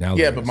bad. Now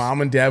Yeah, look but at us. mom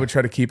and dad would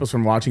try to keep us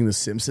from watching The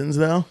Simpsons,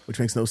 though, which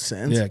makes no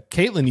sense. Yeah,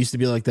 Caitlin used to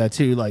be like that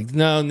too. Like,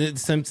 no, the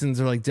Simpsons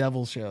are like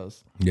devil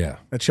shows. Yeah.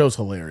 That show's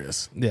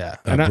hilarious. Yeah,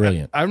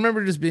 Brilliant. I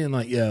remember just being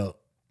like, yo,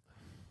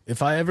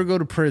 if I ever go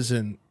to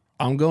prison,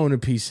 I'm going to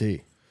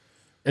PC.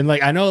 And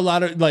like, I know a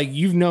lot of like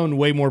you've known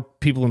way more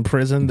people in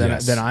prison than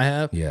Yes. than I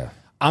have. Yeah.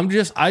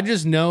 I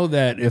just know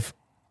that if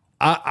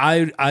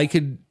I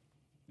could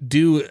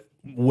do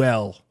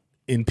well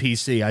in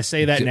PC. I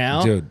say that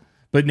now, dude.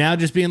 But now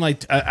just being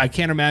like, I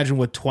can't imagine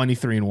what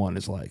 23-1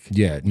 is like.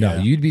 Yeah, no,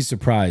 you'd be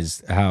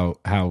surprised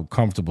how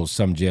comfortable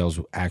some jails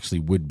actually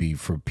would be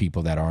for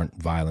people that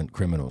aren't violent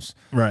criminals.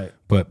 Right.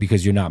 But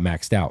because you're not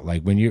maxed out,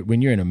 like when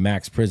you're in a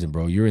max prison,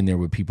 bro, you're in there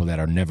with people that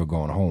are never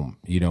going home.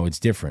 You know, it's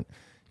different.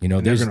 You know,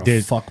 they're there's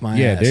gonna fuck my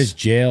yeah, ass. there's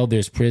jail,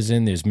 there's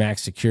prison, there's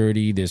max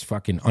security, there's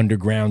fucking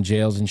underground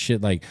jails and shit.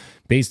 Like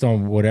based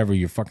on whatever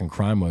your fucking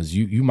crime was,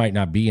 you might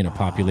not be in a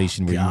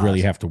population where you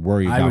really have to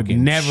worry about would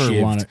getting never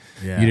shivved. want it.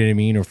 Yeah. You know what I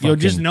mean? Or fucking, Yo,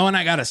 just knowing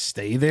I gotta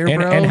stay there,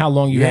 and, bro. and how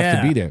long you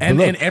have to be there. But And,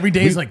 look, and every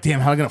day is like, damn,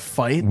 how am I going to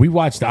fight? we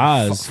watched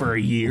Oz for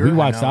a year? We I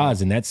watched know.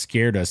 Oz, and that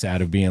scared us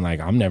out of being like,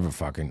 I'm never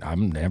committing a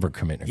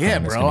crime. Yeah,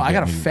 that's bro. gonna I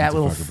get got a me fat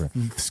into little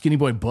fucking skinny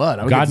boy butt.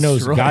 I would God get knows.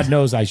 destroyed. God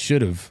knows. I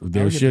should have.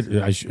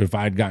 If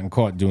I had gotten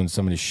caught doing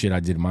some of the shit I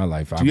did in my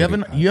life. Do you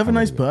have a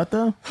nice butt,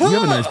 though? You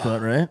have a nice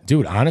butt, right?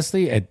 dude?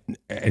 Honestly,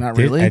 Not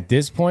really? at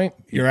this point,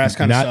 Your ass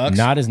kinda sucks?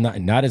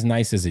 Not as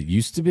nice as it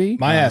used to be.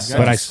 My ass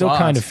but I sucks. still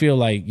kind of feel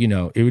like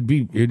it would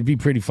be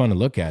pretty fun to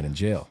look at in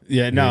jail.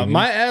 Yeah, no,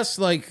 my ass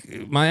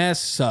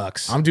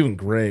sucks. I'm doing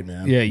great,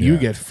 man. Yeah, you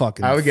get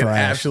fucking. I would get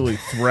thrashed. absolutely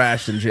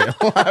thrashed in jail.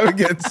 I would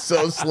get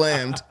so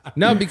slammed.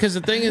 No, because the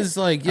thing is,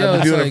 like, yo,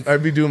 it's like,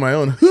 I'd be doing my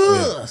own.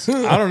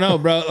 I don't know,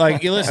 bro.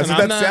 Like, you listen, That's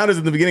what I'm that not, sound is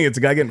in the beginning. It's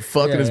a guy getting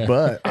fucked in his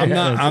butt. I'm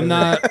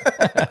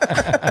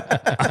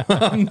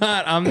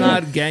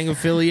not gang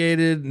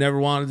affiliated. Never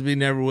wanted to be.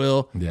 Never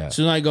will. Yeah.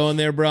 Soon as I go in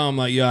there, bro, I'm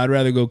like, yo, I'd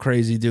rather go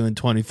crazy doing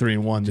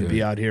 23-1 than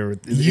be out here.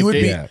 With, You would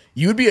if be they-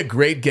 you would be a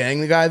great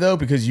gang guy though,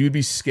 because you'd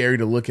be scary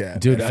to look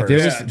at. Dude, at there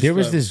first. was there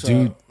was this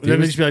dude.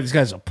 Then they just be like, this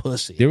guy's a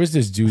pussy. There was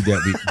this dude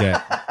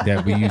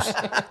that we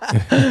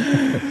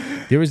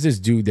used. There was this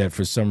dude that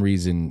for some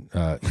reason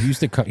he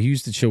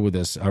used to chill with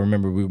us. I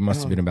remember we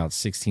must have been about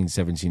 16,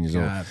 17 years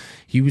old.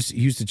 He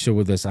used to chill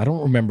with us. I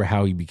don't remember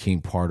how he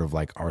became part of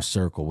like our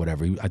circle,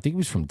 whatever. I think he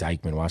was from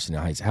Dykeman,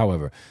 Washington Heights.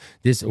 However,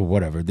 this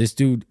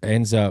dude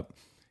ends up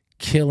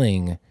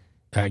killing.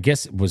 I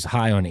guess it was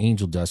high on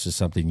angel dust or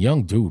something.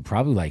 Young dude,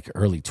 probably like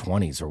early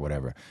 20s or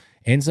whatever.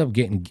 Ends up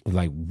getting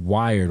like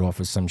wired off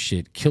of some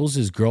shit. Kills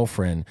his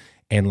girlfriend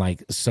and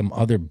like some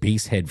other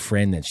basehead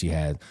friend that she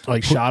had.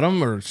 Like, shot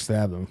him or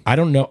stabbed him? I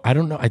don't know.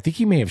 I think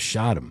he may have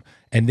shot him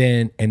and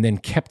then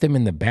kept him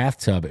in the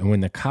bathtub. And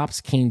when the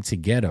cops came to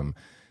get him,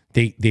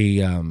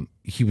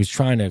 he was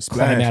trying to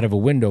climb out of a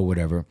window,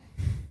 whatever.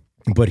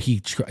 But he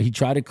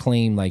tried to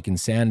claim like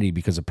insanity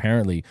because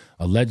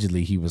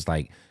allegedly he was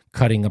like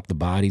cutting up the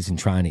bodies and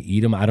trying to eat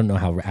them. I don't know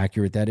how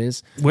accurate that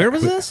is. Where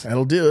was this?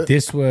 That'll do it.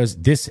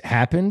 This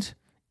happened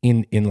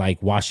in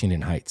like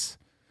Washington Heights.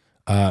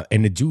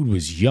 And the dude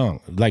was young.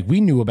 Like we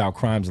knew about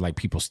crimes like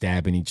people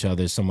stabbing each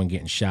other, someone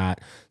getting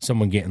shot,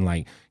 someone getting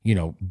like,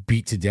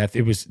 beat to death.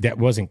 That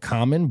wasn't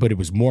common, but it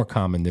was more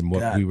common than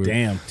what we were.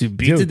 Damn. Dude,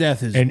 beat to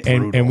death is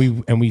brutal.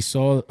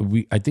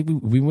 And I think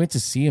we went to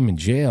see him in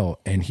jail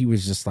and he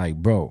was just like,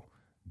 bro,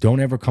 don't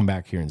ever come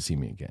back here and see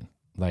me again.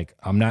 Like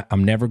I'm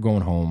never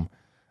going home.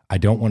 I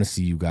don't want to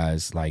see you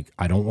guys. Like,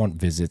 I don't want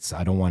visits.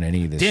 I don't want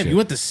any of this Damn, shit. you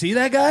went to see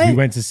that guy? We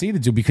went to see the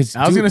dude because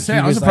I was gonna say,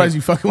 I was surprised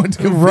you fucking went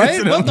to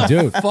visit him. What the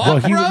dude. fuck, Well,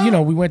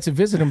 bro? we went to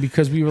visit him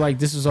because we were like,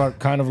 this is our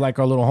kind of like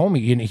our little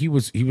homie, and he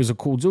was a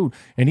cool dude,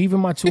 and even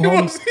my two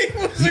homies. He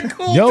was a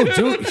cool Yo,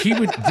 dude. he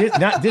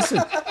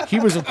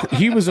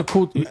was a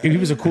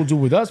cool dude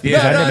with us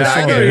because Yeah, I no, never no, saw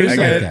I him get it, raised I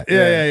get like it. that.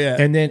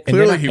 Yeah. And then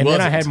Clearly he I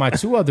wasn't. had my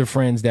two other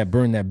friends that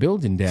burned that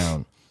building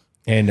down.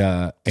 And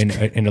a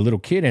little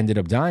kid ended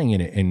up dying in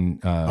it.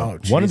 And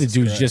one of the Jesus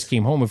dudes Christ. just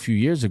came home a few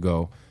years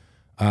ago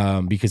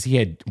because he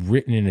had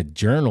written in a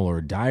journal or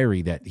a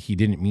diary that he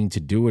didn't mean to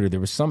do it, or there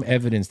was some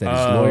evidence that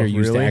his lawyer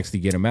used to really? actually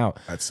get him out.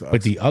 That sucks.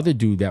 But the other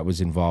dude that was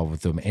involved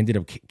with him ended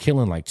up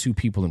killing like 2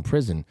 people in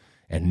prison.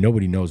 And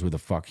nobody knows where the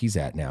fuck he's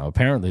at now.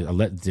 Apparently,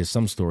 there's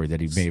some story that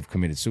he may have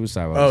committed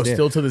suicide. While he was there.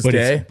 Still to this But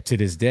day? it's to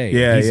this day.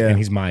 Yeah, yeah. And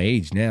he's my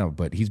age now,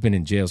 but he's been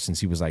in jail since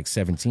he was like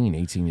 17,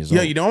 18 years Yeah,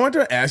 old. you know, I wanted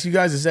to ask you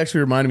guys. This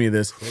actually reminded me of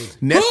this.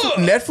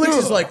 Netflix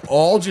is like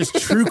all just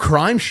true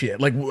crime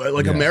shit. Like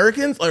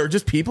Americans or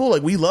just people.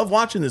 Like we love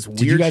watching this weird.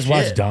 Did you guys shit.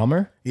 watch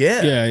Dahmer?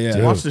 Yeah,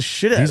 Yeah. Watch the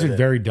shit out These of are it.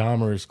 very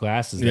Dahmer's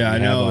glasses. that Yeah, we I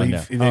have know. on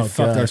They now.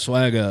 fucked God. our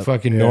swag up.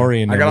 Fucking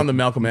Nori and I them got were- on the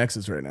Malcolm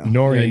X's right now.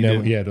 Nori Yeah, and you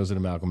them, do. yeah, those are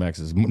the Malcolm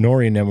X's.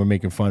 Nori and them were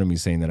making fun of me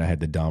saying that I had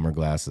the Dahmer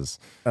glasses.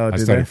 Oh, I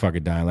did started they?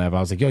 fucking dying laughing. I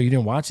was like, yo, you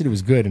didn't watch it? It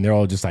was good. And they're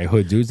all just like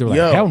hood dudes. They were like,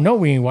 Yo. hell no,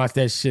 we ain't watched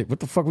that shit. What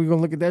the fuck we gonna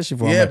look at that shit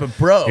for? I'm Yeah, like, but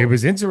bro, it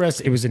was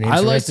interesting. It was an I like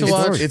interesting to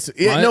watch- story. It's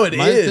yeah, My- no, it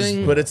my is,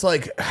 thing- but it's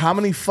like how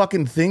many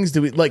fucking things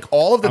do we like?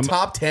 All of the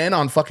top 10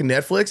 on fucking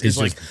Netflix is just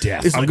like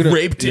death. Is I'm like gonna-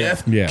 rape, yeah.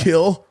 death, Yeah.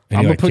 kill. And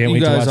I'm you're gonna like, put can't you wait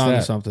to guys watch on to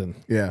that. something.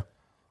 Yeah,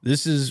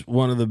 This is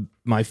one of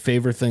my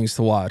favorite things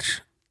to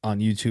watch on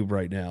YouTube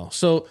right now.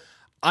 So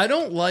I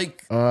don't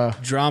like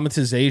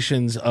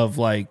dramatizations of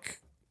like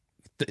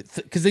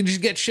because they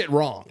just get shit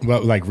wrong.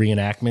 Well, like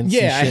reenactments. and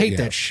Yeah, I shit? hate Yeah.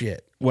 that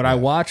shit. What I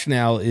watch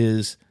now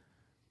is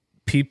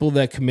people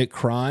that commit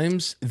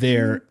crimes,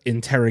 their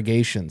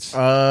interrogations.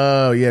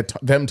 oh yeah,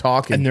 them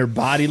talking. And their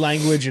body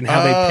language and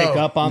how they pick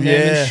up on them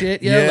yeah, and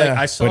shit. Yeah, yeah. like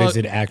I saw. But is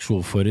it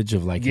actual footage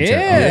of like? Yeah.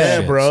 Yeah,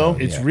 shit, bro. so,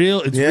 It's yeah.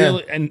 real. It's Yeah.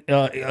 real, and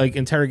like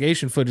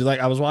interrogation footage. Like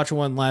I was watching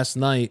one last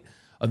night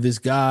of this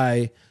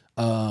guy,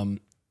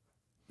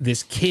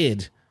 this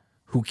kid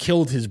who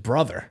killed his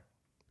brother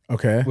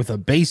Okay, with a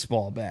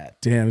baseball bat.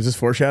 damn, is this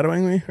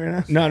foreshadowing me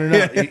right now?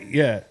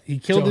 No. He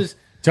killed his.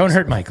 Don't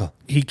hurt Michael.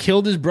 He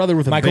killed his brother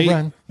with Michael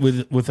Brown.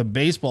 with a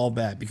baseball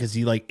bat because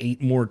he like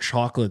ate more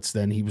chocolates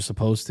than he was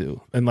supposed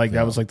to, and like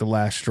that was like the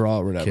last straw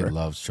or whatever. Kid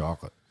loves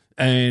chocolate.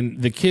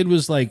 And the kid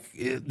was like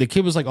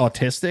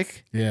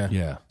autistic. Yeah,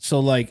 Yeah. So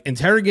like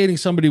interrogating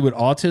somebody with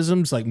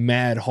autism is like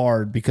mad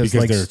hard because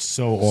Because like they're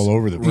so all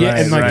over the place. yeah,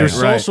 and like right,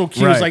 their right, social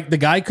cues, right. like the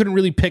guy couldn't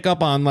really pick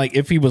up on like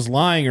if he was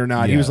lying or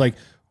not. He Yeah. was like,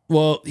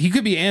 well, he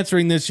could be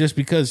answering this just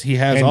because he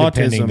has And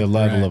depending autism. the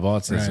level of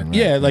autism. Right.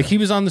 Yeah, like he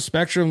was on the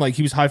spectrum, like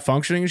he was high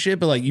functioning and shit,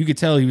 but like you could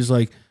tell he was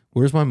like,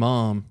 "Where's my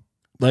mom?"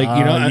 Like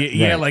you know,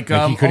 yeah, Right. like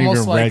Like, he couldn't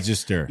almost even like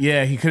register.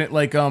 Yeah, he couldn't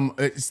like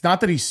it's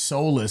not that he's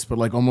soulless, but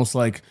like almost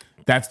like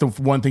that's the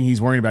one thing he's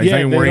worried about. He's Yeah, not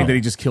even they worried don't- that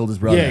he just killed his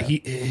brother. yeah,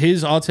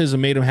 his autism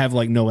made him have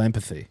like no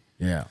empathy.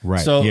 yeah,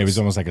 Right. So- yeah, he was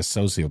almost like a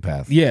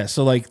sociopath. Yeah,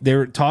 so like they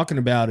were talking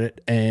about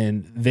it,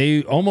 and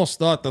they almost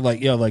thought that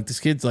like, yo, like this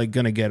kid's like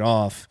gonna get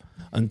off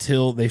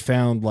until they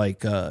found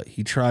like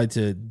he tried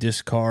to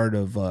discard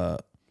of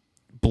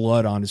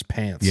blood on his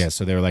pants. Yeah,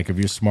 so they were like, if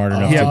you're smart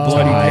enough Yeah, to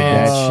bloody hide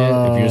that pants.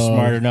 shit, if you're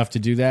smart enough to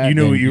do that, You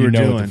knew then what you were know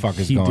what doing. the fuck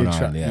is he going did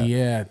try. on. Yeah,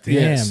 Yeah. damn,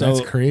 Yeah, so-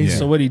 that's crazy.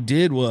 So what he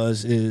did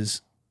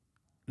is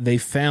they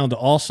found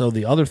also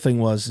the other thing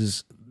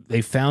is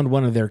they found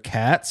one of their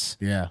cats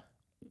Yeah,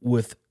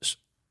 with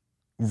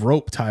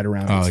rope tied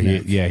around Oh, its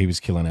neck. he was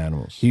killing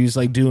animals. He was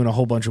like doing a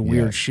whole bunch of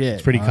weird Yeah. shit.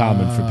 It's pretty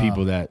common for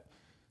people that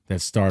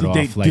start Did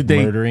they- off like did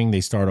they- murdering.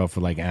 They start off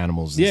with like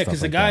animals. And Yeah, stuff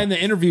because the like guy that. in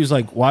the interview was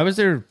like, "Why was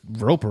there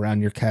rope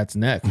around your cat's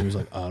neck?" And he was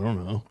like, "I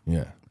don't know."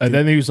 yeah. And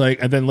then he was like,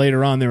 and then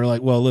later on they were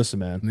like, "Well, listen,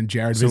 man." and then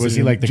Jared. So was he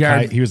visited like the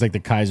Jared? he was like the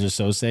Kaiser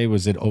Sose?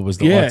 Was it? Oh, was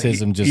the Yeah,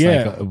 autism just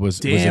yeah. like was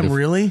Damn, was it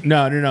really?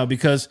 No,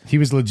 because he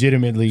was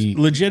legitimately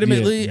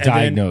legitimately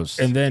diagnosed.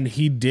 and then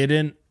he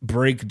didn't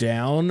break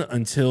down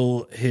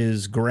until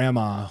his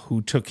grandma,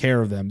 who took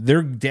care of them.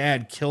 Their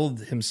dad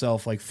killed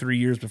himself like 3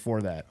 years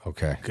before that.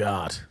 okay.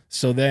 God.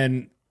 So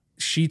then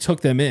she took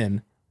them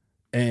in,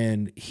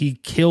 and he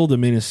killed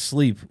him in his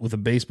sleep with a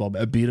baseball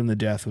bat. Beat him to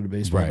death with a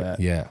baseball Right. bat.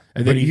 Yeah.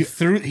 And then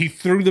But he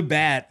threw the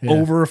bat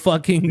over a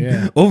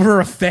fucking over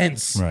a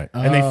fence. Right.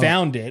 And they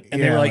found it,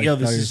 and they yeah, were like, like, "Yo, thought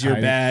this he is was your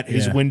hiding. bat."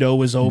 His Yeah. window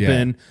was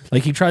open.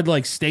 Like he tried to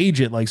like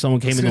stage it, like someone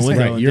came in the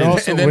window. Right. and You're did it.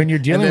 also and then- when you're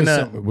dealing and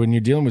with then, when you're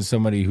dealing with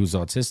somebody who's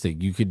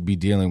autistic, you could be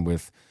dealing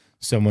with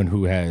someone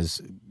who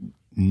has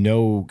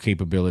no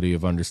capability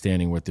of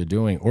understanding what they're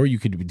doing, or you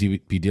could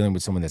be dealing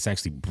with someone that's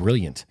actually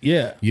brilliant.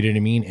 Yeah. You know what I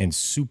mean, and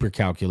super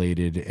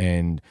calculated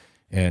and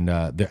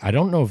I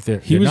don't know if they're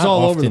He they're was not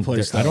all over often- the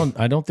place, I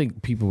though. don't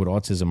think people with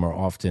autism are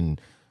often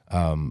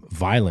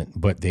violent,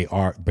 but they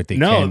are. But they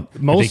No,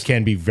 can. most- they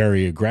can be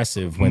very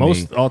aggressive when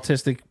Most they.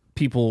 autistic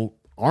people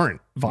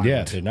aren't violent.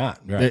 Yeah, they're not.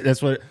 Right.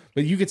 That's what.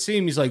 But you could see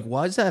him. He's like,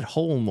 "Why is that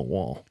hole in the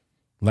wall?"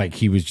 Like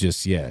he was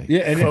just Yeah, and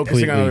Focusing on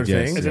completely other just-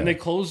 things. And then they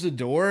close the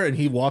door, and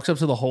he walks up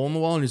to the hole in the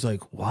wall, and he's like,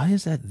 "Why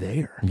is that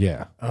there?"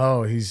 Yeah.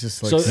 Oh, he's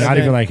just like So- Not And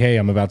even then- like, hey,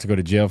 I'm about to go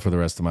to jail for the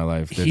rest of my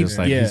life. They're He- just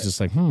like, yeah. he's just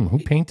like, who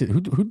painted,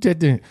 who did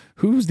the,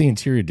 who's the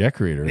interior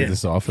decorator of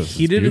this office?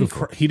 He It's didn't.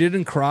 beautiful. He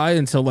didn't cry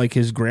until like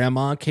his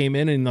grandma came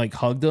in and like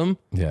hugged him,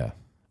 Yeah.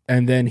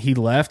 and then he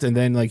left, and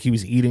then like he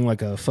was eating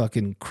like a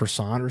fucking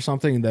croissant or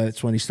something, and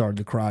that's when he started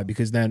to cry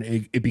because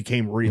then it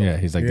became real. Yeah.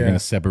 He's like, they're Yeah. going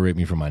to separate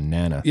me from my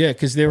Nana. Yeah,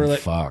 because they were like,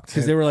 fucked.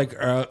 because they were like,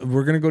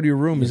 we're gonna go to your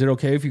room. Is it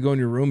okay if you go in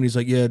your room? And he's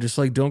like, yeah, just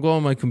like don't go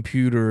on my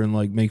computer and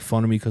like make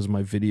fun of me because of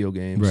my video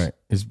games.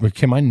 Right.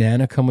 Can my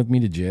Nana come with me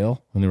to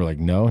jail? And they were like,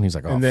 no. And he's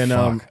like, oh, and then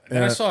fuck.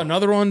 And I saw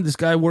another one. This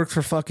guy worked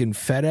for fucking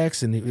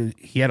FedEx, and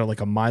he had like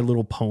a My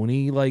Little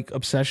Pony like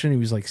obsession. He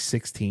was like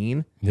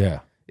 16, Yeah.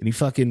 and he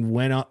fucking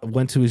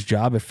went to his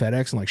job at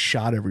FedEx and like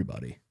shot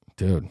everybody.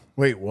 Dude.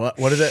 wait, what?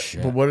 What did that?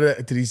 But what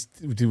did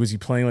that? Was he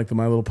playing like the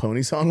My Little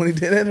Pony song when he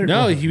did it? Or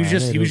No, he was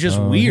just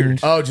weird.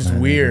 Oh, just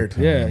weird.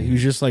 Yeah, he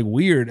was just like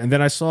weird. And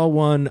then I saw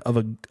one of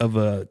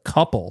a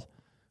couple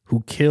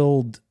who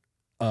killed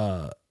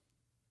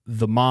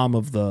the mom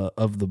of the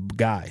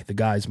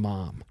guy's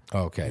mom.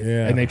 Okay.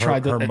 Yeah. And they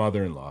tried her to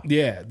mother-in-law.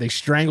 Yeah, they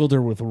strangled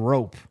her with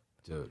rope.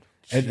 Dude.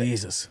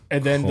 Jesus.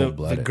 And then the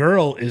Cold-blooded.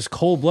 girl is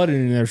cold-blooded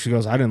in there. She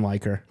goes, I didn't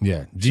like her.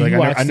 Yeah. Do like, you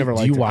watch? I never do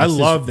liked you it. watch I this-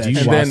 love that Do you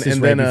shit. watch And this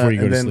then- right and then, before you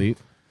go and to then- sleep?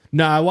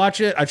 No, I watch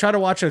it. I try to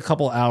watch it a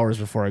couple hours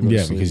before I go to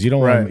Yeah, sleep. because you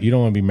don't want Right. you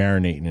don't want to be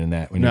marinating in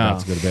that when you're No.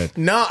 about to go to bed.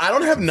 No, I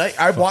don't have night.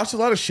 I've watched a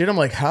lot of shit. I'm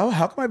like, how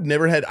come I've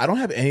never had? I don't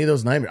have any of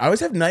those nightmares. I always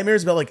have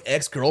nightmares about like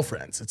ex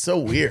girlfriends. It's so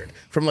weird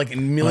from like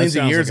millions of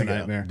sounds years like a ago.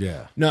 nightmare.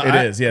 Yeah. No, It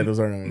is. Yeah, those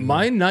are nightmares.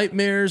 My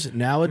nightmares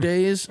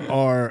nowadays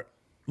are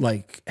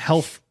like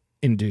health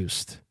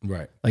induced.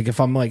 Right. Like if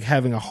I'm like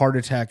having a heart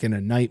attack in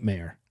a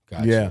nightmare.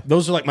 Gotcha. Yeah.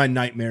 Those are like my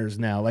nightmares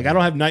now. Like I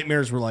don't have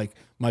nightmares where like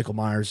Michael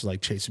Myers is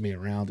like chasing me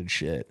around and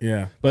shit.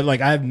 Yeah. But like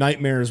I have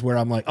nightmares where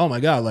I'm like, oh my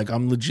God, like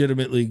I'm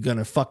legitimately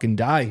gonna fucking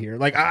die here.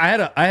 Like I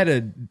had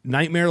a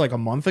nightmare like a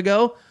month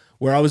ago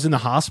where I was in the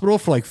hospital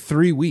for like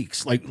 3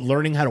 weeks, like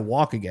learning how to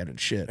walk again and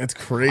shit. That's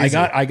crazy.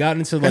 I got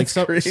into like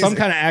That's crazy. some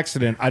kind of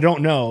accident. I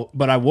don't know,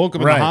 but I woke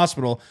up in Right. the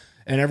hospital.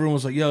 And everyone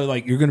was like, yo,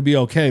 like, you're going to be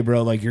okay,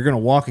 bro. Like, you're going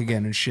to walk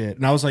again and shit.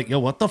 And I was like, yo,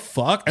 what the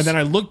fuck? And then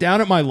I looked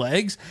down at my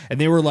legs and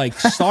they were like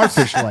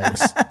starfish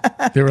legs.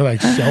 They were like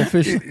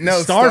shellfish.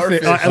 No,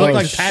 Starfish. I looked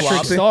like floppy.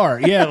 Patrick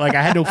Star. Yeah, like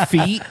I had no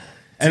feet.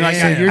 And like,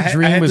 So your I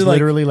dream had was to, like,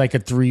 literally like a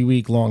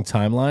 3-week long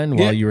timeline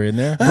while you were in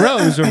there. bro,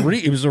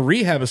 it was a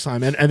rehab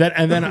assignment. And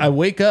then I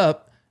wake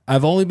up.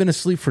 I've only been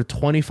asleep for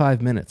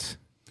 25 minutes.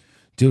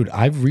 Dude,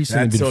 I've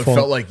recently That's- been so it fall-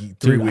 felt like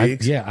 3 Dude,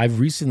 weeks? I've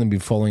recently been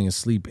falling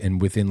asleep,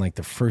 and within like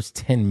the first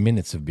 10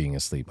 minutes of being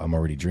asleep, I'm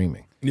already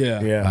dreaming.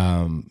 Yeah.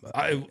 Yeah.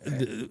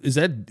 Is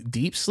that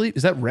deep sleep?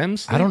 Is that REM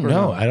sleep? I don't or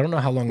know. no? I don't know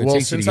how long it Well,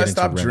 takes you to since get I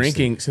stopped into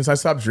REM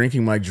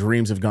drinking, my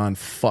dreams have gone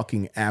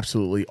fucking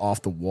absolutely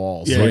off the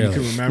walls. Yeah, Really? you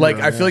can remember. Like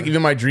them, I feel yeah. like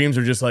even my dreams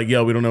are just like,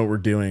 yo, we don't know what we're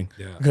doing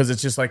because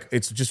it's just like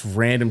it's just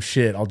random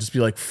shit. I'll just be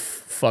like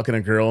fucking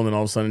a girl, and then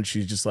all of a sudden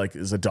she's just like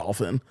is a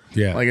dolphin.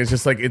 Yeah. like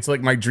it's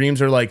like my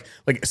dreams are like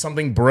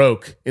something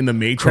broke in the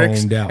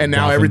Matrix, Chromed out, and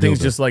now dolphin everything's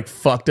dildo. just like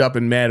fucked up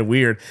and mad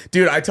weird.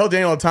 Dude, I tell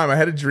Daniel all the time. I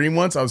had a dream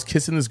once. I was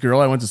kissing this girl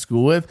I went to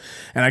school with,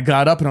 and I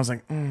got up and I was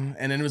like, and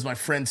then it was my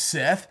friend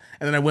Seth,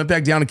 and then I went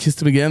back down and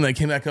kissed him again. And I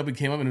came back up and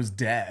came up, and it was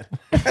Dad.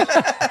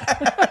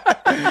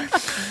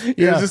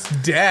 It was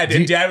just Dad,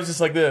 and Dad was just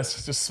like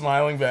this, just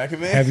smiling back at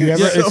me. Have you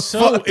ever- Yeah, it's so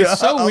fucked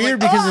up. I was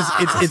weird like,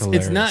 because it's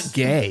hilarious. not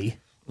gay.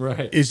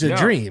 Right. It's a No,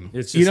 dream.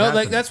 it's just You know, like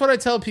happening. that's what I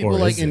tell people Or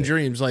like is in it?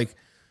 dreams. Like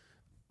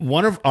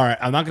all right,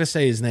 I'm not gonna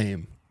say his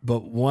name,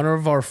 but one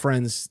of our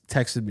friends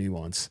texted me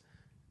once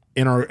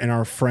in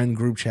our friend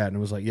group chat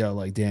and was like, yo,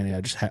 like Danny, I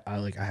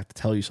have to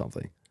tell you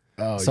something.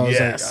 Oh, So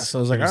yes. I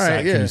was like, all Can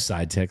right, you yeah.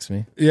 side text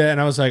me? Yeah, and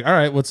I was like, all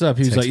right, what's up?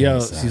 He was Text like, me on yo,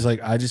 the side. he's like,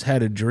 I just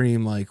had a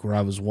dream like where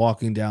I was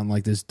walking down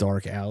like this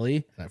dark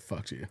alley. I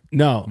fucked you.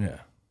 No. Yeah.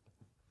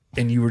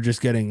 And you were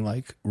just getting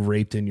like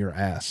raped in your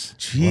ass.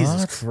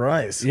 Jesus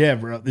Christ. Yeah,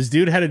 bro. This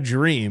dude had a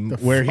dream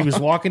where he was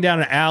walking down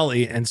an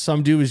alley and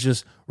some dude was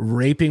just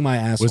raping my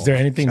asshole. Was there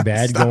anything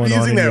bad Stop going on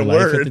using in your that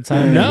life at word. the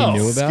time No. that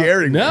you knew about?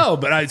 Scary. No,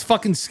 but it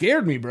fucking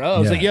scared me, bro. I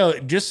was Yeah. like, yo,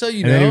 just so you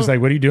And know. then he was like,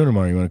 "What are you doing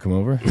tomorrow? You want to come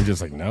over?" You're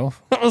just like, "No."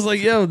 I was like,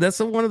 yo, that's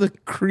one of the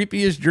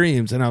creepiest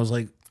dreams. And I was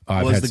like,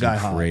 I've was had the some guy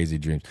hot? crazy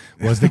dreams.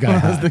 Was the guy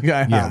hot? the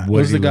guy Yeah. hot? what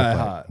Was did the he guy look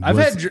like? hot? I've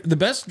Was- had the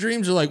best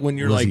dreams are like when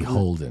you're was like he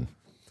holding?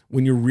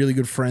 when you're really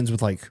good friends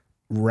with like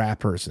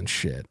rappers and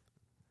shit.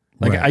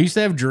 Like Right. I used to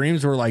have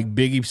dreams where like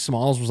Biggie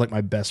Smalls was like my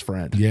best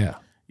friend. Yeah.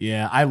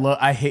 Yeah,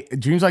 I hate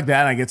dreams like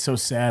that. And I get so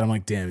sad. I'm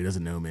like, damn, he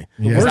doesn't know me.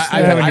 Yeah. Because Worst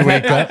thing when you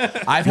wake up,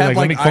 I've you're had like,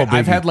 "Let me call I've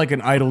Biggie." had like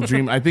an idle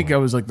dream. I think I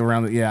was like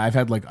I've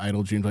had like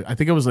idle dreams. Like I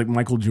think it was like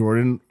Michael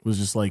Jordan was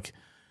just like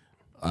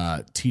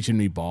teaching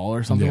me ball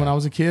or something Yeah. when I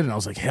was a kid, and I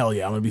was like, hell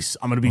yeah, I'm gonna be so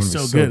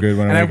so good. good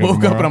when and I I wake up woke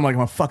up tomorrow. and I'm like,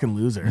 I'm a fucking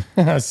loser.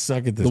 I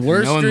suck at this. The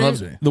worst No one dreams,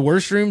 loves me. the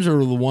worst dreams are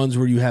the ones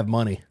where you have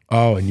money.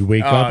 Oh, and you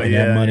wake up and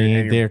yeah, that money and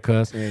ain't you're- there,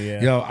 cuz.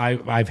 yeah. Yo,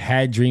 I've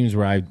had dreams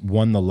where I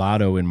won the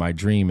lotto in my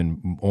dream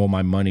and all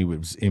my money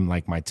was in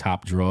like my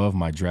top drawer of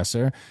my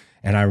dresser.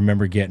 And I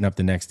remember getting up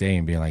the next day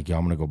and being like, yo,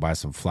 I'm gonna go buy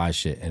some fly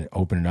shit, and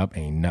opening up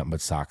ain't nothing but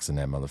socks in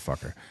that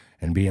motherfucker.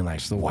 And being like,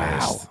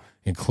 wow.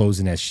 And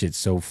closing that shit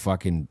so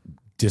fucking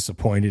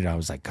disappointed. I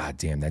was like, God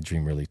damn, that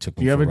dream really took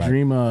me Do you have for a ride.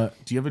 dream?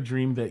 Do you have a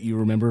dream that you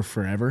remember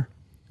forever,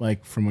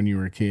 like from when you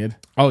were a kid?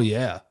 Oh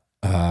yeah.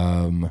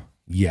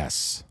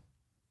 Yes.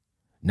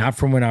 Not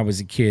from when I was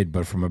a kid,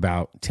 but from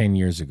about 10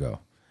 years ago.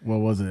 What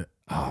was it?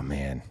 Oh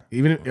man.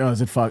 Even if,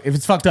 is it fuck? If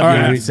it's fucked up, All you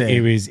right. have to say.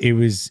 If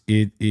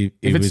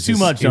it's too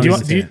much, Do you, don't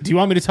want, do you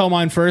want me to tell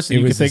mine first, and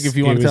you can think if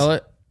you want to tell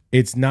it?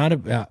 It's not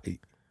about.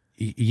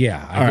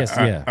 Yeah, I guess.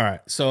 All right, Yeah. all right.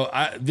 So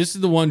this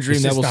is the one dream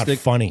It's that just will not stick.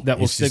 funny. That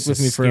will It's stick just with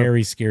a me forever.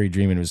 scary, scary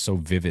dream, and it was so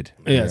vivid.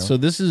 you Yeah. know? So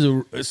this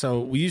is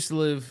so we used to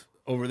live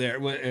over there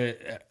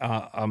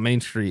on Main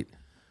Street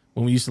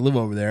when we used to live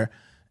over there,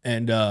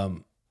 and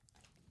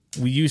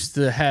we used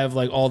to have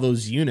like all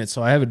those units.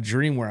 So I have a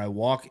dream where I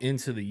walk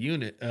into the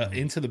unit,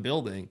 into the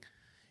building,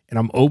 and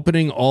I'm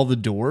opening all the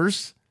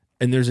doors,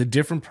 and there's a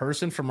different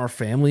person from our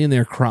family in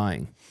there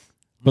crying,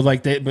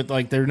 but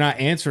they're not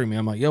answering me.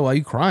 I'm like, yo, why are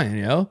you crying,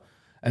 yo?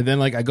 And then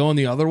like I go in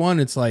the other one,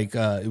 it's like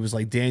it was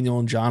like Daniel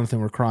and Jonathan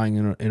were crying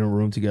in a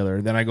room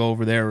together. Then I go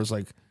over there, it was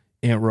like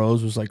Aunt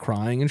Rose was like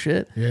crying and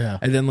shit. Yeah.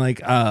 And then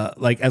like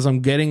as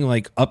I'm getting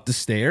like up the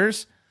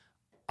stairs,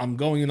 I'm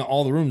going into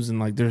all the rooms and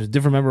like there's a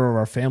different member of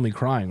our family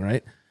crying,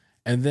 right?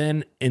 And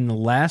then in the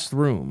last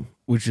room,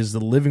 which is the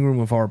living room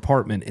of our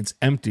apartment, it's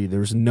empty.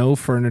 There's no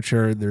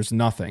furniture. There's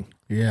nothing.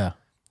 Yeah.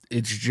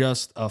 It's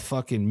just a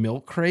fucking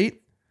milk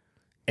crate,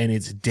 and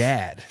it's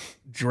Dad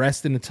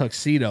dressed in a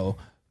tuxedo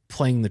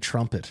playing the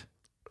trumpet.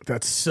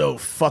 That's so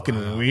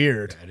fucking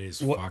weird. That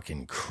is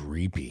fucking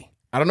creepy.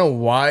 I don't know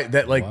why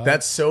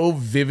that's so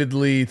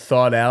vividly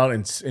thought out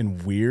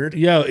and weird.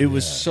 Yo, it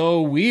was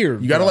so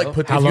weird. You gotta bro. like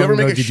put. How If you long ever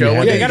ago make a did show, you one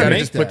have day, that? you gotta make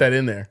just that. put that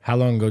in there. How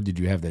long ago did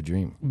you have that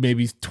dream?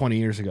 maybe 20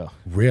 years ago.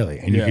 Really?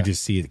 And you Yeah. could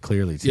just see it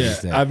clearly to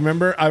this day. I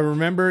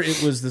remember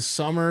it was the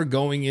summer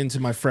going into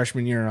my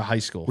freshman year in high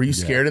school. Were you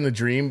scared in the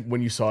dream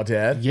when you saw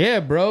Dad?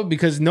 Yeah, bro,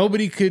 because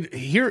nobody could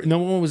hear. No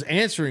one was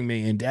answering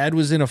me, and Dad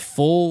was in a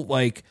full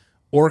like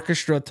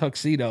orchestra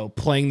tuxedo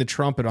playing the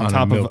trumpet on On a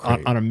top milk of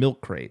crate. on a milk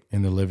crate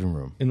in the living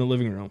room. in the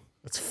living room.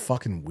 That's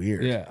fucking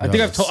weird. Yeah, I No,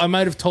 think that's- I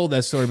might have told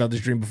that story about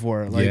this dream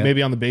before, like Yeah.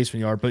 maybe on the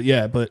basement yard. But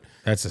yeah, but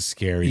That's a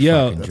scary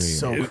Yo, fucking that's dream.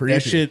 so that creepy.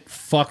 shit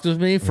fucked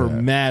with me for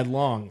mad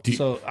long.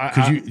 So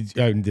Could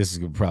you? This is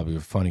probably a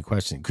funny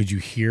question. Could you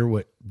hear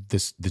what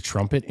the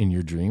trumpet in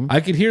your dream? I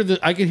could hear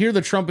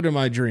the trumpet in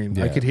my dream.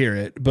 I Yeah. could hear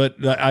it, but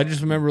I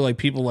just remember like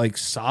people like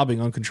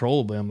sobbing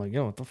uncontrollably. I'm like,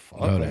 yo, what the fuck?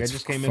 Oh, like I that's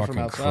just came in from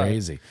fucking outside.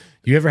 crazy.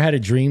 You ever had a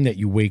dream that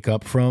you wake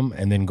up from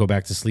and then go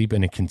back to sleep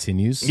and it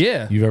continues?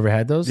 Yeah. You've ever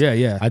had those? Yeah,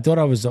 yeah. I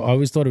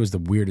always thought it was the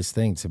weirdest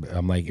thing.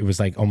 I'm like, it was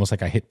like almost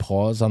like I hit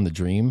pause on the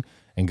dream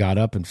and got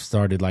up and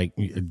started like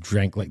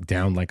drank like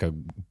down like a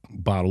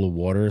bottle of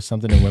water or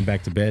something and went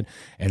back to bed.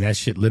 And that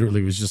shit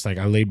literally was just like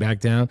I laid back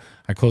down,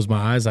 I closed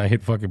my eyes, I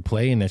hit fucking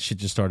play, and that shit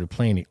just started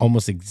playing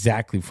almost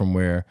exactly from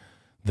where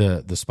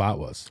the spot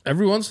was.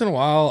 Every once in a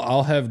while,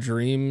 I'll have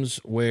dreams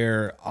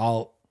where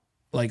I'll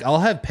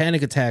have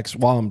panic attacks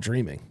while I'm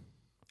dreaming.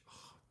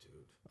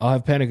 I'll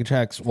have panic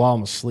attacks while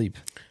I'm asleep.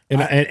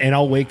 And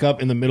I'll wake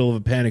up in the middle of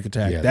a panic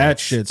attack. Yeah, that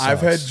shit sucks.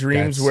 I've had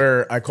dreams That's-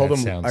 where I call that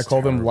them sounds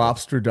them terrible.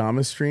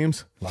 Lobsterdamus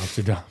dreams.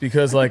 Lobster dog.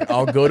 Because like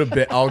I'll go to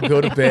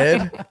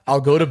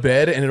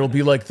bed and it'll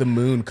be like the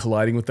moon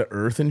colliding with the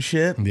earth and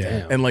shit.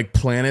 Yeah. And like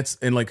planets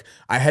and like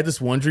I had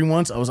this one dream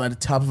once. I was on the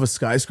top of a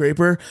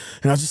skyscraper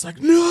and I was just like,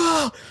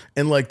 no.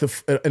 And like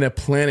and a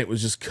planet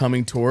was just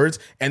coming towards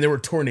and there were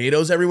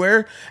tornadoes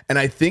everywhere. And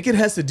I think it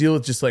has to deal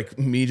with just like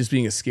me just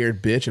being a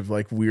scared bitch of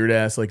like weird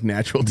ass like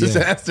natural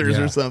disasters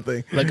Yeah. or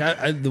something. Like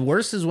the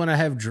worst is when I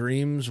have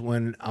dreams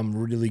when I'm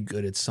really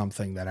good at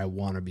something that I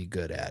want to be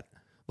good at.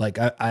 Like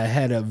I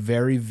had a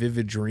very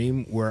vivid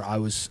dream where I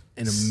was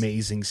an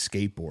amazing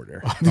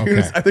skateboarder.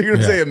 I think you're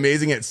gonna say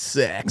amazing at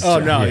sex. Oh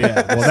no,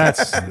 yeah. Well,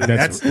 that's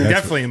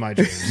definitely in my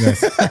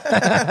dreams.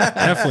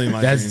 Definitely in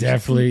my That's dreams.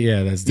 definitely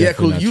that's Yeah, definitely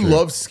cool. not You true.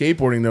 loved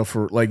skateboarding though.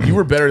 For like, you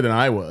were better than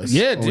I was.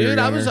 Yeah, when we were dude,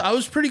 younger. I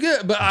was pretty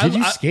good. But Did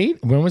you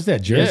skate? When was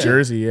that? Jersey.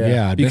 Jersey, yeah.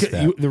 Yeah, I missed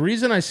Because that. the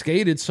reason I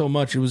skated so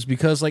much it was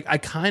because like I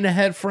kind of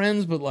had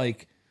friends, but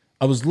like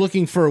I was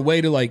looking for a way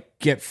to like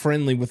get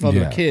friendly with other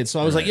Yeah. kids. So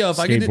I was like, yo, if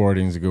I could do,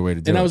 Skateboarding is a good way to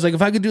do and it. I was like,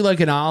 if I could do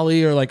like an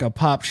ollie or like a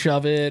pop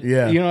shove it,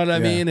 Yeah, you know what I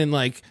yeah. mean, and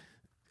like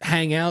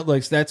hang out,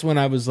 like that's when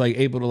I was like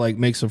able to like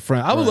make some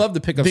friends. I would love to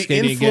pick up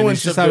skating again.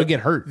 It's just I would get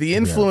hurt. The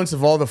influence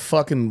of all the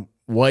fucking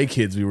white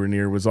kids we were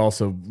near was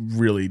also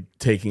really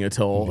taking a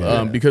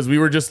toll because we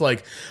were just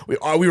like we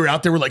were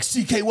out there with like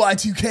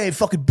CKY2K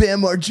fucking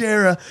Bam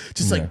Margera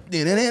just like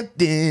did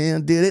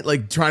it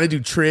like trying to do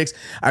tricks.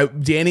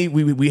 Danny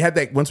we had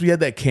that once we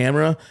had that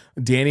camera.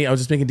 Danny, I was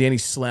just making Danny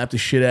slap the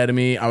shit out of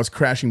me. I was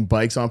crashing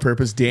bikes on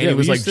purpose. Danny Yeah, we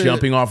was like used to-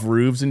 jumping off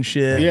roofs and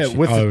shit. Yeah,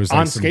 with it was like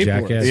on some skateboards.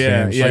 jackass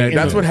Yeah, shit. yeah, Like in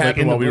that's the- what like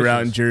happened in while the we were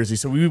out in bushes.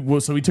 Jersey.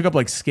 So we took up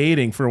like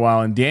skating for a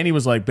while, and Danny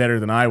was like better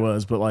than I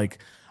was, but like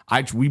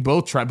we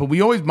both tried, but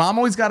mom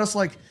always got us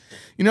like,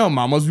 you know,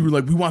 we were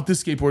like, we want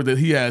this skateboard that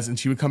he has, and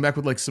she would come back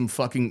with like some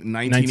fucking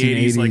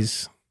 1980s like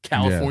 1980s.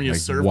 California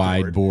like surfboard,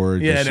 wide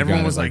board yeah, that and she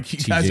everyone got was at, like, like, you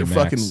guys TJ are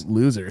Maxx. fucking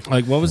losers.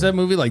 Like what was that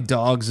movie? Like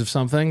Dogs of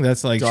something?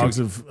 That's like Dogs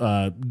of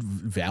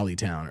Valley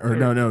Town, or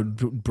no,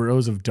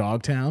 Bros of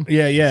Dogtown.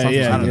 Yeah,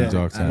 Something- I don't know.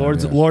 Dogtown,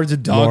 Lords yeah. Lords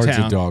of Lords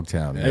Dogtown. of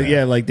Dogtown. Yeah.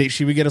 Yeah, like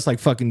she would get us like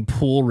fucking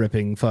pool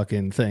ripping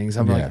fucking things.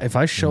 I'm like, Yeah. if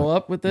I show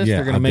up with this, Yeah,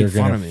 they're gonna make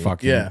fun of me.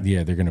 fucking,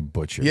 Yeah. they're gonna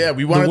butcher. Yeah, it.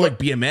 we wanted The like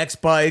BMX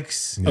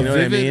bikes. You know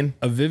what I mean?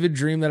 A vivid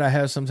dream that I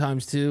have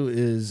sometimes too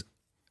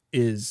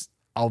is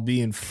I'll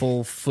be in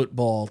full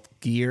football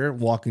gear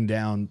walking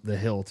down the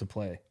hill to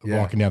play.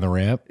 walking down the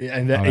ramp.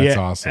 And Oh, that's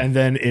awesome. And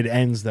then it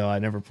ends though. I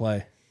never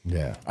play.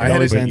 Yeah, I had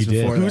always a- ends you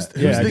did. before Who's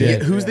that. Yeah, I the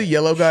did. who's the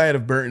yellow guy out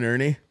of Bert and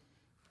Ernie?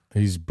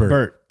 He's Bert.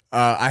 Bert.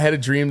 I had a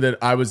dream that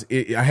I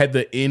had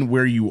the in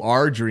where you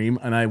are dream,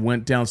 and I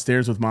went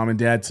downstairs with mom and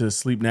dad to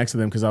sleep next to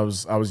them because I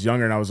was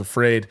younger and I was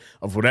afraid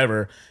of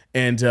whatever.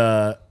 And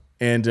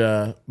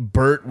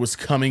Bert was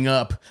coming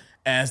up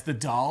as the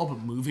doll, but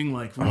moving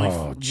like really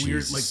weird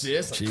Jesus. like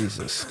this.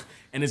 Jesus.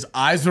 And his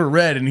eyes were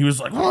red, and he was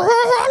like,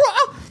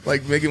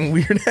 like making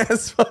weird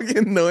ass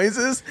fucking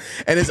noises,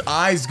 and his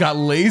eyes got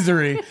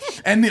lasery.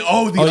 And the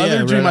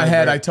other dream I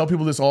had, I tell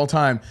people this all the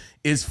time,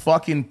 is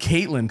fucking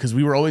Caitlin, because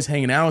we were always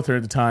hanging out with her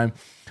at the time.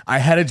 I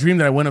had a dream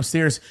that I went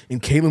upstairs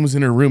and Caitlin was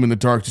in her room in the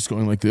dark, just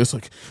going like this,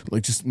 like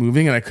just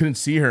moving, and I couldn't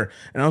see her.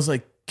 And I was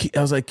like,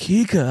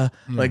 Kika,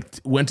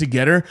 went to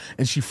get her,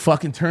 and she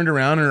fucking turned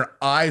around, and her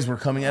eyes were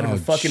coming out of her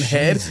fucking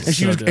head, and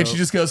she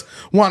just goes,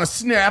 "Want a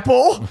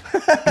Snapple?"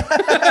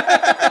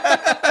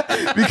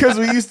 Because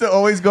we used to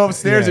always go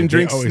upstairs and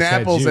drink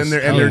Snapples and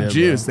their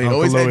juice. They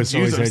always had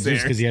juice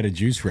upstairs because he had a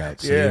juice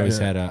route. So he always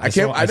had a. I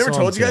never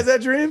told you guys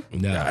that dream.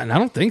 No, and I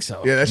don't think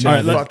so. Yeah, that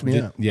shit fucked me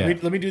up. Yeah,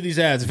 let me do these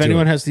ads. If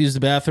anyone has to use the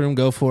bathroom,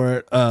 go for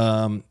it.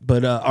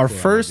 But our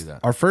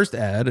first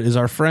ad is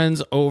our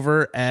friends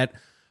over at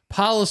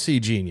Policy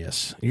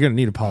Genius. You're gonna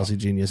need a Policy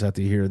Genius after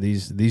you hear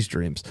these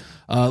dreams.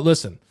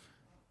 Listen,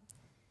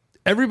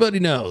 everybody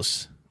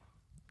knows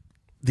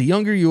the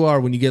younger you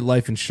are when you get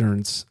life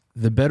insurance,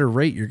 the better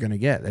rate you're going to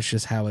get. That's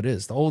just how it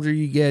is. The older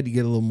you get a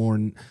little more,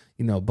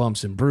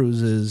 bumps and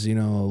bruises, a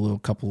little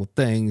couple of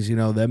things,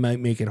 that might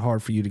make it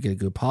hard for you to get a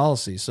good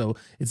policy. So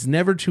it's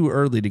never too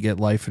early to get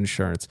life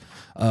insurance.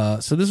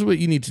 So this is what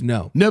you need to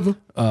know. Never.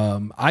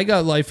 I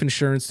got life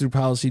insurance through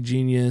Policy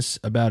Genius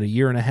about 1.5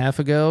 years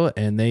ago,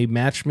 and they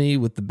matched me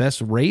with the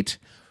best rate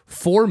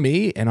for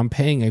me, and I'm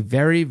paying a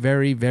very,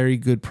 very, very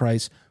good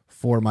price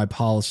for my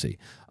policy.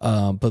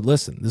 But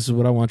listen, this is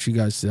what I want you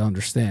guys to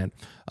understand.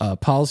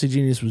 Policy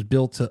Genius was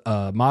built to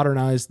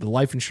modernize the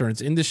life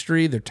insurance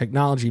industry. Their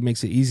technology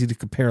makes it easy to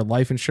compare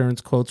life insurance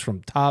quotes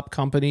from top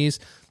companies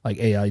like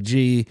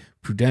AIG,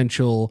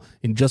 Prudential,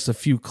 in just a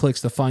few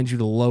clicks to find you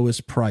the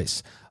lowest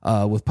price.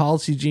 With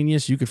Policy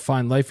Genius, you could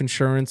find life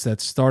insurance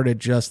that start at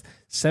just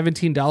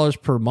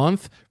 $17 per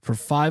month for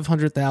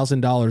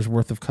 $500,000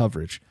 worth of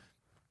coverage.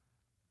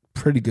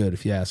 Pretty good,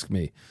 if you ask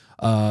me.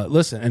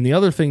 Listen, and the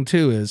other thing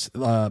too is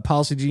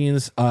Policy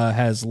Genius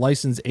has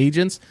licensed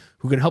agents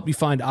who can help you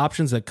find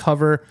options that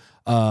cover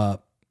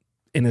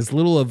in as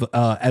little of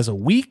as a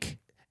week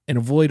and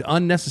avoid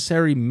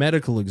unnecessary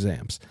medical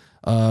exams.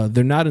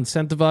 They're not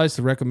incentivized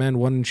to recommend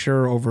one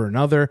insurer over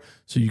another,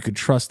 so you could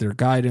trust their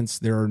guidance.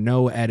 There are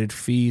no added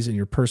fees, and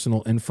your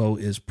personal info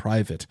is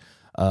private.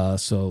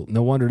 So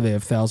no wonder they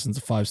have thousands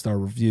of 5-star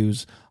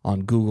reviews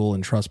on Google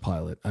and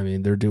Trustpilot. I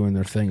mean, they're doing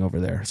their thing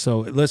over there. So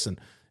listen,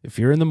 if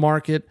you're in the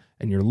market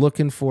and you're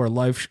looking for a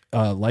life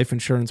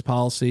insurance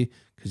policy,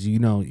 because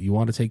you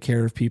want to take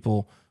care of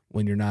people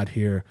when you're not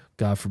here,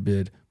 God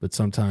forbid, but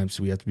sometimes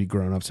we have to be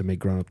grown-ups and make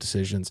grown-up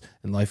decisions,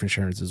 and life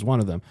insurance is one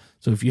of them.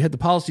 So if you head to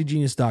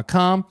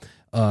policygenius.com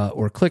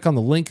or click on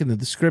the link in the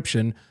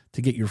description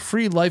to get your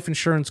free life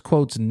insurance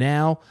quotes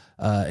now,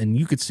 and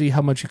you could see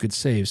how much you could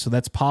save. So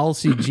that's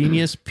Policy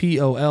Genius,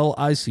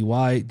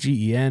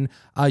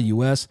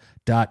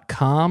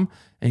 POLICYGENIUS.com,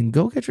 and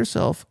go get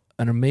yourself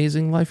an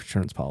amazing life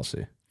insurance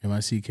policy.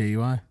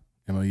 MICKUI,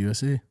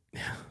 MOUSE.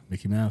 Yeah.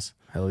 Mickey Mouse.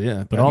 Hell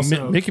yeah. But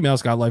also, Mickey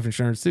Mouse got life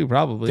insurance too,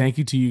 probably. Thank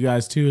you to you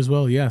guys too as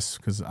well. Yes,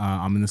 because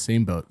I'm in the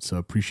same boat. So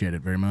appreciate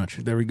it very much.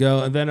 There we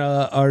go. And then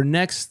our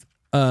next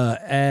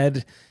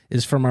ad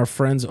is from our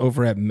friends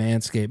over at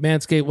Manscaped.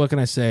 Manscaped, what can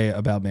I say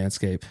about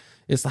Manscaped?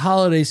 It's the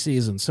holiday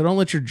season, so don't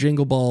let your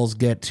jingle balls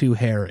get too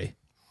hairy.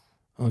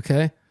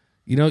 Okay?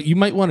 You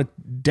might want to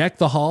deck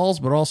the halls,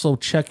 but also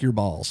check your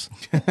balls.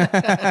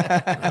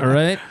 All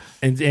right?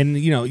 And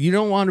you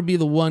don't want to be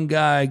the one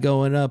guy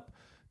going up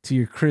to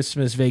your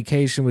Christmas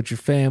vacation with your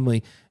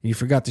family and you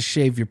forgot to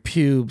shave your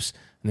pubes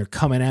and they're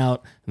coming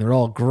out and they're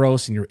all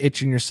gross and you're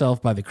itching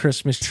yourself by the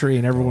Christmas tree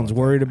and everyone's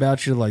worried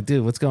about you. Like,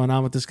 dude, what's going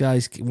on with this guy?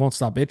 He won't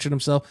stop itching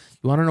himself.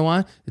 You want to know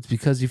why? It's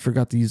because you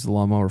forgot to use the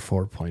Lawnmower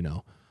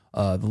 4.0.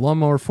 The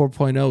Lawnmower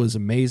 4.0 is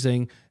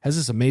amazing. Has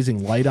this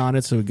amazing light on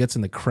it so it gets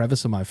in the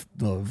crevice of my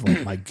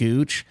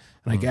gooch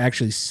and I can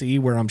actually see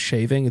where I'm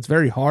shaving. It's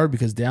very hard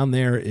because down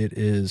there it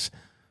is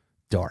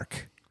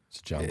dark.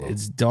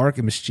 It's dark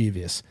and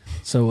mischievous.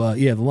 So,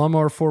 the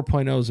Lawnmower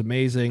 4.0 is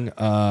amazing.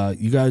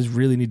 You guys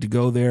really need to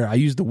go there. I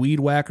use the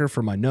Weed Whacker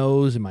for my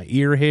nose and my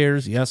ear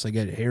hairs. Yes, I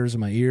get hairs in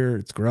my ear.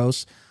 It's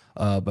gross.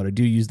 But I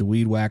do use the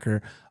Weed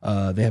Whacker.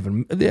 They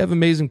have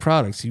amazing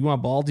products. If you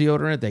want ball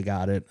deodorant, they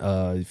got it.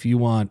 If you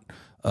want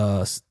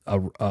a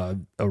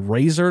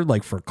razor,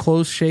 like for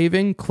close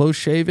shaving,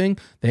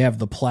 they have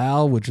the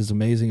Plow, which is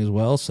amazing as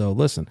well. So,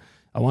 listen,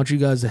 I want you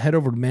guys to head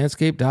over to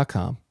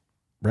manscaped.com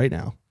right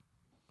now.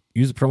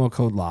 Use the promo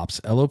code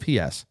LOPS,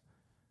 LOPS,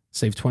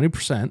 save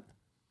 20%,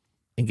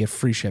 and get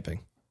free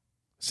shipping.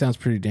 Sounds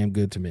pretty damn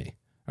good to me.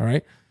 All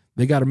right?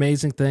 They got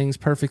amazing things,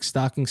 perfect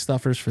stocking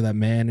stuffers for that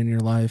man in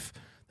your life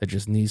that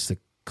just needs to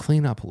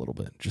clean up a little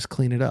bit. Just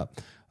clean it up.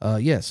 So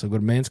go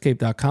to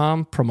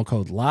manscaped.com, promo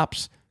code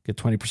LOPS, get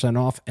 20%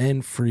 off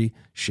and free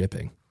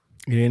shipping.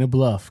 It ain't a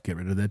bluff. Get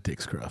rid of that dick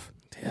scruff.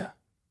 Yeah.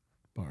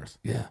 Bars.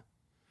 Yeah.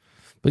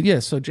 But yeah,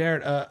 so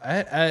Jared,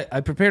 I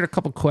prepared a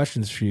couple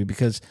questions for you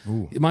because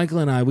Michael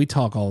and I, we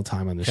talk all the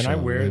time on this show. Can I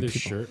wear this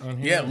shirt on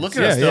here? Yeah, look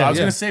at us though. I was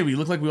going to say, we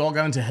look like we all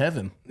got into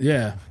heaven.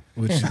 Yeah.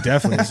 which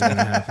definitely isn't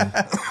gonna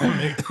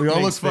happen. We all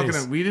look Makes face.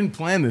 fucking. We didn't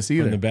plan this In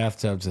the either.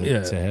 bathtub to,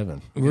 Yeah. to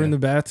heaven. We're in the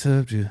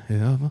bathtub.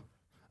 Yeah.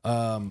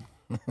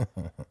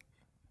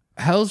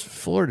 How's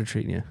Florida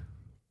treating you?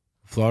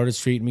 Florida's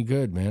treating me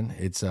good, man.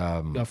 It's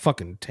Got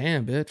fucking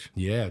tan, bitch.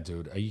 yeah,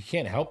 dude. You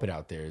can't help it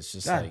out there. It's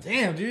just God like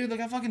damn, dude. Look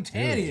how fucking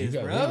tan he dude, is, you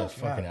got bro. rid of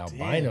fucking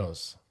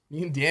albinos.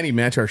 Me and Danny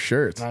match our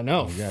shirts. I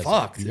know. You guys,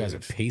 Fuck, you guys are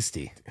dude.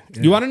 pasty.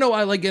 You want to know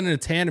why I like getting a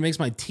tan? It makes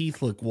my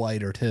teeth look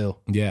whiter too.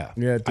 Yeah,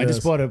 Yeah, it I just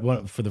does. bought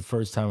it for the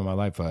first time in my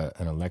life.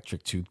 An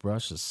electric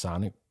toothbrush, a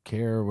Sonic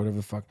Care or whatever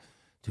the fuck,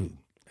 dude.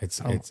 It's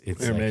they're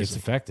it's amazing.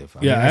 effective.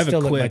 Yeah, I have still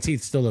a look, my Quip.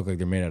 teeth still look like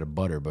they're made out of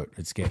butter, but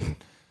it's getting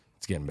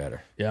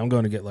better. Yeah, I'm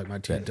going to get like my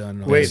teeth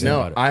done. Wait, Say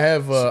no, about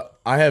it.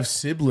 I have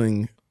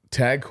sibling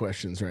tag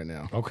questions right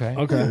now. Okay.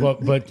 Okay.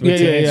 But Yeah,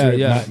 to yeah, answer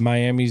yeah, it,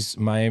 yeah.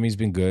 Miami's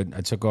been good.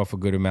 I took off a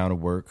good amount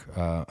of work,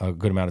 a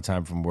good amount of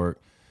time from work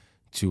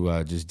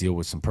to just deal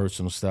with some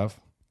personal stuff,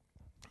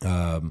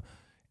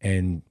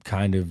 and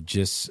kind of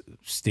just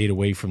stayed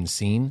away from the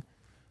scene.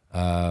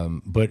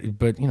 But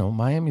you know,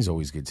 Miami's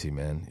always good too,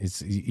 man.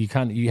 It's you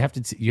have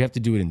to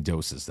do it in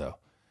doses though.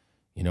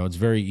 You know, it's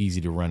very easy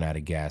to run out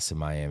of gas in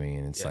Miami,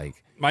 and it's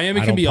like Miami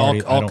I can don't be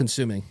party- I all don't-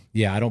 consuming.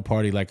 Yeah, I don't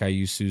party like I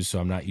used to, so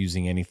I'm not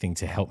using anything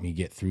to help me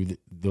get through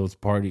those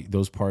party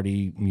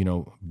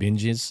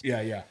binges.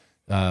 Yeah, yeah.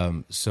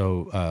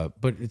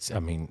 But I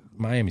mean,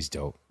 Miami's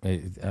dope.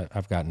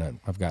 I've got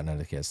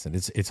nothing against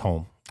it. It's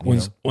home.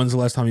 When's the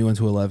last time you went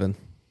to 11?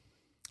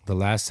 The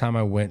last time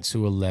I went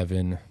to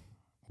 11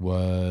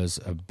 was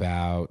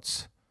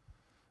about,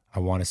 I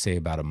want to say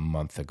about a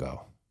month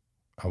ago.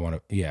 I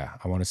want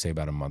to say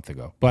about a month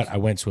ago. But I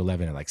went to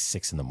 11 at like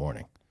 6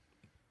 a.m.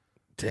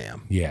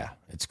 Damn, Yeah,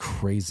 it's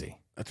crazy.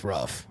 that's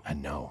rough. I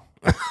know.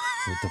 What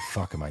the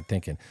fuck am I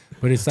thinking?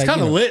 But it's like Kind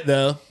you of know, lit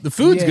though. The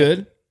food's Yeah.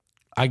 good.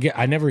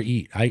 I never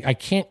eat. I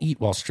can't eat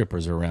while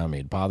strippers are around me.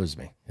 It bothers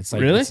me. It's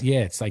like Really?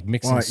 it's like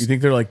mixing. Why? You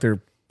think they're like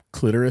their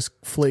clitoris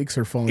flakes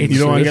are falling? It's- You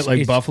don't want to it's- get like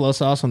it's- buffalo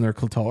sauce on their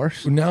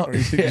clitoris? No,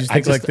 You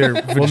think like their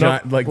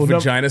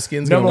vagina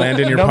skin's gonna land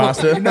in your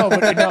pasta? No,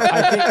 but no,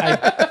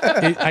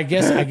 I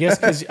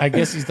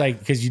guess he's like,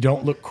 because you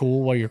don't look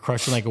cool while you're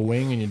crushing like a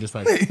wing, and you're just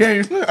like,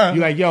 you're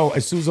like, yo,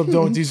 as soon as I'm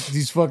done with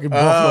these fucking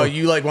buffalo, Oh,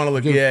 you like want to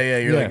look? Yeah.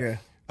 You're like,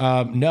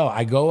 yeah. no,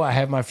 I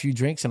have my few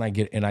drinks and I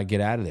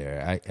get out of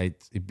there.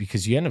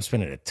 Because you end up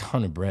spending a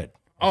ton of bread.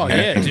 Oh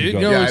yeah, dude. You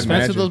know Yeah, how I expensive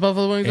imagine. those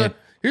buffalo wings And- are?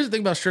 Here's the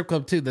thing about strip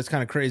club too. That's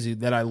kind of crazy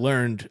that I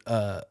learned.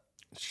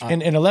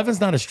 And 11's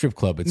not a strip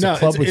club. It's No, a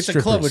club with it's a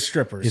strippers. club with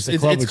strippers. It's a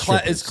club with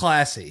strippers. It's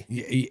classy.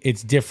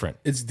 It's different.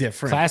 It's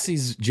different.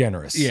 Classy's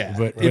generous. Yeah.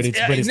 but It's- it's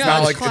no, it's Not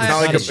not like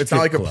it's it's not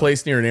like a strip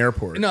place near an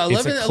airport. No,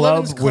 It's 11, a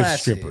club 11's with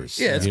classy. strippers.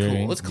 Yeah, it's You know what I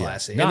cool. mean? It's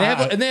classy. Yeah. And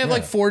No, they have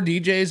like yeah. 4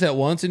 DJs at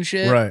once and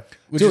shit. Right.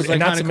 Which Dude, is like and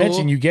not kind to of cool.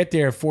 mention, you get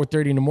there at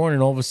 4:30 in the morning,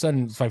 all of a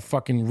sudden it's like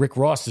fucking Rick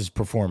Ross is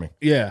performing.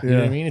 Yeah. You know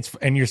what I mean?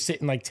 And you're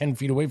sitting like 10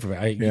 feet away from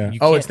it. Yeah. You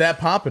Oh, can't- it's that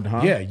popping,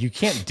 huh? Yeah, you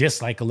can't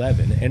dislike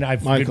 11. And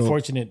I've Michael, been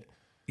fortunate,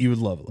 You would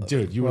love 11.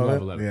 dude. You would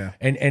love 11. yeah.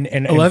 And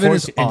 11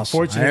 is awesome.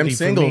 Fortunately I am for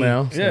single me-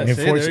 now. Yeah, see,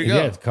 there you go.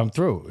 Yeah, come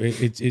through.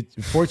 It's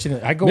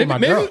fortunate. I go with my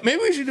Maybe, girl.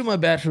 maybe we should do my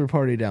bachelor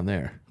party down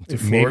there. Maybe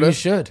Florida? you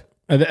should.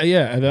 And then,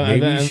 yeah, and then, Maybe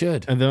and then, you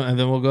should. And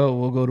then we'll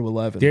go to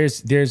 11.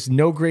 There's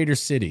no greater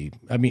city.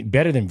 I mean,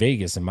 better than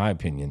Vegas, in my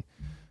opinion.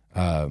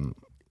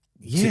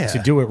 Yeah. To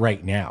do it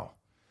right now.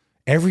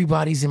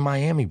 Everybody's in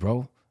Miami,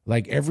 bro.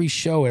 Like every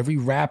show, every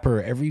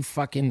rapper, every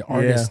fucking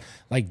artist,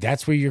 like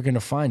that's where you're gonna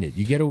find it.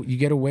 You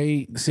get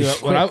away. See,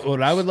 what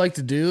I would like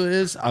to do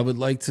is I would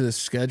like to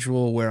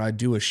schedule where I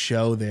do a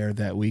show there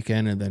that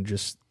weekend and then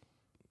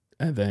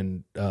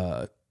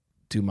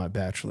do my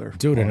bachelor.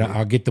 Dude, and party.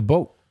 I'll get the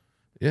boat.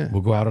 Yeah,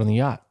 We'll go out on the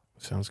yacht.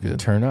 sounds good.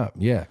 Turn up.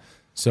 Yeah.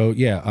 So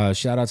yeah,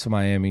 shout out to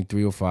Miami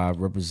 305,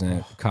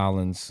 represent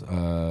Collins.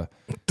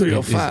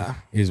 305.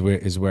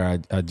 Is where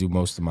I do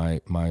most of my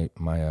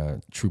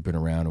trooping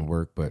around and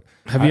work. But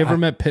Have you ever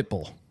met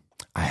Pitbull?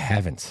 I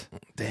haven't.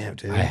 Damn,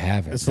 dude. I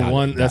haven't. That's the Not-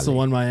 one. not That's the lately.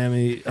 one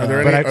Miami. Are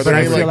there But any, I- are but there I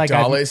any feel like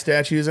like Dale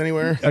statues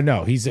anywhere?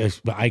 No, he's a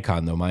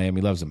icon though.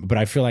 Miami loves him. But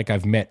I feel like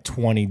I've met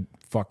 20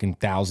 fucking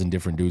thousand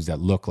different dudes that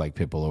look like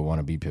Pitbull or want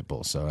to be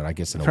Pitbull. So I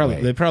guess in a probably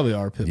way, they probably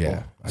are Pitbull.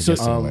 yeah. I So,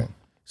 guess in a way.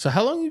 so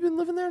how long you been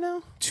living there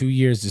now? 2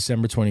 years.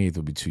 December 28th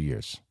will be 2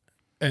 years.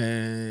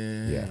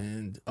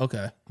 And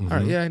okay, all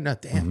right, yeah, no,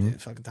 damn,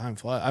 dude, fucking time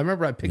flies. I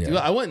remember I picked you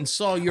up. I went and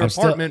saw your I'm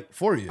still- apartment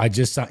for you. I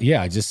just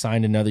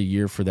signed another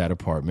year for that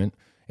apartment.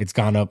 It's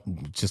gone up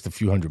just a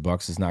few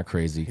 $100. It's not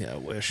crazy. yeah, I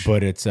wish.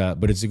 But it's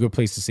a good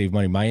place to save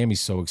money. Miami's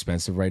so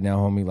expensive right now,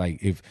 homie.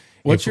 Like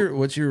What's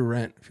if your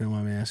rent? If you don't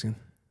mind me asking.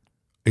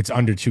 it's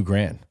under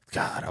 $2,000.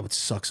 God, I would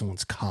suck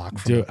someone's cock.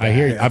 From Dude, the I back.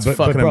 hear you. That's But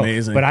fucking bro,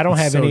 amazing. But I don't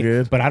It's have so any.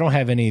 good. But I don't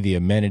have any of the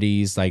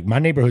amenities. Like my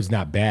neighborhood's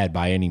not bad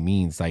by any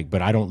means. Like,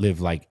 but I don't live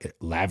like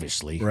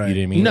lavishly. Right. You know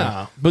what I mean?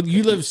 No, but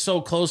you live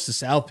so close to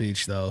South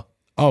Beach, though.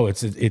 Oh,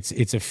 it's a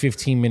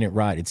 15-minute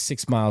ride. It's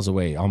 6 miles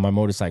away. On my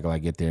motorcycle, I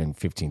get there in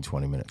 15,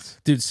 20 minutes.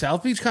 Dude,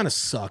 South Beach kind of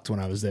sucked when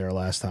I was there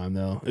last time,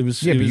 though. It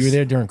was Yeah, it but you was- were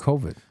there during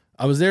COVID.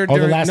 I was there Oh, the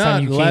during last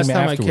time you the last came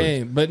time I afterward.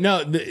 came, but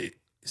no,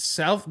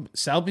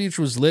 South Beach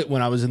was lit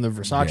when I was in the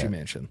Versace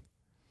mansion.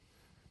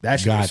 That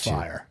shit was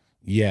fire.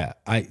 Yeah,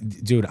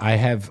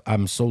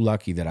 I'm so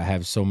lucky that I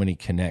have so many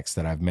connects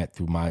that I've met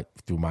through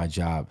my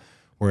job,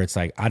 where it's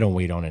like I don't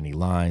wait on any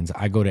lines.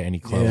 I go to any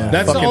club. Yeah.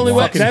 That's the only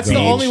way. That's the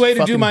only way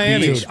to do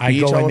Miami. Dude, I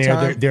go in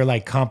there. They're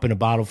like comping a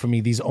bottle for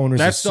me. These owners.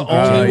 That's are the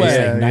super only chill. way.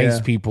 It's like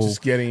nice people.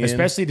 Just getting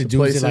especially the in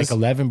dudes at places. like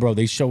 11, bro.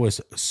 They show us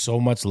so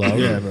much love.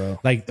 Yeah, bro.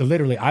 Like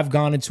literally, I've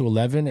gone into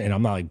 11, and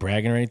I'm not like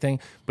bragging or anything,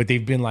 but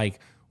they've been like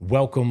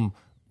welcome.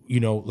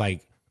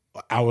 Like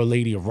Our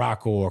Lady of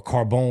Rocco or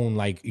Carbone,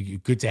 like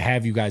good to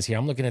have you guys here.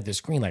 I'm looking at the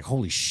screen like,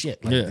 holy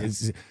shit. Like,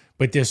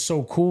 but they're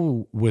so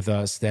cool with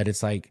us that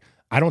it's like,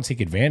 I don't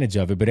take advantage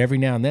of it, but every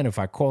now and then if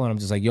I call and I'm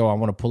just like, yo, I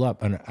want to pull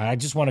up and I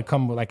just want to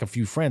come with like a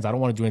few friends. I don't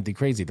want to do anything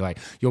crazy. They're like,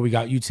 yo, we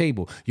got you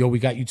table. Yo, we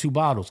got you 2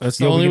 bottles. That's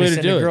the only way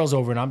to do it. Girls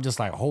over and I'm just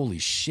like, holy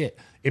shit.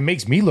 It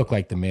makes me look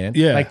like the man.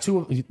 Yeah.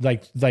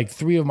 Like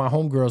 3 of my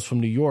homegirls from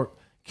New York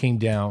came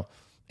down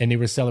and they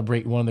were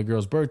celebrating one of the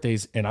girls'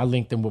 birthdays, and I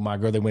linked them with my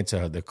girl. They went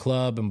to the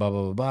club and blah,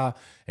 blah, blah, blah,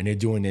 and they're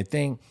doing their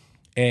thing.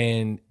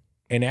 And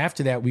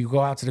after that, we go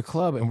out to the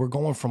club, and we're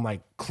going from, like,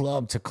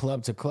 club to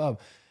club to club.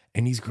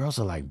 And these girls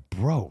are like,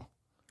 bro,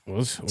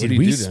 did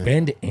we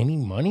spend any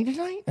money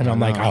tonight? And I'm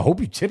like, I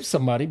hope you tip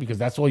somebody because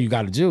that's all you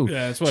got to do.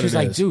 Yeah, that's what She's it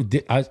like, is.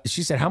 dude,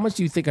 she said, how much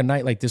do you think a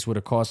night like this would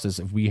have cost us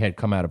if we had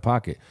come out of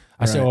pocket?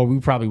 I said, oh, we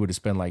probably would have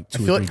spent like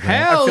 2 or 3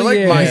 grand. I feel like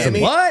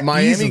yeah.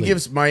 Miami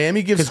gives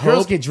Because hope.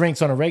 girls get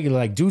drinks on a regular.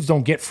 Like dudes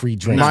don't get free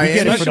drinks. Miami- We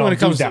get it for Especially the when it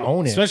comes dudes that to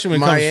own it. especially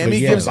when it Miami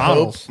comes to gives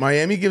bottles. hope.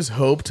 Miami gives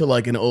hope to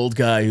like an old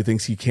guy who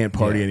thinks he can't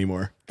party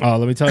anymore. Oh,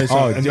 let me tell you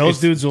something. And those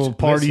dudes will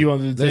party you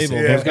under the table.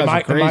 Those guys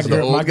are crazy.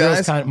 The old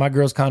guys? My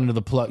girl's kind of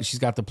the plug. She's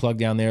got the plug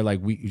down there. Like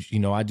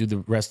I do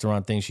the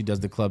restaurant thing. She does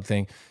the club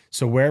thing.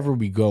 So wherever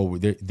we go,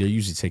 they're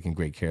usually taking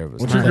great care of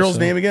us. What's your girl's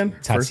name again?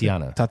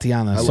 Tatiana.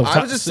 Tatiana. I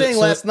was just saying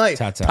last night.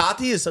 Tata.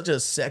 Tati is such a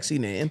sexy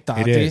name.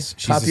 It is.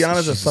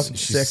 Tatiana's a fucking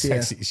sexy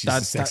ass. She's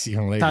a sexy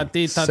young lady.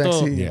 Tati, Tato.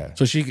 Sexy. Yeah.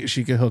 So she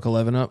could hook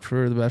 11 up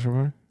for the bachelor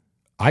party?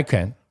 I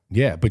can.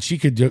 Yeah, but she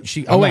could do.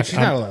 She's Oh, wait, she's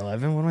not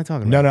 11. What am I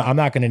talking about? No, I'm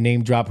not going to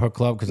name drop her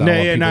club because I don't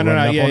want people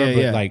running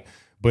up on her.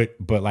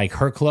 But like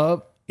her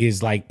club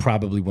is like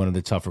probably one of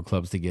the tougher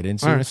clubs to get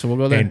into. All right, so we'll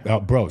go there.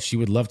 And bro, she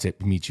would love to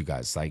meet you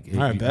guys. Like,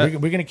 right, bet.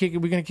 we're gonna kick it.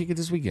 We're gonna kick it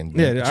this weekend.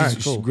 Yeah, she's, all right,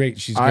 she's cool. great.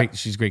 She's great.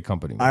 She's great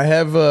company. I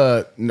have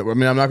no, I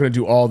mean, I'm not going to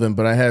do all of them,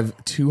 but I have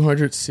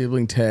 200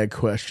 sibling tag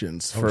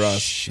questions for us.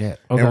 Shit.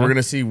 And we're going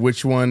to see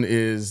which one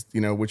is,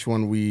 which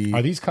one we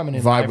Are these coming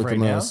in vibe live with right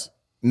the now? most.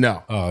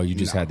 No. Oh, you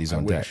just had these I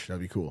on deck. wish. That'd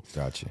be cool.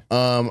 Gotcha.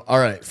 All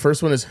right.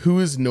 First one is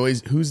who's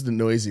the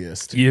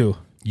noisiest? You.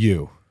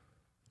 You.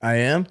 I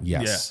am?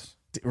 Yes.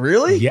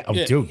 Really? Yeah. Oh,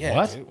 dude.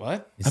 What? Dude,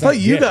 what? I thought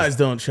you guys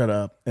don't shut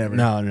up ever.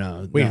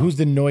 No. Wait, who's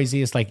the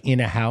noisiest? Like in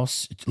a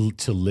house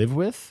to live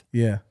with?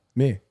 Yeah.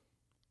 Me.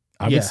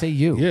 I would say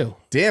you. You.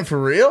 Damn,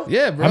 for real?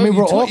 Yeah, bro. I mean, You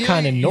we're all told-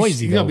 kind of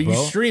noisy though, No, but you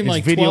bro. stream It's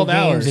like video 12 games,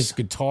 hours. It's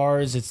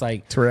guitars. It's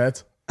like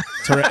Tourette's.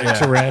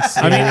 Tourette's.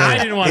 I mean, I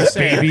didn't want to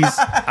say babies.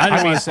 I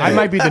didn't want to say I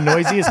might be the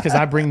noisiest because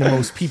I bring the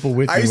most people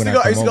with me I used when to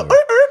go, I come over.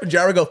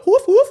 Jared would go,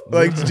 woof, woof.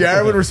 Like,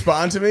 Jared would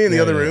respond to me in the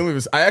other room.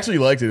 I actually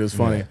liked it. It was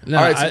funny. No,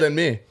 All right, so I- then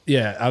me.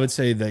 Yeah, I would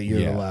say that you're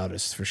Yeah. the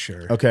loudest for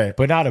sure. Okay.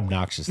 But not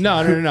obnoxious.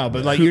 No.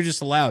 But like, you're just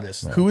the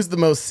loudest. Who is the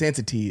most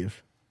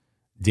sensitive?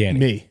 Danny.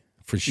 Me.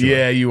 For sure.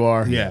 Yeah, you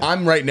are. Yeah.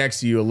 I'm right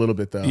next to you a little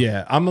bit, though.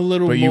 Yeah, I'm a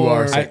little But more. you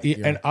are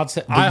And I'll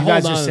tell I you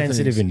guys hold are on to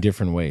sensitive things. in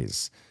different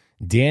ways.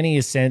 Danny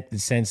is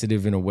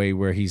sensitive in a way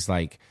where he's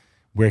like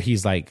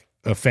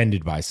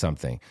offended by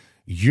something.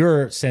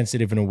 You're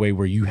sensitive in a way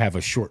where you have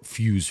a short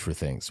fuse for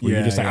things. Where Yeah,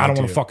 you just like, yeah, I don't I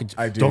want do. to fucking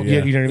I do, don't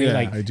yeah. you know what I mean? Yeah,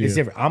 Like I do. it's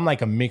different. I'm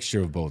like a mixture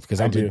of both because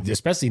I'm do.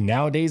 especially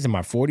nowadays in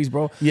my 40s,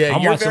 bro. Yeah,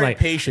 I'm you're watching very like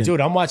patient. dude.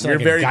 I'm watching You're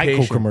like very a Geico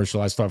patient.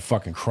 commercial. I start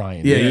fucking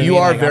crying. Yeah, know what I you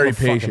mean? are Like, I'm very a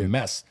fucking patient.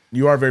 mess.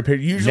 You are very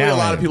patient. Usually, Now a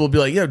lot I of am. people be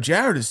like, yo,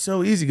 Jared is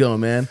so easygoing,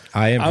 man.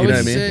 I am. I you know would what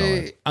I mean?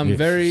 say I'm Yeah,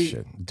 very.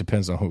 shit.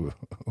 Depends on who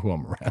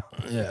I'm around.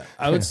 Yeah,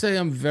 I would say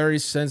I'm very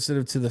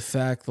sensitive to the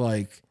fact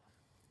like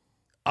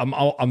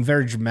I'm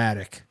very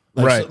dramatic.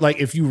 Like, Right. so, like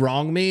if you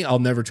wrong me, I'll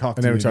never talk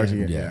to you. Never talk to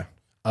again. you. Yeah.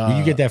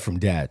 You get that from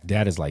dad.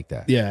 Dad is like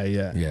that. Yeah.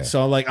 Yeah.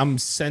 So like I'm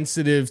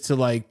sensitive to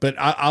like, but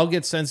I'll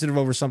get sensitive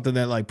over something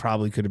that like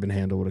probably could have been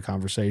handled with a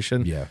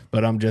conversation. Yeah.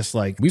 But I'm just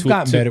like We've to-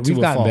 gotten to- better. to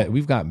a fault.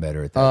 We've gotten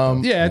better at that.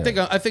 though. Yeah, I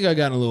think I've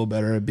gotten a little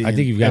better at being. I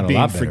think you've gotten at being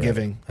a lot better.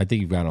 forgiving. I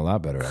think you've gotten a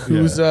lot better. At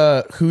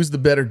it. Who's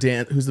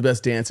the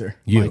best dancer?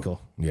 You.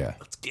 Michael. Yeah.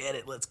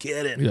 Let's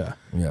get it. Yeah,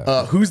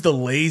 Yeah. Who's the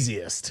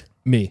laziest?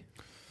 me.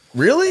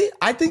 Really?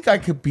 I think I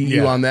could beat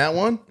you Yeah. on that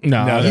one.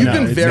 No, You've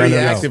been It's- very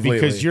active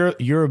because lately.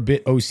 you're a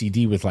bit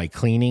OCD with like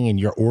cleaning and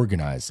you're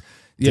organized.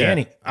 Yeah.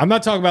 Danny, I'm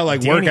not talking about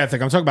like work Danny-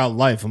 ethic. I'm talking about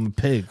life. I'm a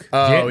pig.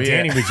 Oh, yeah.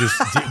 Danny would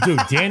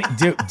just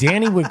dude.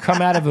 Danny would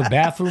come out of a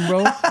bathroom,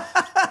 bro.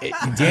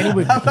 Danny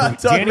would. I'm not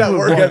talking Danny about would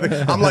work walk-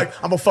 ethic. I'm like,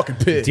 I'm a fucking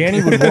pig.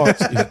 Danny would walk.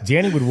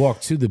 Danny would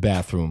walk to the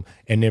bathroom,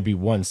 and there'd be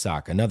one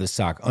sock, another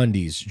sock,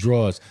 undies,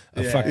 drawers,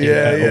 a fucking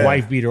a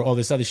wife beater, all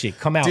this other shit.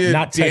 Come out, Dude,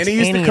 not touch Danny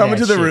used any to of come that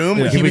into the shit. room.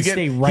 Yeah. He would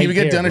stay get, right he would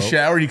get there, done a bro.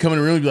 shower. He'd come in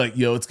the room and be like,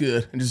 "Yo, it's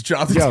good," and just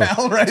drop the Yo,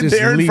 towel right just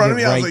there in leave front it of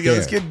me. I was right like, "Yo,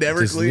 this there. kid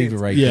never Just leave it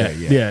cleans." right Yeah, there.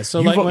 yeah. So,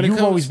 you've, like, when it you've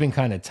comes- always been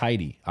kind of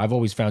tidy. I've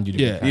always found you to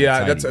be kind of Yeah,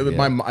 tidy. that's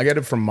I got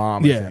it from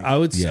mom. I Yeah, think. I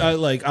would. Yeah.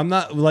 Like, I'm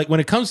not like when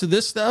it comes to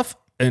this stuff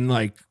and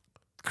like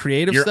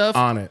creative You're stuff.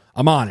 on it.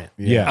 I'm on it.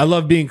 Yeah. I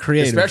love being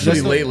creative, especially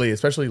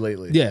Just-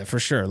 lately. Yeah, for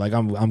sure. Like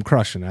I'm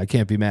crushing it. I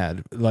can't be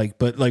mad. Like,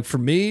 but like for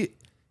me,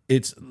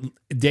 it's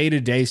day to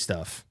day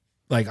stuff.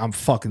 Like I'm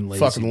fucking lazy.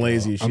 Fucking bro.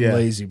 lazy, I'm yeah.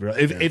 lazy, bro.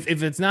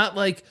 If it's not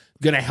like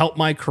gonna help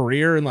my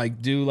career and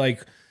like do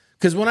like.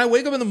 Because when I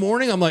wake up in the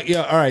morning, I'm like,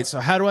 yeah, all right, so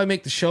how do I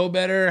make the show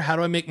better? How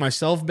do I make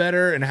myself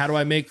better? And how do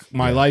I make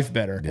my life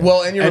better?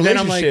 Well, and your And then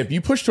I'm relationship, like-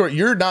 you push toward.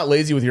 You're not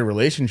lazy with your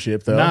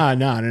relationship, though. Nah.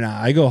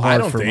 I go hard I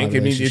don't for think. my I mean,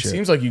 it relationship.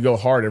 seems like you go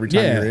hard every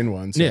time Yeah. you're in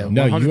one. So. Yeah.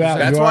 No, you 100%. are.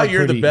 That's you why are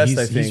you're the pretty- best, He's,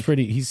 I think. he's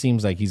pretty. He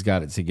seems like he's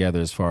got it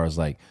together as far as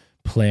like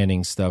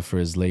planning stuff for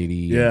his lady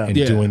Yeah. and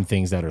Yeah. doing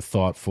things that are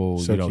thoughtful.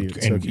 So you know,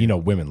 cute, so and cute. you know,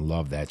 women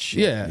love that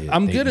shit. Yeah,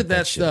 I'm they good eat at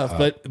that shit stuff,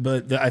 up.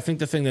 but I think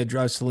the thing that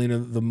drives Selena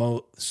the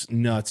most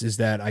nuts is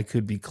that I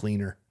could be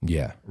cleaner.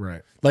 yeah,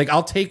 Right. Like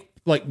I'll take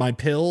like my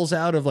pills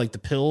out of like the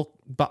pill,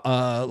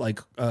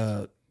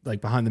 like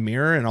behind the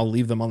mirror, and I'll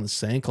leave them on the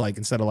sink, like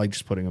instead of like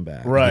just putting them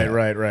back. Right.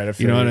 I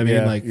feel You know what I mean?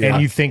 Yeah, Like, yeah.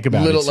 and you think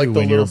about Little- it too like the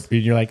when little-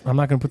 you're like, I'm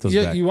not going to put those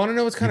Yeah, back. you want to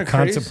know what's kind You of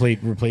crazy? contemplate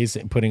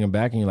replacing, putting them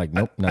back, and you're like,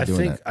 nope, not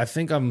doing that. I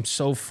think I'm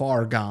so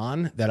far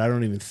gone that I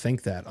don't even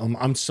think that.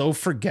 I'm so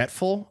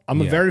forgetful. I'm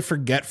a Yeah. very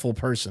forgetful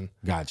person.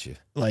 Gotcha.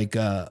 Like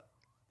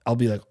I'll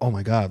be like, oh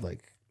my god, like.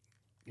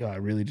 Yo, I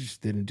really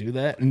just didn't do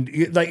that, and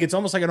like it's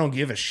almost like I don't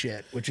give a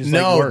shit, which is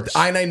like No, worse.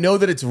 I know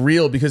that it's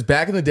real because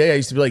back in the day, I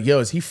used to be like, "Yo,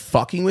 is he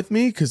fucking with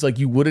me?" Because like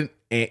you would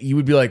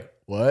be like,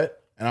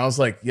 "What?" And I was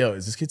like, "Yo,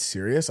 is this kid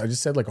serious?" I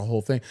just said like a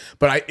whole thing,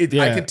 but I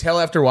Yeah. could tell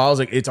after a while. I was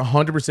like, "It's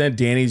 100%."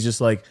 Danny's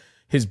just like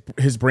his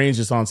brain's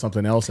just on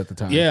something else at the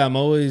time. Yeah, I'm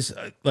always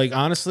like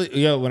honestly,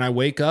 when I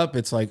wake up,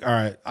 it's like, all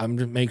right, I'm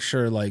to make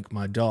sure like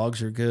my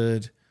dogs are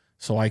good,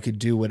 so I could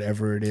do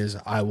whatever it is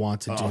I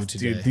want to do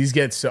today. Dude, these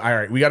get so all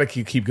right. We got to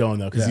keep going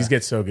though because these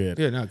get so good.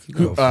 yeah, no, keep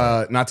going.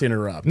 Not to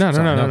interrupt. No,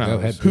 Go no.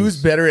 ahead.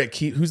 Who's better at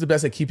Who's the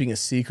best at keeping a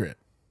secret?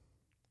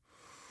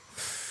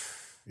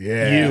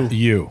 Yeah,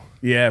 You.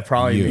 Yeah,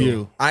 probably You. me.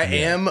 You. I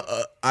am.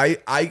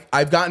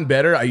 I've gotten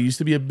better. I used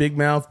to be a big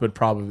mouth, but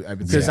probably I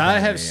would say Because I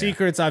have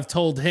secrets I've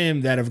told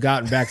him that have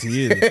gotten back to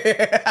you,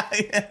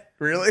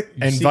 really.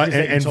 and secrets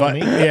that you told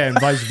me? and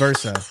vice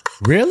versa.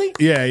 Really?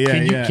 Yeah, yeah,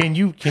 Can you? yeah.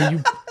 Can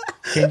you?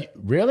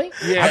 Really?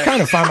 Yeah. I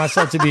kind of find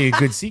myself to be a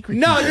good secret.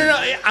 No,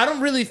 keeper. I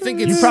don't really think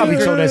it's You probably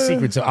secret. told that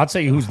secret. So I'll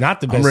tell you who's not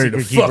the best ready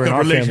to secret fuck keeper in up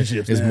our family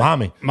relationships, is man.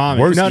 mommy. Mommy.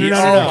 Worst No, secret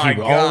no, no. Oh my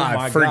keeper.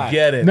 god!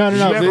 Forget it. No, no,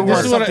 no. You ever This want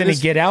is what something this-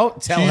 to get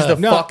out? Tell She's her.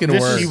 the fucking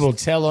this worst. She will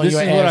tell on This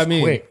your is ass what I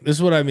mean. quick. This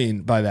is what I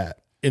mean by that.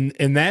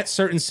 In that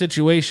certain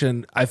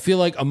situation, I feel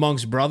like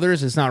amongst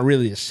brothers, it's not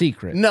really a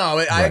secret. No,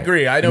 I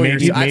agree. I know what you're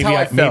saying. That's how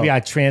I felt. maybe I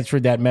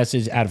transferred that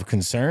message out of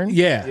concern.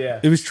 Yeah.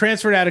 It was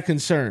transferred out of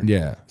concern.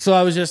 Yeah. So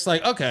I was just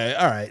like, okay,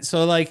 all right.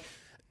 So like,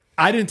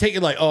 I didn't take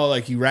it like, oh,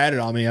 like he ratted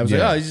on me. I was like,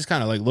 Yeah. oh, he's just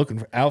kind of like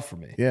looking out for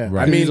me. Yeah,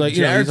 Right. I mean, He's like,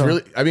 you know, Jared's he's on-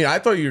 really. I mean, I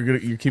thought you were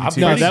keeping I'm secrets.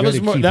 No, pretty that good was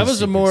at more. keeping That was a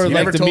secrets. more You like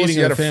never the told us meeting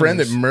you had a of friend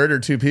that families.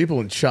 murdered two people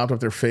and chopped up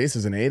their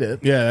faces and ate it.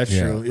 Yeah, that's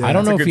Yeah. true. Yeah. I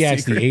don't know That's a if he good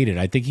actually secret. ate it.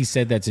 I think he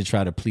said that to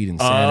try to plead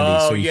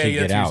insanity Oh, so he yeah, could yeah,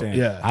 get that's out. what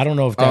you're saying. Yeah. I don't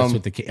know if that's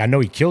what the. I know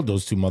he killed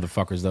those two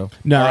motherfuckers though.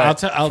 No,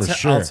 Right. I'll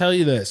sure. tell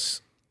you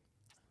this.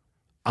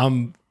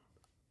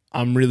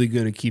 I'm really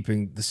good at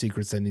keeping the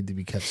secrets that need to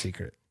be kept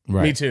secret.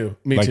 Right. Me too.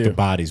 Me Like too. the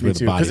bodies, Me where the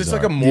too. bodies it's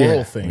like are. a moral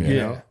Yeah. thing. You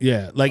know?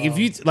 Yeah. Like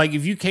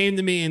if you came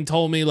to me and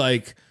told me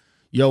like,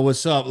 yo,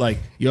 what's up? Like,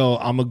 yo,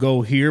 I'm gonna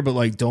go here, but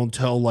like don't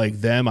tell like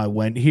them I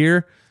went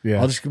here. Yeah.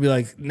 I'll just be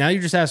like, now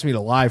you're just asking me to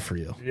lie for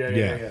you.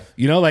 Yeah.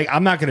 You know, like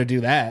I'm not gonna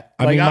do that.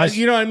 I Like, mean,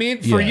 you know what I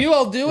mean? For Yeah. you,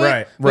 I'll do it.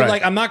 Right, But right.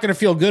 like I'm not gonna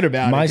feel good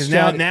about My it because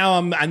strat-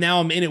 now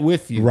I'm in it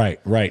with you. Right.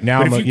 Now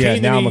But I'm if a, you yeah.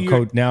 came to Now I'm me, a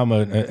code. Now I'm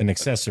an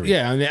accessory.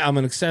 Yeah, I'm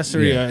an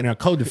accessory Yeah. and a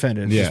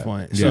co-defendant at Yeah. this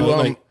point. Yeah. So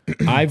like,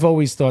 I've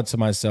always thought to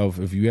myself,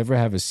 if you ever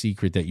have a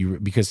secret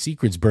that because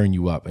secrets burn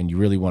you up, and you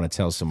really want to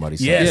tell somebody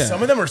something. Yeah, Yeah.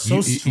 some of them are so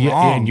You- strong.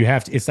 yeah, and you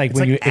have to. It's like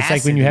when like you. It's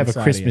like when you have a acid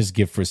inside Christmas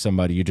gift for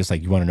somebody. You're just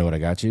like, you want to know what I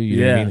got you. You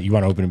know what I Yeah. mean? You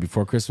want to open it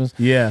before Christmas.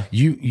 Yeah.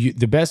 You.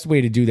 The best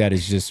way to do that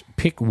is just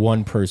pick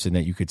one person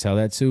that you could tell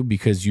that to,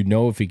 because you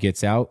know if it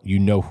gets out, you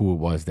know who it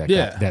was that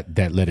Yeah.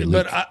 that let it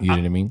leak. You know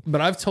what I mean? But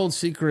I've told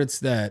secrets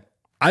that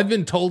I've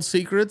been told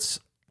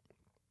secrets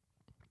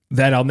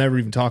that I'll never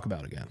even talk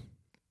about again.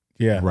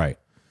 yeah. Right.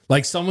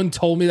 Like someone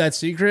told me that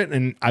secret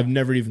and I've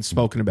never even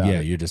spoken about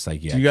Yeah. it. You're just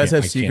like, yeah. Do you guys I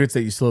have can't- secrets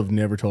that you still have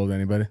never told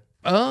anybody?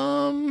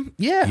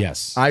 Yeah.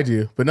 Yes. I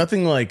do, but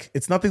nothing like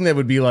it's nothing that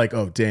would be like,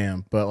 oh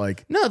damn, but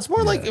like No, it's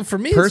more like for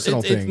me, Personal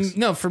it's, things.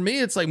 no, for me,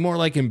 it's like more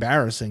like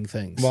embarrassing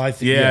things. well, I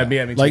think. yeah, me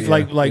too, like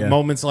yeah. Yeah.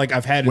 moments like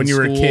I've had when in you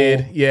were a school.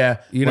 kid, yeah.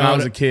 You when know, I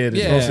was a kid,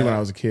 yeah. mostly when I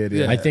was a kid.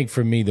 Yeah. I think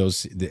for me,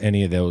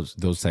 any of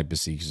those type of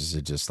secrets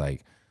are just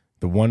like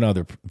the one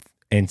other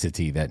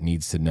entity that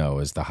needs to know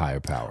is the higher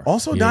power.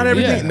 Also, You not know what I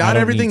mean? everything. I Not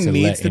don't everything need to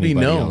needs let to be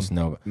anybody known. else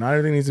know. Not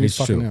everything needs to be It's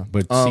fucking true, known.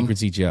 but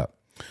secrets eat you up.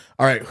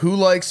 All right, who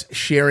likes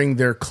sharing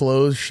their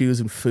clothes, shoes,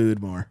 and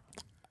food more?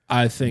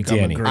 I think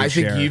Danny. I'm a great I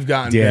think sharer. you've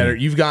gotten Danny. better.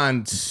 You've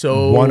gotten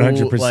so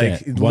 100%.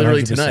 like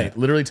literally 100%. tonight.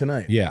 Literally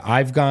tonight. Yeah,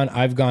 I've gone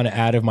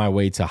out of my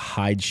way to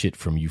hide shit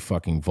from you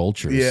fucking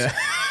vultures. Yeah.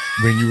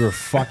 When you were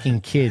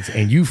fucking kids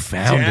and you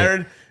found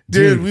Jared, it.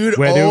 dude, we would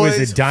where there was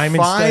always a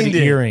diamond find studded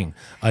it. earring,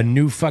 a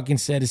new fucking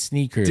set of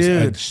sneakers,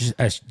 Dude.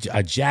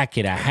 a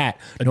jacket, a hat,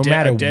 no dead-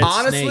 matter a dead what.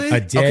 Honestly,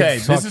 A dead okay,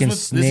 fucking this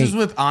is snake.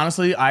 with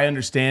honestly, I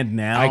understand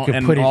now. I could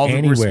and put it all the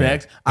anywhere,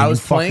 respect. and I you was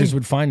playing. fuckers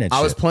would find that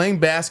I was shit. playing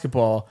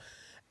basketball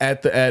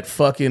at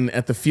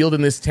the field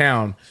in this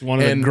town. one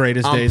of the and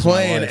greatest I'm days of my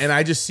playing, life. and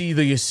I just see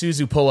the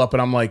Isuzu pull up,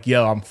 and I'm like,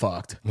 "Yo, I'm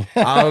fucked.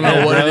 I don't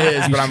know what it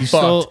is, but I'm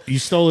fucked." You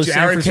stole a San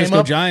Jared came Francisco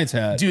up- Giants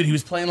hat. Dude, he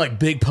was playing like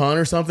Big Pun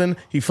or something.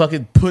 He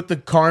fucking put the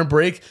car in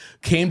brake,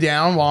 came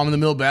down while I'm in the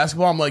middle of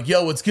basketball. I'm like,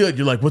 "Yo, what's good?"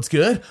 You're like, "What's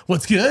good?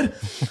 What's good?"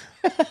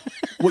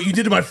 What you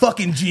did to my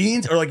fucking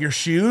jeans or like your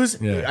shoes?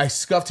 Yeah. I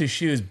scuffed his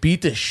shoes,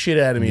 beat the shit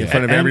out of me in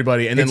front of And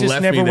everybody, and it then just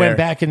left never me there. went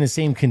back in the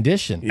same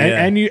condition.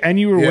 Yeah. And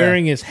you were Yeah.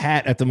 wearing his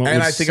hat at the moment.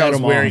 And which I think set I was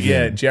him wearing, off.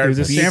 yeah, Jared It was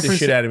a beat San the Fran-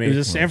 shit out of me. It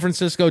was a San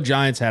Francisco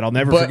Giants hat. I'll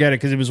never But- forget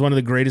it because it was one of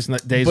the greatest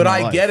days But of my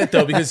I life. get it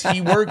though, because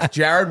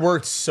Jared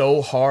worked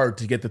so hard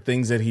to get the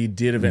things that he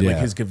did, like Yeah.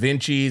 his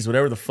Gavincis,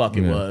 whatever the fuck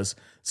it was.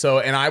 So,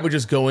 and I would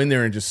just go in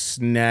there and just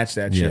snatch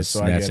that shit.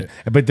 So I snatch get it.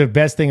 it. But the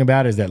best thing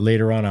about it is that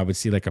later on, I would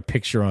see like a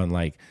picture on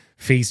like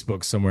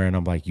Facebook somewhere, and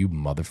I'm like, "You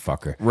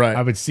motherfucker!" Right.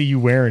 I would see you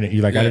wearing it.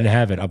 You're like, "I didn't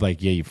have it." I'm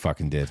like, "Yeah, you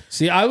fucking did."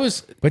 See, I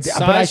was. But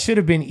I should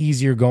have been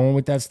easier going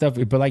with that stuff.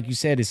 But like you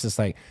said, it's just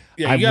like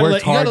Yeah, I've you gotta worked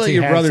let- you gotta hard let to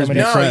your have brothers some of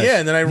be that- No, fresh. yeah,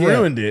 and then I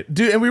ruined it,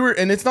 dude. And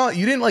and it's not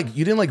you didn't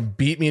like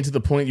beat me into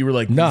the point you were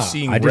like No,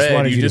 seeing I just red.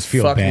 wanted you just to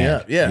feel fucked me bad.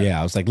 up. Yeah, yeah.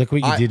 I was like, "Look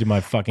what you did to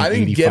my fucking." I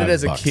didn't get it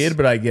as a $85. kid,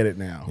 but I get it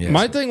now. Yeah.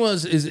 My thing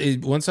was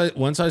once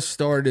I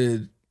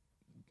started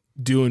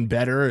doing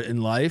better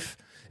in life,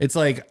 it's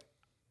like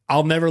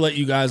I'll never let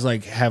you guys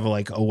like have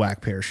like a whack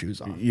pair of shoes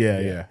on.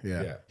 Yeah.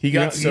 He You,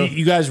 got know, so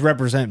you guys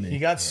represent me. he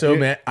got so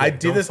mad. I did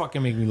Don't this.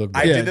 fucking make me look.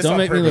 I bad. did this don't on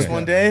make me purpose look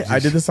one bad. day. I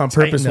did this on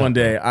purpose tighten one up,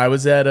 day. I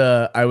was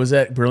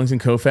at Burlington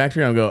Co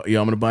Factory. And I go,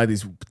 yo, I'm gonna buy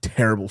these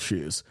terrible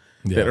shoes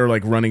that are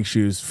like running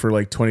shoes for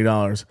like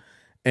 $20.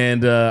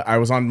 And I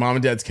was on mom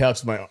and dad's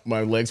couch with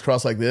my legs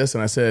crossed like this,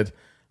 and I said,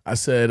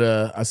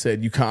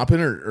 you copping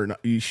or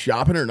not, you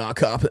shopping or not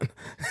copping?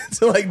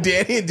 So like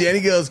Danny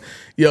goes,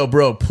 yo,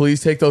 bro,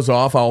 please take those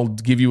off. I'll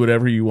give you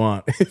whatever you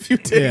want if you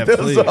take those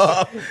please.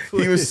 off.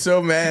 He was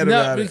so mad No,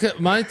 about it. because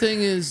my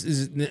thing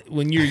is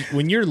when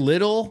you're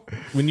little,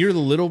 when you're the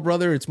little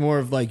brother, it's more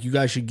of like you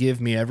guys should give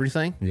me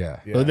everything. Yeah.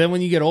 But then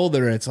when you get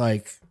older, it's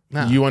like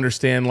nah. You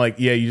understand, like,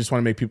 yeah, you just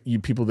want to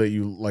make people that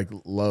you like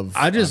love.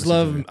 I just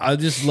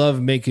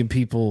love making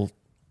people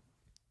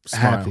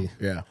happy.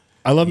 Yeah.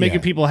 I love making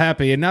Yeah. people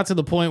happy, and not to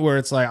the point where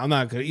it's like I'm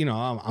not good. You know,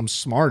 I'm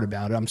smart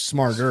about it. I'm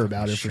smarter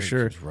about it for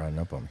sure. Keeps riding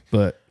up on me.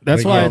 But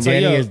that's But why yeah, it's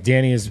like, yo,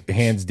 Danny is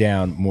hands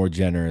down more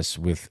generous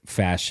with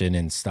fashion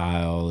and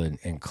style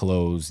and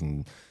clothes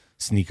and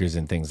sneakers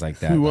and things like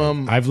that. Who,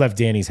 Like, I've left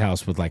Danny's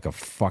house with like a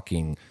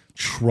fucking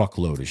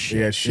truckload of shit.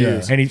 Yeah,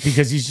 shoes. And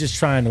because he's just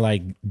trying to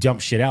like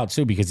dump shit out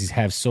too, because he's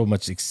have so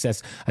much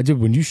success. I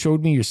did when you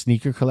showed me your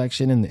sneaker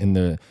collection in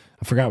the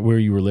I forgot where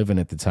you were living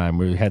at the time,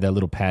 where we had that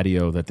little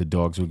patio that the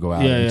dogs would go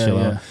out and chill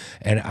out.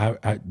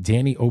 And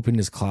Danny opened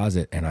his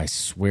closet, and I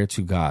swear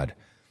to God,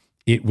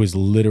 it was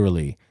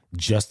literally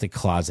just a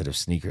closet of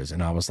sneakers.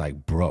 And I was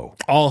like, bro,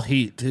 all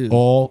heat too.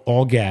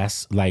 all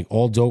gas, like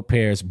all dope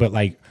pairs, but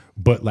like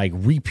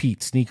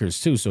repeat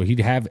sneakers too. So he'd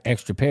have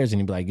extra pairs, and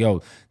he'd be like,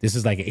 yo, this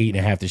is like an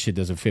 8.5. This shit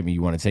doesn't fit me.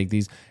 You want to take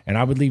these? And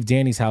I would leave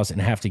Danny's house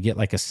and have to get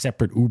like a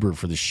separate Uber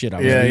for the shit I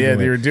was Yeah, leaving yeah, with.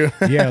 they were doing.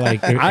 Yeah,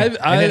 like, and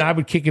then I- I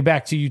would kick it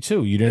back to you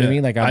too. You know what I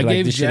mean? Like, I'd be I like,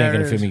 gave this shit ain't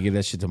gonna Jared- fit me. Give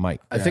that shit to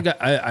Mike. I think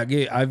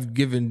I've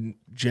given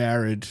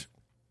Jared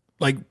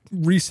like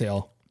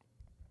resale,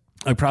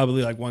 like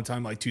probably like one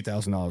time like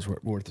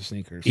 $2,000 worth of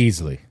sneakers,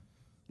 Easily.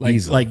 like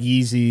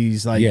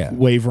Yeezys, like Yeah.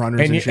 Wave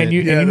Runners, and, And shit.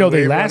 you Yeah, know the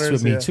they Wave last Runners,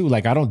 with me yeah. too.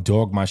 Like, I don't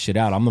dog my shit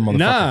out. I'm the motherfucker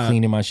Nah.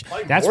 cleaning my shit.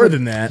 That's more what-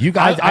 than that. You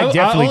guys, I I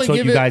definitely only taught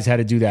give you it- guys how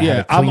to do that. Yeah,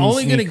 how to I'm clean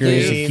only gonna sneakers,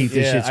 give- to keep the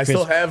yeah, shit I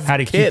still crisp, have how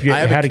to kit. keep your I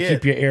have a how to kit.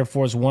 keep your Air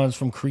Force Ones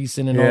from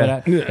creasing and all Yeah.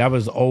 that. That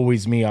was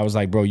always me. I was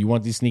like, bro, you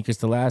want these sneakers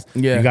to last?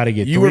 Yeah. You got to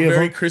get You were three of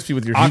very them. crispy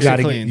with your You shit. got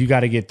to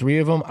OxyClean. get 3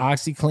 of them.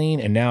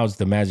 OxyClean, and now it's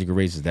the magic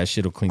erasers. That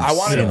shit'll clean. I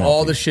wanted sin off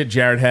all you. the shit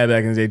Jared had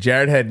back in the day.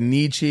 Jared had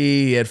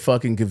Nietzsche, he had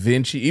fucking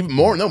Gavinci, even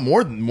more than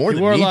wore a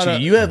Nietzsche. lot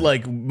of- You had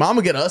like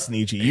Mama get us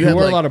Nietzsche. You he had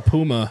wore like a lot of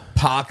Puma,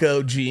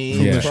 Paco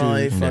jeans, Yeah.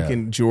 probably Yeah.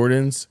 fucking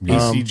Jordans.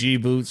 BCG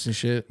boots and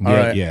shit. Yeah, all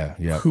right.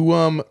 yeah.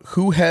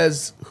 Who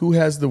has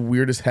the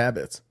weirdest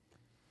habits?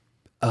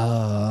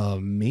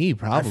 Me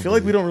probably. I feel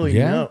like we don't really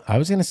Yeah, know. I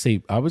was gonna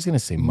say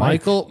Mike.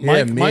 Michael,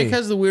 Yeah, Mike me.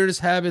 has the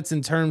weirdest habits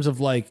in terms of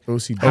like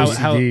OCD.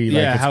 OCD,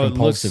 like, it's how it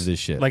compulsive, looks, this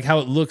shit. like how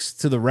it looks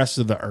to the rest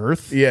of the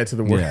earth. Yeah, to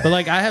the work. Yeah. But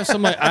like I have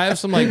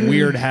some like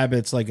weird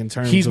habits like in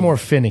terms. He's of, more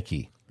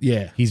finicky.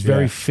 Yeah. He's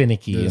very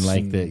finicky and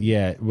like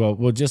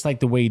well, just like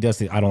the way he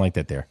does it. I don't like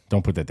that there.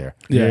 Don't put that there.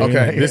 Yeah.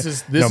 Okay, this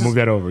is Move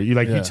that over. You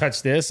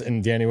touch this,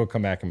 and Danny will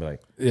come back and be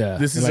like, Yeah.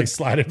 this is like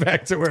slide it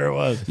back to where it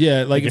was.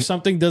 Yeah, like if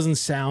something doesn't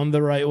sound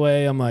the right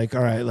way, I'm like,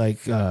 all right,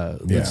 like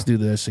let's do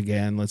this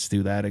again, let's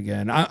do that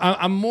again.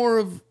 I'm more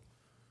of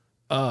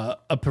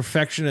a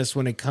perfectionist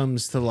when it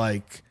comes to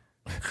like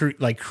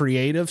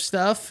creative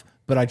stuff,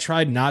 but I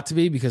tried not to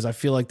be because I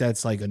feel like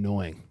that's like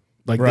annoying.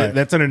 Like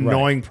that's an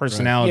annoying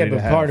personality. Yeah, to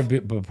but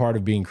have. part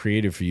of being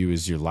creative for you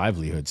is your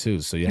livelihood too.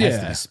 So it has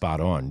to be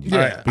spot on. Yeah.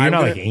 But you're I'm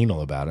not gonna- like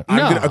anal about it.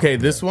 okay.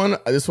 This one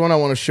I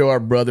want to show our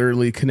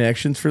brotherly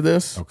connections for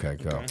this. Okay,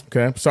 go.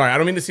 Okay, sorry, I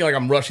don't mean to seem like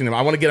I'm rushing them.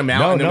 I want to get them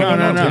out. and then we can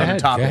No. move to Go the ahead,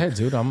 topic. go ahead,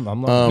 dude. I'm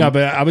loving No,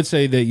 but I would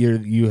say that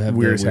you have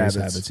Weirdest the habits.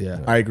 weirdest habits.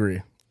 Yeah. I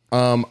agree.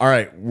 All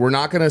right, we're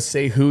not gonna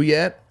say who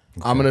yet.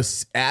 I'm gonna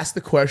ask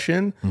the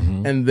question,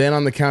 and then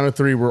on the count of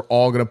 3, we're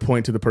all gonna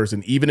point to the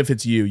person. Even if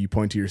it's you, you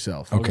point to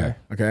yourself. Okay.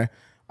 Okay.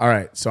 All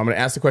right. So I'm gonna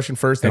ask the question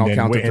first, then I'll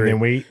count to 3. And then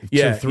wait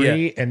Yeah, to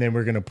 3, and then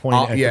we're gonna point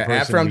at the person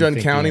after I'm we done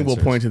think counting, the we'll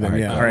answer point is. to them.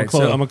 Yeah. All right. I'm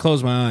So, gonna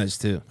close my eyes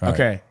too.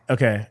 okay.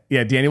 Okay.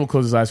 Yeah. Danny will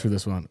close his eyes for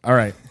this one. All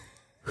right.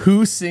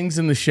 Who sings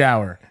in the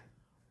shower?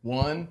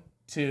 1,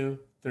 2,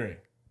 3.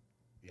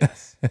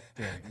 Yes.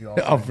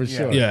 Oh, for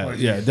sure. Yeah,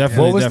 definitely.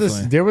 What was definitely.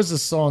 this? There was a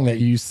song that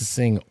you used to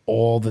sing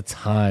all the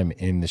time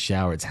in the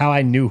shower. It's how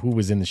I knew who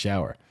was in the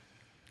shower.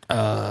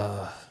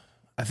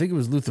 I think it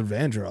was Luther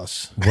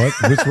Vandross. What?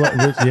 Which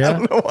one? Yeah.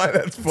 Why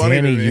that's funny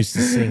Danny to me. used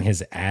to sing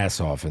his ass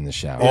off in the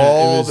shower.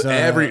 All was,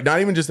 not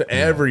even just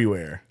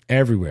everywhere.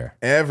 Everywhere.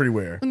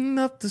 Everywhere.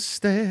 Up the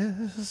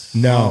stairs.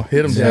 No.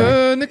 Hit him,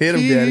 Turn daddy. the Hit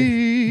him, daddy.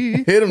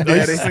 key. Hit him, I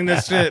used to daddy. sing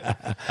that shit.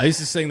 I used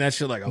to sing that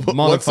shit like a what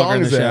motherfucker song in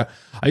the is that?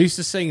 shower. I used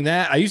to sing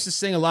that. I used to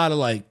sing a lot of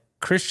like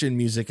Christian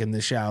music in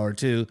the shower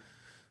too.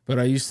 But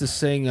I used to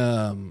sing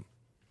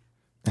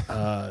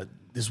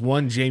this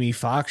one Jamie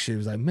Foxx shit. It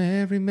was like,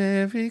 Mary,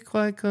 Mary,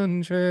 quite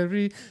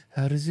contrary.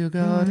 How does your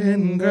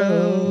garden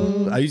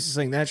grow? I used to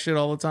sing that shit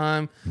all the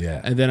time.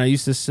 Yeah. And then I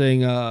used to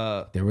sing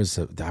There was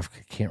I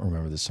can't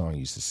remember the song you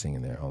used to sing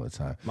in there all the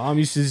time. Mom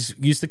used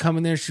to come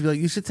in there. She'd be like,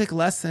 "You should take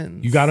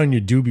lessons." You got on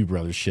your Doobie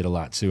Brothers shit a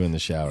lot too in the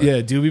shower.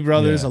 Yeah, Doobie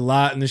Brothers Yeah. a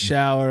lot in the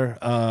shower.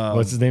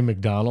 What's his name?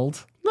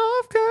 McDonald?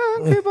 Love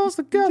can keep us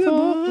together.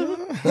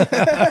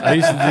 I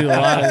used to do a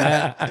lot of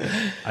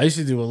that. I used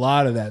to do a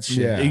lot of that shit.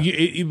 Yeah.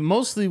 It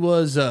mostly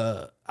was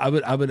I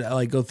would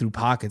like go through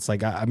pockets.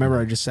 Like I remember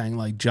I just sang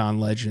like John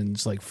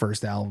Legend's like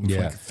first album for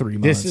like 3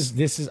 months.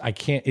 This is I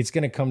can't. It's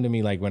gonna come to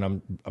me like when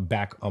I'm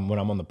back when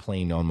I'm on the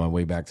plane on my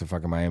way back to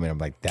fucking Miami. And I'm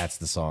like, that's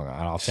the song.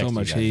 I'll text so you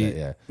much guys heat. that,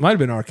 yeah, Might have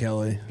been R.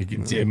 Kelly.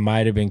 it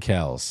might have been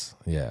Kells.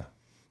 Yeah,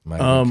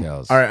 might have been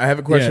Kells. All right, I have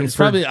a Yeah, question it's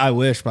for probably "I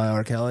Wish" by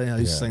R. Kelly. I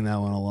used to sing that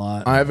one a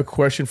lot. I have a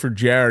question for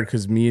Jared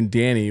because me and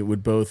Danny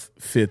would both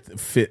fit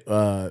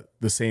the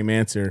same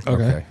answer.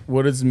 Okay.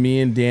 What is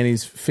me and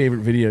Danny's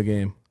favorite video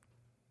game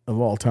of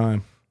all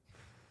time?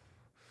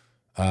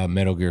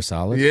 Metal Gear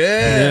Solid.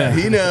 Yeah,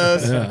 he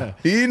knows.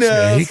 He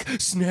knows.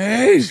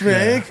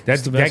 Snake.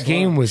 That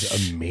game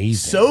was amazing.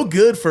 So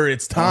good for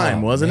its time,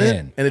 Oh, wasn't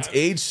man. it? And it's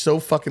aged so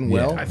fucking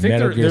well. I think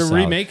Metal they're Gear Solid.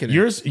 remaking it.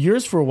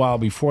 Yours for a while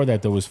before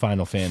that though was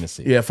Final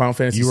Fantasy. Yeah, Final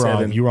Fantasy You were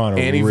on- VII. you were on a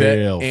Annie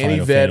real Vet, Annie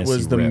Final Vet Fantasy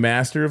was the rip.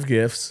 master of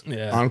gifts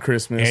Yeah. on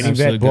Christmas. Annie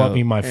Absolute Vet bought goat.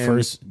 me my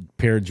first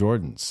pair of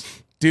Jordans.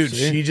 Dude,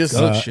 she just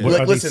Goat shit. What,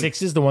 like, are they listen.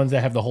 sixes? The ones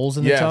that have the holes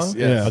in the Yes, tongue?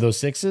 yes. Are those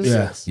sixes?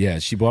 Yes. Yeah,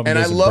 she bought me. And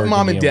I those in love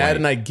mom and burgundy dad, white.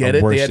 and I get I'm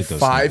it. worse They had at those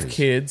 5 suckers.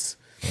 kids.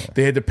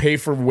 They had to pay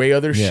for way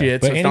other Yeah.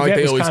 shit. But So it's Annie not like Vet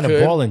they was always kind of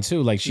could. balling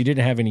too. Like she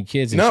didn't have any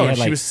kids. And No, she, had she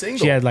like, was single.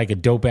 She had like a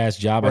dope ass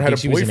job. Or I had think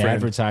a she was in boyfriend.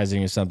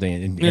 advertising or something.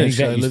 And Yeah, Annie she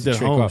Vet used lived to at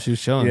trick home. off. She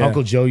was chilling. Yeah.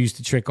 Uncle Joe used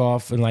to trick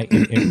off and like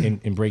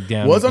and break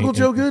down. Was and- Uncle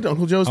Joe and- good?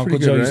 Uncle Joe was Uncle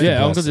pretty Joe good, used right? to Yeah,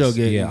 bless Uncle Joe us.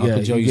 gave- Yeah, yeah, Uncle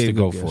he Joe used to gave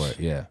go good for gifts.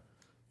 it.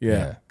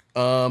 Yeah.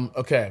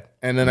 Okay.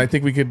 And then I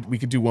think we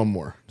could do one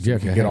more. So Yeah, we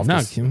can okay. get off No,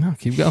 this.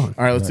 keep going.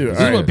 All right, let's do it. This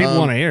All is right. what people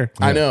want to hear.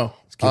 I know.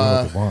 Give them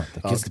what they want.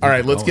 That gets the all right,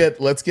 people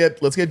let's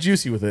going. get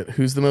juicy with it.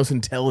 Who's the most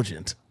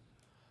intelligent?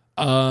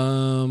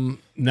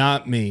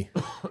 Not me.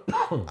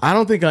 I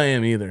don't think I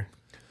am either.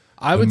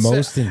 I The would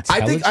most say.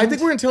 intelligent. I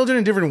think we're intelligent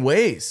in different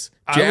ways.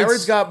 I would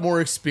Jared's s- got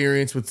more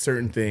experience with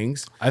certain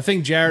things. I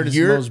think Jared is the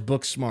You're- most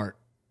book smart.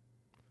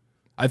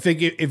 I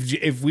think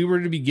if we were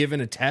to be given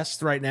a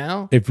test right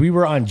now, If we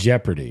were on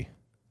Jeopardy,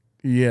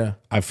 Yeah.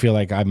 I feel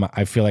like I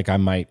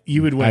might.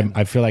 You would win.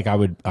 I feel like I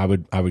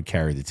would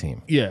carry the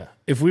team. yeah.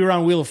 If we were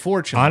on Wheel of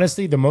Fortune,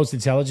 Honestly, the most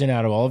intelligent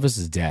out of all of us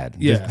is Dad.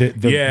 Yeah.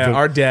 Yeah,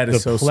 our dad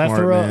is so smart,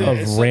 plethora man. of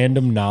Yeah, it's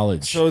random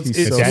knowledge. so it's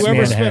so that whoever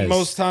man spent has.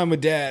 most time with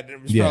Dad.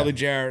 It was Yeah. probably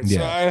Jared. So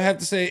Yeah. I have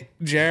to say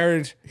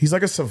Jared. He's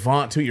like a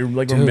savant too. He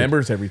like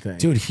remembers everything.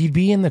 Dude, he'd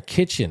be in the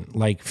kitchen,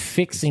 like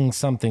fixing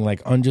something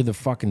like under the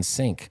fucking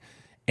sink,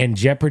 and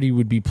Jeopardy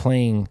would be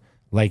playing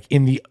like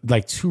in the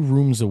like 2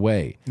 rooms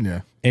away.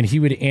 Yeah. And he'd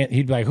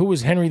be like, "Who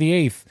was Henry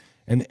VIII?"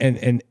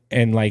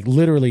 And like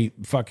literally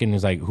fucking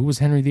was like, who was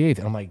Henry VIII?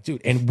 And I'm like,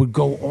 dude, and would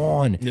go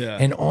on and on Yeah,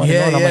 and on. I'm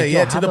yeah, like,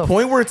 yeah. how To the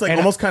point where it's like and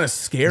almost kind of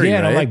scary. yeah,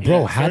 and I'm right? like,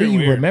 bro, it's how do very you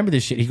weird. remember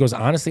this shit? He goes,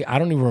 honestly, I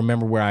don't even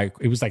remember where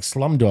it was like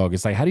Slumdog.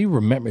 It's like, how do you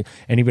remember?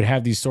 And he would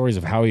have these stories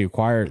of how he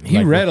acquired. He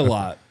like, read a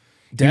lot.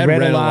 Dad he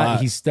read a lot.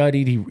 He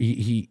studied.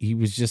 He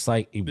was just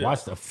like he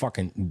watched a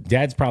fucking.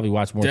 Dad's probably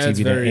watched more Dad's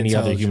TV than very any other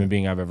intelligent. human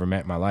being I've ever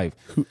met in my life.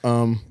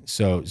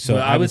 So But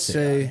I would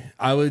say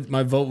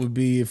my vote would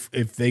be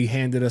if they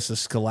handed us a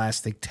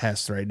scholastic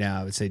test right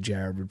now, I would say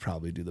Jared would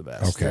probably do the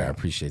best. okay. I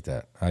appreciate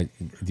that. I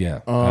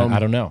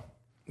don't know.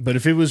 But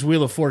if it was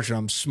Wheel of Fortune,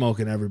 I'm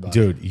smoking everybody.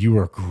 Dude, you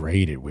were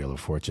great at Wheel of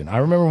Fortune. I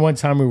remember one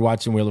time we were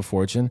watching Wheel of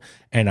Fortune,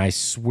 and I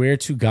swear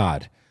to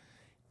God,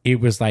 it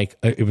was like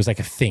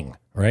a thing,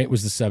 right? It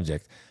was the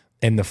subject,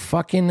 and the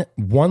fucking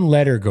one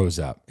letter goes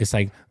up. It's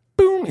like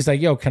boom. It's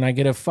like, yo, can I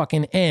get a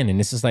fucking N? And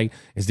this is like,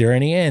 is there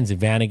any N's? And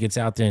Vanna gets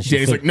out there and she's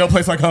Danny's like, no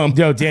place like home.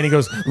 yo, Danny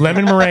goes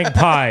lemon meringue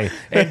pie,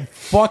 and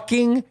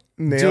fucking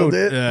Nailed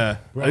dude, it. Yeah,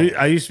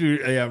 I used to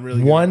be. Yeah, I'm really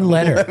good. one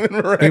letter.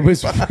 It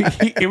was. That's mad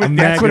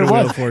what good it at Wheel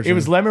was. of Fortune. It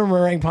was lemon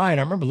meringue pie, and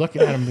I remember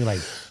looking at him and be like,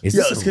 "Is Yo,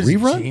 this it's a 'cause he's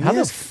rerun? How the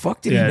genius.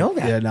 fuck did Yeah, he know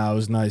that?" Yeah, no, it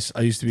was nice.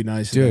 I used to be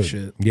nice at Dude, that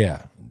shit.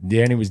 yeah,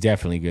 Danny was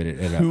definitely good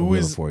at Who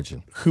Wheel is- of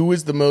Fortune. Who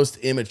is the most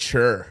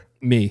immature?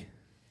 Me.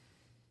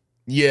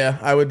 Yeah,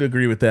 I would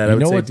agree with that. I You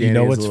would know say what? You Danny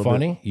know is a what's little bit-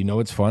 funny? You know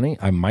what's funny?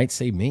 I might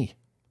say me.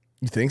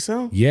 You think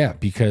so? Yeah,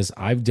 because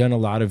I've done a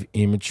lot of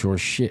immature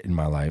shit in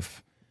my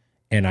life,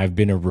 and I've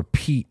been a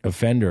repeat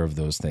offender of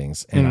those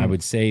things. And I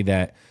would say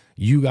that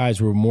you guys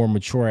were more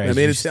mature as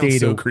made you it sound stayed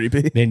so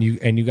creepy. Then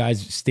you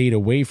guys stayed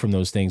away from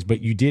those things,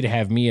 but you did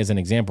have me as an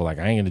example. Like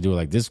I ain't gonna do it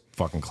like this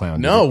fucking clown.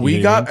 No, did. You we know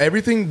what got I mean?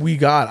 everything we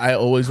got. I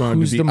always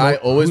wanted to be. I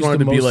always who's wanted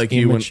the to be most like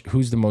you. When,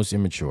 who's the most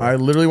immature? I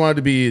literally wanted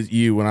to be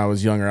you when I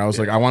was younger. I was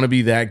like, I want to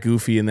be that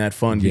goofy and that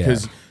fun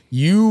because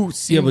you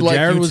seemed but like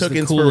Jared you was took the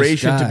coolest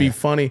inspiration to guy. be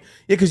funny.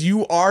 Yeah, because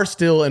you are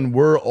still and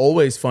were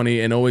always funny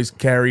and always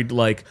carried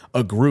like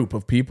a group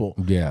of people.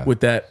 Yeah.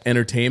 with that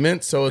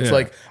entertainment. So it's Yeah.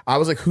 like I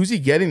was like, who's he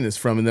getting this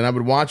from? And then I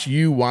would watch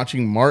you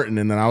watching Martin,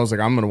 and then I was like,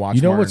 I'm gonna watch.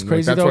 You know Martin. what's Like,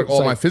 crazy that's though? where It's all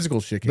like- my physical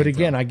shit came But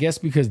again, from. I guess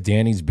because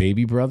Danny's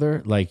baby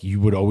brother, like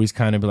you would always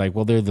kind of be like,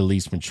 well, they're the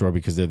least mature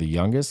because they're the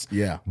youngest.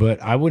 Yeah. But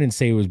I wouldn't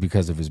say it was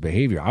because of his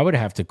behavior. I would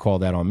have to call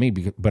that on me.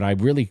 But I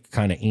really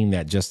kind of aim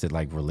that just at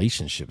like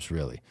relationships,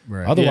 really.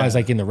 Right. Otherwise, Yeah.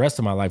 like in the rest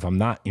of my life, I'm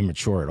not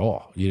immature at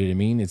all. You know what I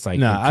mean? It's like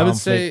No, in I would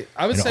conflict say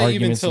and even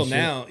arguments till and shit.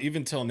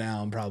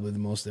 now, I'm probably the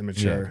most Yeah.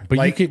 immature. But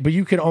Like,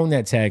 you could own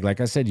that tag.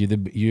 Like I said,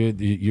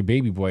 you're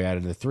baby boy out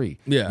of the three.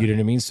 Yeah. You know what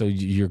I mean? So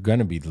you're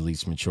gonna be the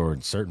least mature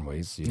in certain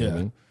ways. You know what I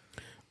Yeah. mean?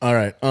 All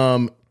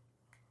right,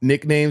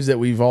 nicknames that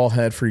we've all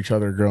had for each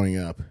other growing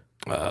up.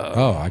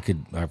 I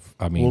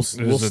mean,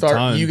 We'll a start.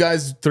 ton. You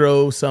guys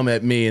throw some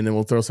at me, and then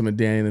we'll throw some at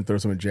Danny, and then throw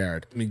some at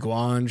Jared. I mean,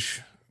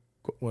 Guange.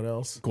 What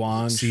else?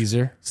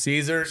 Caesar.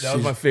 Caesar. That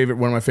was my favorite.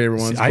 One of my favorite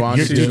ones.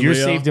 You're Leo.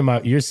 saved in my.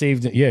 You're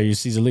saved. You're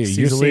Caesar Leo. You're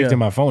Caesar saved Leo. in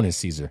my phone as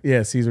Caesar.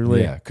 Yeah, Caesar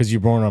Lee. Yeah, because you're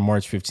born on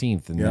March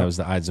 15th, and Yep. that was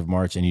the Ides of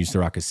March, and you used to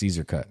rock a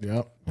Caesar cut.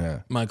 Yep. Yeah.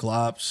 Michael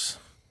Ops.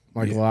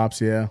 Michael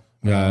Ops. Yeah.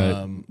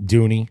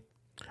 Dooney.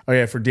 Oh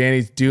yeah, for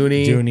Danny's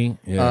Dooney. Dooney.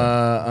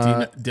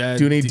 Yeah.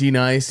 Dooney. D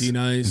Nice. D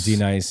Nice. D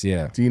nice.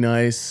 Yeah. D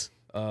Nice.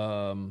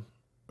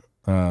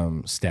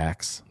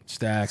 Stacks.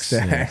 Stacks.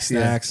 Stacks, yeah.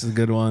 Stacks is a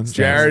good one.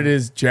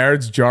 Jared's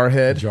Jarhead.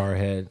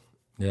 Jarhead.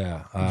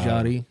 Yeah.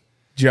 Jotty.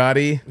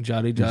 Jotty.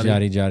 Jotty.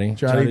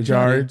 Jotty.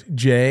 Jard.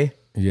 Jay.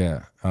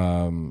 Yeah.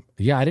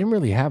 Yeah. I didn't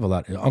really have a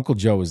lot. Uncle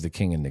Joe was the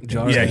king of nicknames.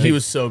 Jarhead. Yeah, he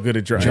was so good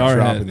at dropping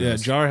Jarhead. Yeah,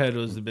 those. Jarhead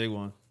was the big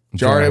one.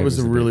 Jarhead was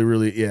a the big-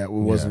 really yeah. It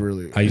was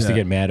really. I used to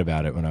get mad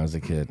about it when I was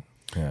a kid.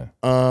 Yeah.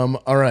 All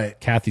right.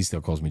 Kathy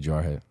still calls me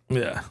Jarhead.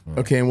 Yeah.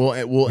 Okay, and we'll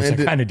Which end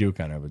I it. kind of do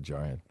kind of a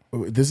Jarhead.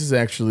 This is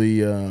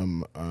actually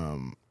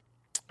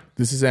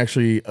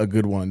a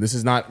good one. This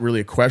is not really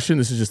a question.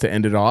 This is just to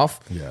end it off.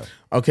 Yeah.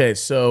 Okay,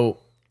 so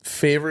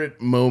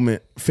favorite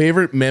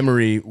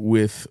memory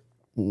with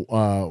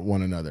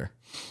one another.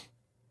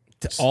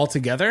 All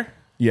together?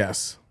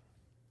 Yes,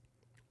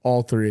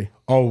 all three.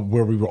 Oh,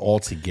 where we were all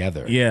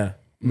together. Yeah,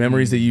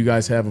 memories that you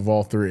guys have of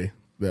all three.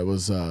 That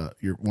was one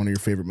of your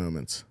favorite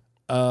moments.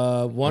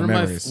 One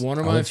memories. of I'll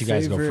my let you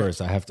guys go favorite-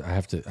 first. I have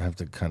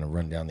to kind of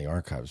run down the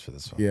archives for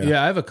this one. Yeah,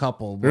 Yeah, I have a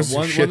couple. But There's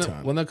a shit one,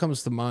 ton. one that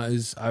comes to mind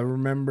is I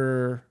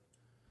remember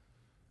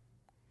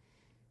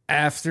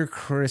after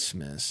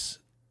Christmas,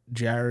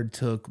 Jared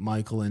took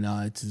Michael and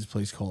I to this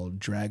place called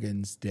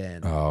Dragon's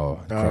Den Oh,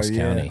 Cross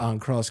yeah. County. on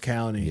Cross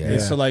County. Yeah.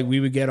 And so like we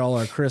would get all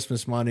our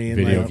Christmas money and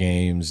Video like,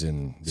 games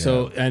and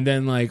so and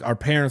then like our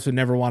parents would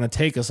never want to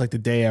take us like the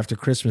day after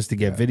Christmas to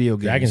get video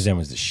games. Dragon's Den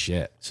was the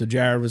shit. So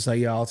Jared was like,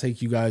 "Yeah, I'll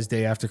take you guys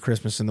day after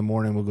Christmas in the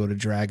morning. We'll go to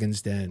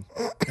Dragon's Den."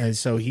 And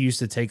so he used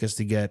to take us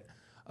to get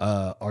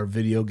our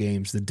video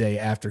games the day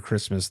after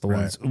Christmas. The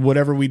ones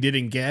whatever we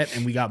didn't get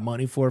and we got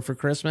money for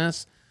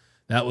Christmas.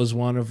 That was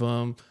one of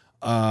them.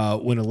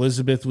 When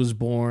Elizabeth was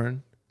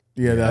born,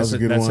 yeah, that was a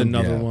good that's one.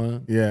 another Yeah.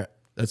 one. Yeah,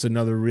 That's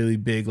another really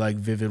big, like,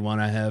 vivid one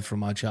I have from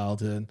my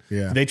childhood.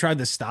 Yeah. They tried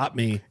to stop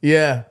me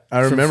Yeah,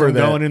 I from remember that.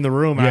 going in the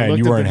room. Yeah, I and looked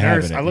you at weren't the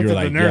having nurse. it. I You looked were at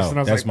the like, nurse yo, and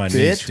I was that's like, my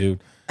bitch. niece,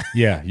 dude.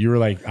 Yeah, you were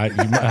like, I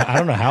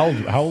don't know how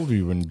old were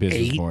you when Biz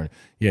was 8. born?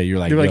 Yeah, you're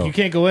like, They're like, yo, you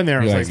can't go in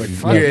there. I was you're like, you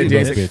fuck little Yeah, you.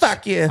 Dave's bitch. like,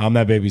 fuck yeah. I'm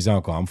that baby's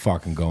uncle. I'm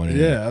fucking going in.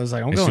 Yeah, I was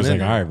like, I'm And going she was in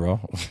like, there. all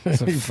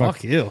right, bro.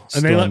 Fuck you.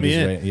 And they let me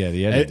in. Yeah,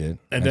 the edit did. And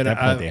At then that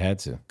point, they had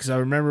to. Because I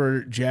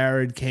remember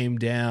Jared came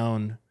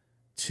down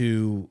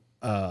to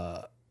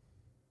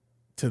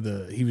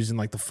he was in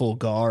like the full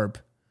garb,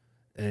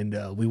 and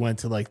we went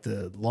to like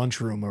the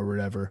lunchroom or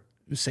whatever.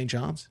 It was St.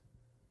 John's,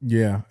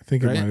 Yeah, I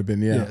think it right? might have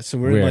been. Yeah. So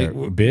we're Where,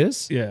 like,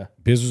 Biz? yeah,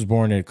 Biz was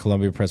born at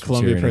Columbia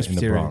Presbyterian, Columbia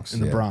Presbyterian in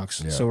the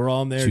Bronx. Yeah. So we're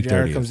all in there.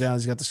 Jared 230th. comes down.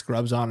 He's got the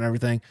scrubs on and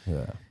everything,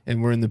 Yeah.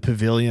 and we're in the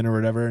pavilion or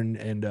whatever. And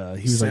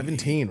he was like,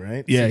 17,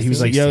 right? yeah, he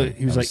was like, yo, 16.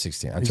 he was I like, was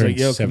 16. I he's turned like,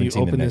 yo, can you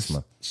 17 the open next this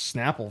month.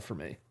 Snapple for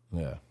me?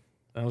 Yeah.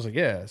 And I was like,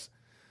 yes.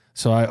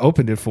 So I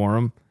opened it for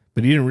him,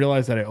 but he didn't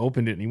realize that I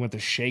opened it, and he went to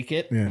shake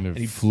it. Yeah. And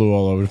it flew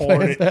all over the Poured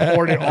place. it all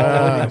over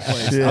the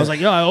place. shit. I was like,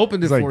 yo, I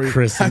opened it It's like for you.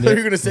 Chris. I thought you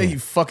were gonna say you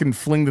fucking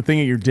fling the thing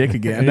at your dick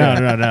again. No.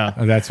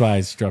 And that's why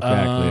I struck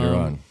back later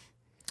on.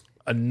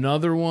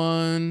 Another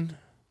one.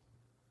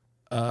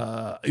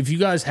 If you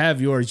guys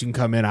have yours, you can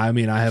come in. I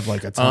mean, I have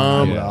like a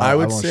ton. Yeah. I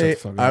would won't say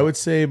shut the fuck I up. would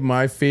say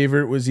my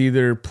favorite was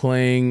either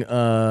playing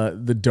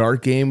the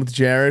dart game with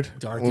Jared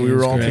Dart when we were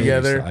game's all great.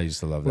 together. I used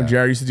to love when that.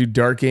 Jared used to do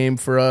dart game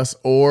for us,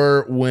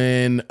 or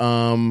when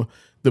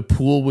the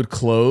pool would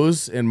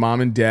close and mom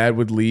and dad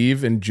would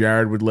leave and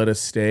Jared would let us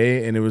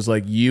stay, and it was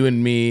like you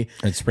and me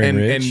At Spring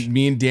Ridge? and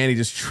me and Danny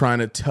just trying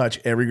to touch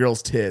every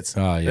girl's tits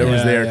Oh, yeah. that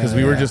was Yeah, there because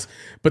we were just.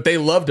 But they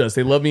loved us.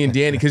 They loved me and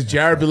Danny because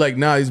Jared would be like,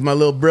 "Nah, he's my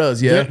little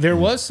bros." Yeah. There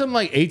was some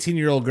like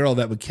 18-year-old girl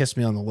that would kiss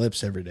me on the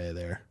lips every day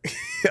there.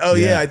 Oh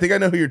yeah. I think I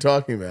know who you're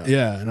talking about.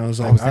 Yeah, and I was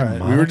like, all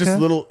right, We were just Monica?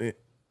 little. it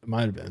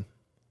might have been.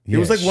 It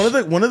was like one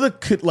of the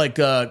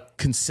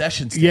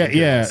concession stand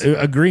girls.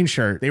 A green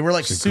shirt. They were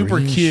like super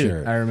green cute.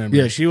 shirt. I remember.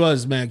 Yeah, she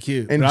was mad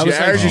cute. And But I was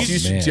Jared like, just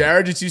she's- used man.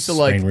 Jared just used to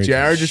like Spring Ridge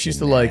Jared is just used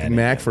to like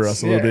mac for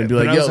us a little bit and be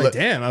but like, I was yo, like,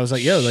 damn. I was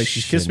like, yo, like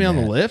she kissed me on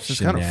the lips. It's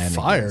kind of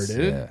fire,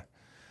 dude. Yeah.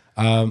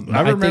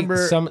 I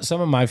remember- think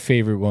some of my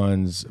favorite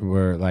ones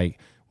were like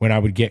when I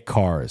would get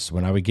cars,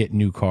 when I would get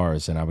new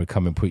cars, and I would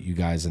come and put you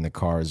guys in the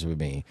cars with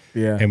me.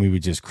 Yeah. And we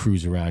would just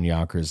cruise around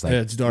Yonkers like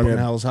Yeah, it's dark and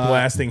hell's hot.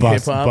 blasting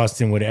hip hop,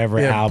 busting whatever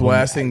album.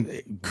 blasting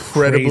crazy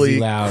incredibly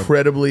loud.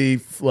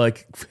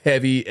 like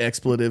heavy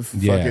expletive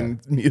Yeah.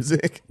 fucking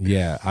music.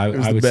 Yeah, I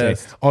was the would say.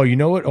 best. Oh, you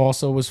know what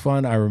also was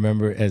fun? I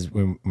remember as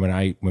when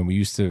I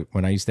used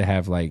to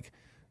have like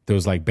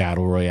those like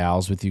battle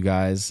royales with you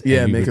guys.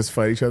 Yeah, and we make would- us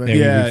fight each other. and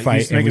Yeah, we would fight,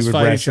 used to and make we us would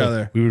fight each wrestle.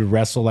 other. We would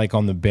wrestle like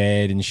on the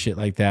bed and shit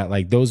like that.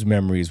 Like those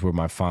memories were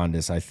my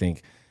fondest. I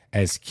think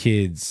as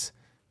kids,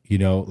 you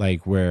know,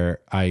 like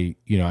where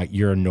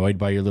you're annoyed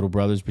by your little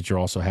brothers, but you're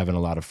also having a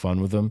lot of fun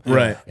with them,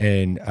 Right.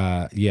 And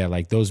yeah,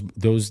 like those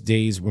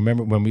days.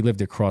 Remember when we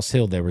lived at Cross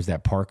Hill? There was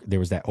that park. There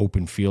was that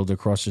open field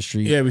across the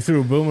street. Yeah, we threw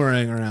a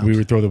boomerang around. We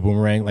would throw the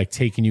boomerang, like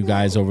taking you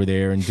guys over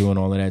there and doing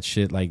all of that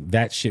shit. Like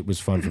that shit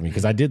was fun for me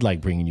because I did like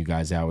bringing you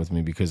guys out with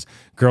me because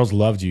girls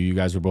loved you. You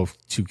guys were both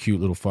two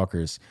cute little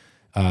fuckers.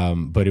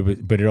 But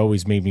it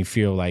always made me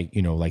feel like,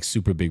 you know, like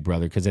super big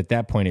brother. Because at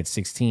that point at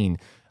 16,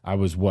 I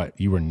was what?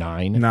 You were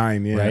 9?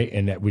 9, yeah. Right?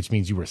 And that, which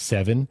means you were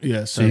 7.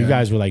 Yeah, So you 7.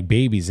 guys were like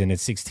babies. And at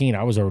 16,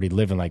 I was already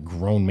living like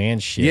grown man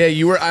shit. Yeah,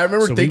 you were. I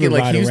remember So we thinking would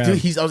like ride I around.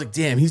 was like,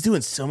 damn, he's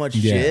doing so much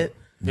Yeah. shit.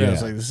 Yeah, I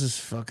was like, this is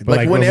fucking. But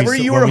Like, when whenever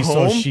we you when were we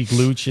saw home- Chic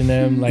Luch and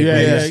them, like Yeah,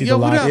 when yeah. you see Yo, the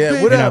what lot. up, Yeah,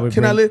 big? what And I up? would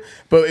Can I bring- live?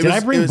 But it Did was, I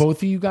bring it was, both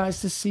of you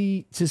guys to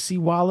see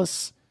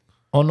Wallace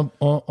on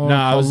No,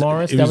 I was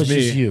Lawrence? it That was me.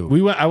 just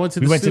you. I went to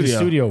the We went to studio. the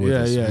studio with yeah,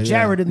 us. Yeah, yeah.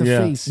 Jared in the Yeah.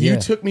 face. You yeah.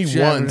 took me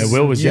Jared once. And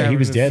Will was Yeah, he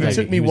was it dead. was-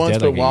 You Like, took me he was once, dead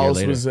but like a year Wallace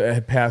later. was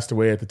had passed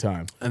away at the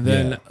time. And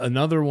then Yeah.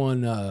 another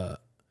one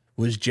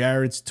was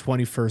Jared's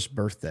 21st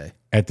birthday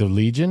at the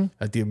Legion.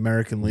 at the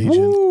American Legion.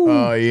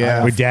 Oh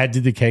yeah, Where Dad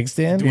did the keg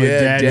stand. yeah.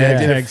 Dad Dad did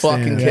did a a keg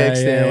fucking stand. keg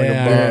stand like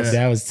a boss.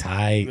 That was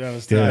tight. That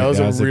was Dude, tight. That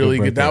was a really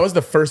good. birthday. That was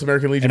the first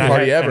American Legion and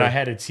party ever. And I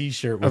had a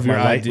T-shirt with Of your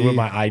my ID. with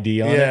my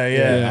ID on Yeah, it.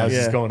 yeah, I was yeah.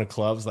 just going to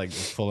clubs, like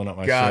just pulling up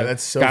my God, shirt.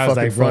 that's so Guy was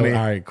fucking like, bro, funny.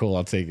 all right, cool,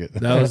 I'll take it.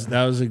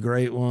 That was a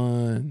great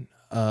one.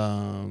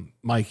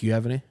 Mike, you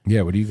have any?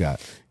 Yeah, what do you got?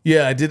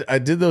 Yeah, I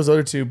did those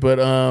other two, but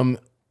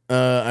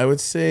I would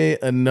say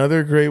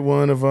another great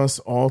one of us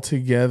all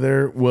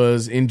together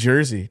was in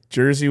Jersey.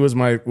 Jersey was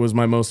my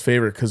most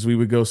favorite because we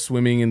would go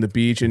swimming in the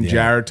beach, and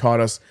Jared taught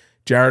us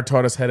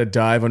how to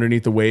dive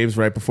underneath the waves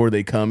right before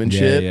they come and Yeah,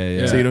 shit, yeah,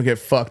 yeah. so you don't get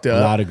fucked up.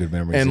 A lot of good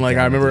memories And of like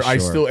I going to remember, the I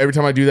shore. still every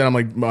time I do that, I'm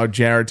like,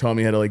 Jared taught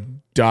me how to like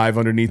dive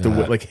underneath the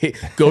like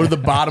go to the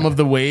bottom of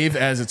the wave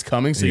as it's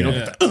coming, so you don't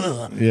get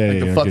the,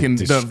 Yeah, the fucking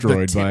the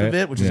destroyed tip by of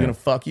it, which is Yeah. gonna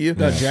fuck you.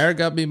 No, Jared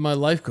got me my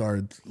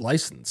lifeguard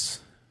license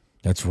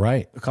That's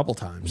right. a couple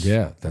times.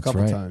 Yeah, that's a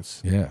couple right.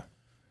 times. Yeah.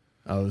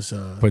 I was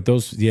But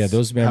those how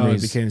I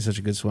memories. became such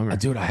a good swimmer.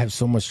 Dude, I have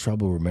so much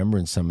trouble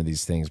remembering some of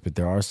these things, but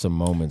there are some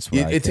moments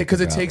where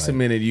Because it takes a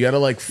minute. You gotta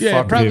like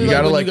fuck. probably You like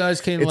gotta when like you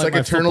guys came to, It's like, like my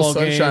eternal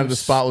football sunshine of the games.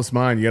 spotless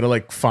mind. You gotta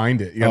like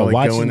find it. You gotta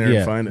like go in there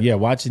and find it. Yeah,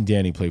 watching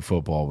Danny play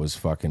football was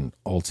fucking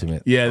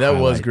ultimate. Yeah, that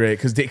was highlight. great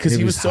because It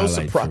he was so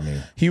highlight for surprised.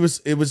 me.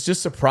 It was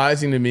just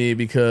surprising to me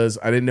because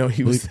I didn't know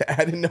he was.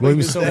 I didn't know Well, he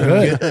was so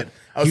good.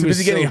 I was He too was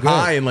busy getting so good.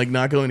 high and like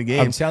not going to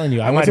games. I'm telling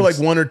you, I I went to might like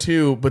have- one or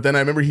two, but then I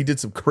remember he did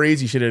some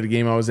crazy shit at a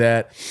game I was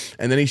at,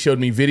 and then he showed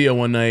me video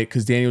one night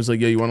because Danny was like,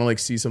 "Yo, you want to like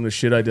see some of the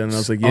shit I done?" And I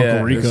was like, "Yeah."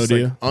 Uncle Rico, It's just,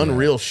 do like, you?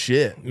 unreal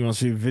shit. You want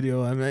to see a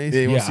video I made?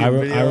 Yeah, you wanna Yeah, see a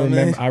video on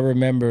that? I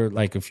remember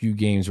like a few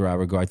games where I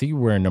would go. I think you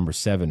were wearing number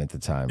 7 at the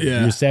time. Yeah.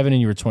 You were 7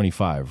 and you were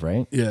 25,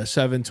 right? Yeah,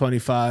 7,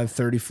 25,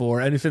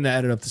 34. Anything that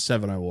added up to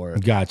 7, I wore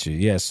it. Gotcha.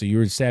 Yeah. So you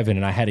were 7,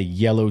 and I had a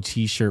yellow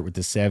T-shirt with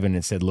the 7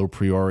 and said "Lo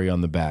Priori"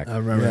 on the back. I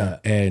remember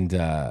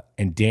that.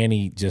 And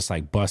Danny just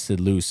like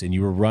busted loose, and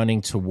you were running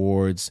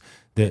towards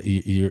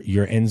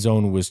your end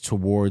zone was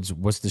towards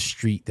what's the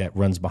street that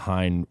runs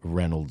behind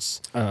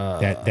Reynolds?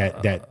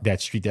 That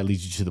street that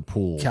leads you to the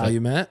pool.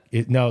 Calumet?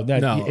 No.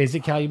 No. Is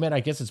it Calumet? I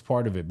guess it's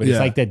part of it, but Yeah. it's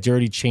like that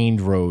dirty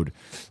chained road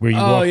where you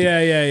Oh, walk. yeah.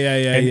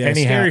 And anyhow,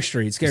 Scary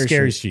Street.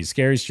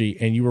 Scary Street,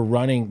 and you were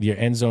running. Your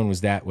end zone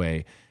was that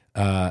way,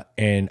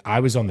 and I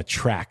was on the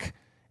track,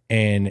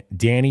 and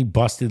Danny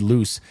busted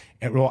loose,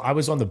 and well, I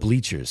was on the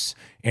bleachers,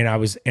 and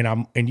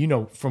you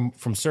know,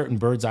 from certain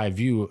bird's eye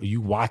view,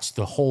 you watch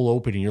the hole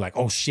open, and you're like,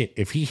 oh shit,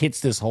 if he hits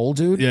this hole,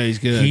 dude, Yeah, he's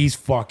good. He's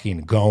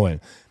fucking going,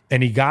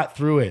 and he got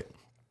through it,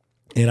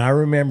 and I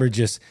remember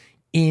just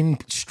in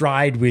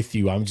stride with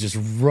you. I'm just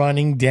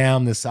running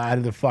down the side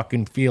of the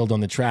fucking field on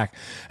the track.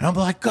 And I'm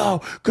like,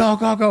 go, go,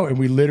 go, go. And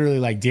we literally,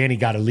 like, Danny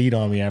got a lead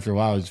on me after a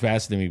while. He was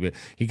faster than me, but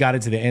he got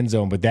into the end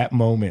zone. But that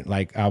moment,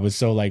 like, I was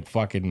so, like,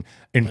 fucking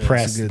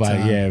impressed good by,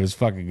 time. it was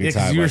fucking good Yeah,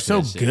 time. because you were watching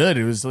so that shit. good.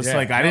 It was just Yeah,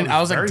 like no, I he was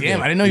was like, very damn,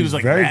 good. I didn't know he was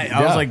like very that. good,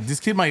 I was yeah. like, this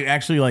kid might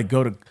actually like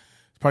go to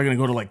probably gonna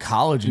go to like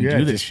college and Yeah,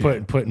 do this just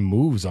shit. putting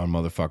moves on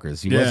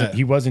motherfuckers. Yeah.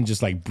 He wasn't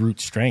just like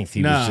brute strength.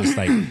 He Nah. was just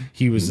like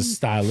he was a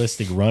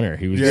stylistic runner.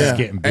 He was Yeah, just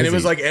getting busy. and it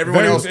was like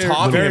everyone Very, else very,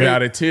 talking very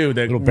about it too.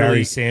 That little Barry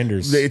really-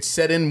 Sanders. It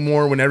set in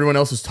more when everyone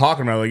else was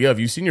talking about it. Like, yo, have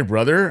you seen your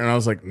brother? And I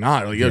was like,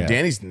 nah. Like, yo, Yeah.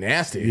 Danny's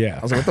nasty. Yeah. I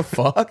was like, what the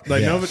fuck?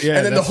 Like, Yeah. nobody, yeah,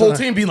 and then the that's whole what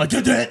I- team being like,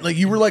 "Dad," like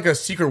you were like a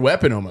secret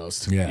weapon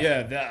almost. yeah.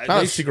 Yeah, that,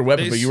 Not a secret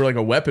weapon, but you were like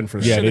a weapon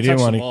for them. Yeah, should they have didn't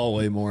touched want the to. ball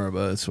way more,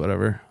 but it's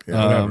whatever.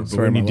 whatever. But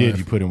Sorry, when you my did, life.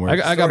 you put in work. I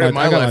got Story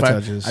my, of I got my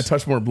life. touches. I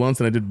touched more blunts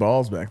than I did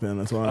balls back then.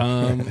 That's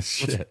why.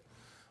 Shit.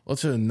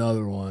 What's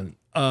another one?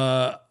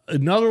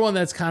 Another one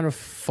that's kind of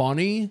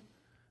funny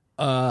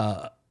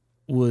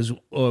was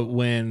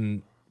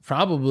when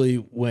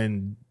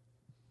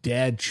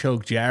Dad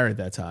choked Jared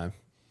that time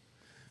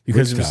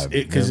because Which it was time?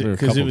 because There were a it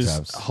couple was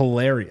times.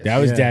 hilarious. That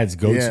was Dad's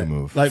go-to Yeah.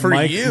 move. Like for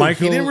Mike- you,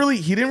 Michael,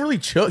 he didn't really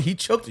choke. He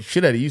choked the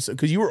shit out of you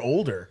because you were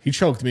older. he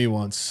choked me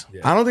once.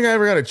 I don't think I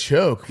ever got a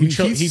choke. He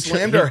cho- he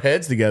slammed cho- our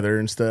heads together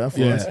and stuff.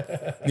 once.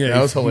 Yeah,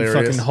 That was he hilarious.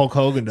 Fucking Hulk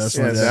Hogan does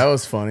Yeah, like that that.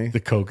 was funny. the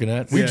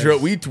coconuts. We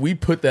drove. We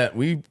put that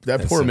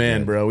poor so man,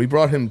 good. bro. We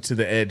brought him to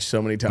the edge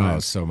so many Oh,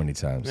 times. so many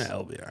times. Yeah,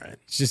 it'll be all right.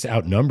 It's just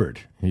outnumbered.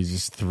 He's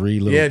just three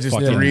little Yeah, just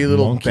fucking three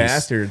little monkeys.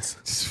 bastards.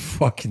 Just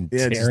fucking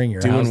Yeah, tearing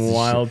your just house doing to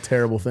wild, shit,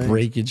 terrible things.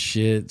 breaking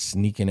shit,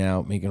 sneaking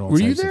out, making all Were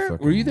types you of there?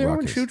 fucking Were you there when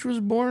ruckus. Chooch was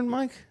born,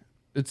 Mike?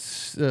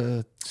 It's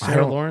I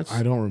Sarah don't- Lawrence.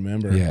 I don't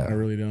remember. Yeah, I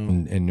really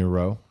don't. In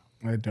Neuro.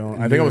 I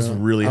don't. I think I was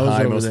really I was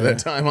high over most of there.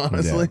 that time,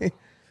 honestly.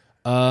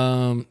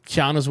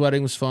 Kiana's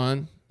wedding was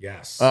fun.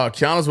 Yes.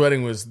 Kiana's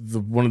wedding was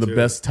one of the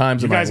best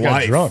times you of my guys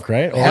life. got drunk,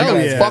 right? I got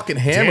yeah. fucking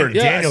hammered.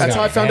 Daniel That's got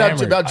how I found out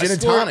hammered. about gin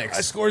and tonics.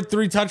 I scored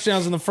 3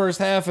 touchdowns in the first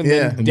half, and Yeah.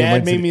 then And you Dad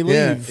went to made me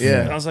yeah, leave.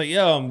 yeah. And I was like,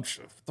 "Yo, what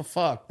the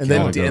fuck?" And Kiana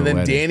then, go to and then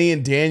wedding. Danny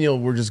and Daniel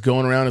were just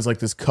going around as like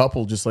this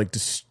couple, just like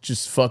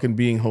just fucking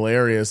being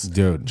hilarious,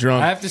 Dude.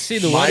 Drunk. I have to see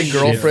the My wedding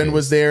girlfriend shit.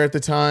 was there at the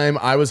time.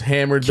 I was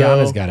hammered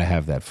Kiana's though. got to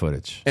have that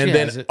footage. And Yeah,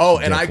 then is it-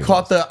 and I Definitely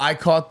caught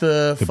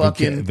the The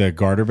fucking bouquet- the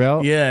garter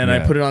belt. yeah, and I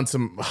put it on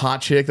some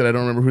hot chick that I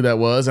don't remember who that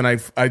was, and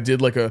I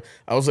did like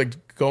I was like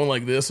going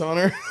like this on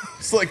her,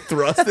 just like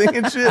thrusting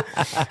and shit,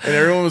 and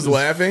everyone was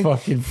laughing.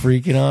 fucking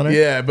freaking on her.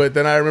 Yeah, but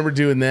then I remember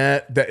doing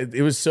that. That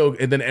it was so,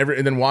 and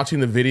then watching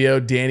the video,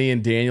 Danny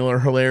and Daniel are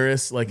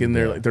hilarious. Like in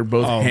there, like they're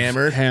both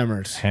hammered.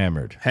 Hammered.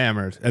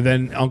 And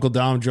then Uncle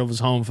Dom drove us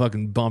home,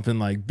 fucking bumping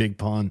like Big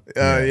Pun.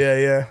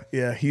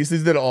 Yeah. He used to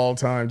do that all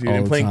the time, dude. All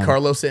And the playing time.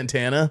 Carlos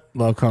Santana,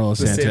 Love Carlos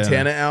the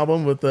Santana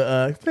album with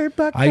the.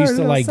 I used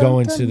to like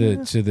going to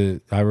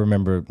the. I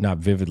remember not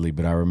vividly,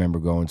 but I remember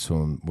going to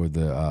them with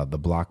the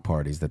block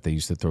parties that they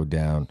used to throw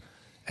down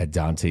at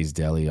Dante's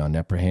Deli on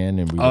Nepperhan,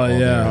 and we were all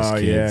there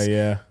as kids.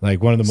 yeah.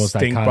 Like one of the most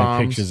Stink iconic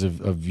bombs. pictures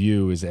of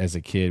you is as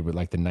a kid with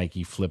like the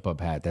Nike flip up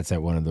hat. That's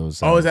at one of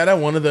those. Oh, is that at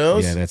one of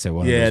those? Yeah, that's at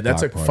one of Yeah, those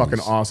that's a block fucking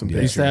parties. awesome Yeah.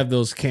 They used to picture. have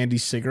those candy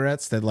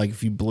cigarettes that, like,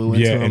 if you blew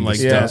into Yeah, them, and like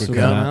the dust stuff would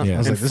would come come out. out. Yeah. I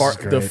was And like, this fart,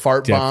 is great. the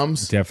fart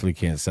bombs. Definitely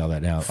can't sell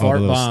that now.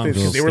 Fart All those bombs.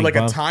 little They were like stink a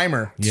bombs.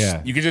 timer.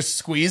 Yeah. You could just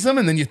squeeze them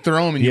and then you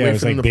throw them and you Yeah, it wait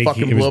was for them like to baking.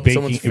 fucking It blow was up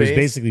someone's baking. It was face.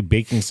 basically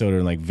baking soda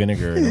and like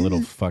vinegar and a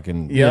little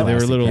fucking Yeah, they were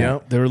plastic little,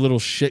 cap. they were little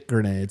shit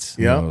grenades.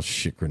 Yeah. Little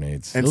shit shit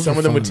grenades. And Those some are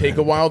of them fun, would take man.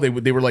 a while. They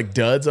were like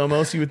duds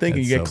almost. You would think,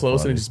 and you That's get so close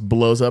and funny. it just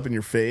blows up in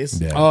your face.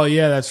 Yeah. Oh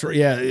yeah, that's right.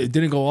 Yeah, it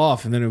didn't go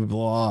off, and then it would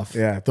blow off.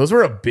 Yeah, those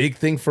were a big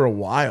thing for a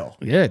while.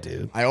 Yeah,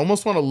 dude. I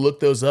almost want to look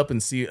those up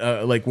and see,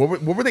 like,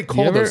 what were they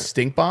called? ever- Those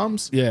stink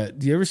bombs? Yeah.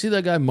 Do you ever see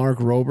that guy Mark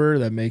Rober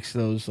that makes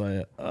those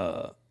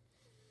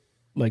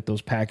like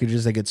those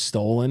packages that get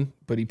stolen,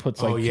 but he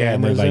puts like and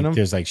cameras like, in them,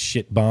 there's like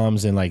shit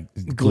bombs and like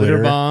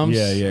glitter bombs.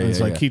 Yeah, yeah, And it's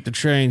yeah, like yeah. keep the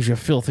change, you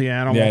filthy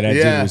animal. Yeah, that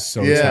Yeah, dude was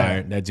so yeah.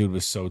 tired. That dude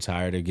was so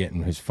tired of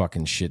getting his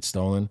fucking shit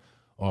stolen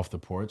off the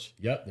porch.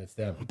 Yep, that's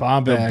them.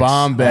 Bomb The bags.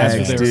 bomb That's what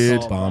bags, they were dude.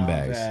 called, Bomb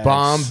bags.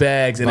 Bomb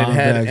bags, and Bomb it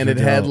had bags were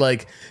dope.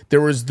 like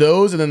there was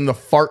those, and then the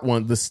fart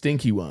one, the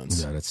stinky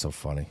ones. Yeah, that's so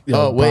funny. Yo,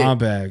 Oh, wait. bomb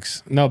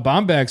bags. No,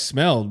 bomb bags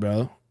smelled,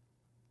 bro.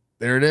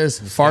 There it is,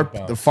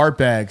 bombs. the fart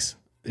bags,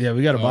 Yeah,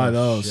 we got to buy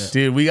those.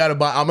 dude. We gotta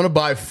buy. I'm gonna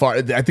buy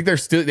fart. I think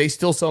they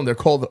still sell them. They're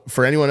called,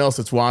 for anyone else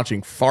that's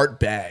watching, fart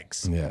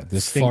bags. Yeah, the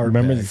stink. Fart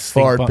Remember bags. the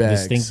stink, Fart the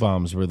bags. stink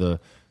bombs were the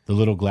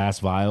little glass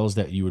vials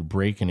that you would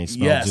break and they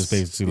smelled Yes. just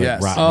basically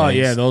Yes. like rotten Oh eggs.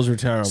 yeah, those were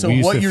terrible. So we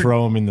used what to you're-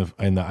 throw them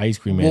in the ice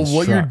cream Well, man's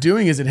what you're truck.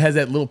 doing is it has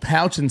that little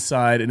pouch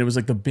inside, and it was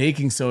like the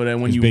baking soda.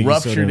 And when It's you baking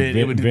ruptured soda it, and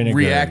it would vinegar,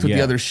 react with the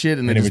yeah. other shit,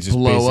 and then And it just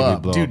would just blow basically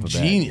up. blow Dude, up a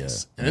bag,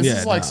 genius. yeah. And this Yeah,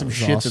 is like no, some it was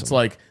shit awesome. that's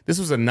like, this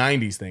was a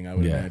 90s thing, I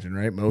would Yeah. imagine,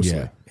 right? Mostly.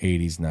 Yeah,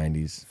 80s,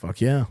 90s. Fuck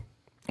yeah.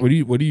 what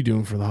are you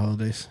doing for the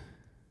holidays?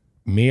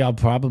 Me, I'll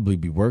probably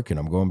be working.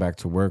 I'm going back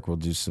to work. We'll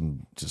do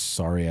some just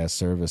sorry ass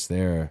service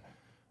there,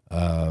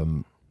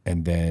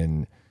 and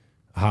then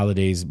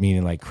holidays,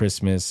 meaning like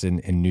Christmas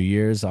and New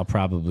Year's, I'll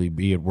probably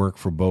be at work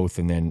for both,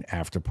 and then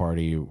after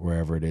party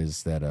wherever it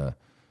is that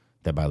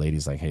my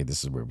lady's like, hey,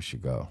 this is where we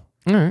should go.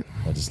 All right.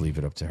 I'll just leave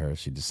it up to her.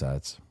 She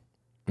decides.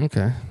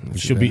 Okay.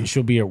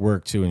 She'll be at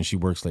work too, and she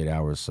works late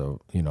hours,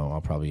 so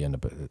I'll probably end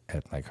up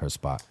at like her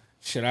spot.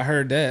 Shit, I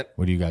heard that.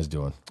 What are you guys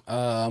doing?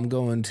 I'm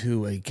going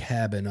to a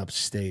cabin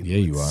upstate. Yeah,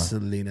 with you are.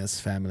 Selena's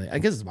family. I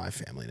guess it's my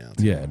family now.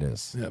 Too. Yeah, it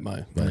is. Yeah,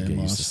 my Gotta get used to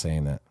in-laws.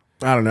 saying that.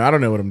 I don't know. I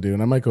don't know what I'm doing.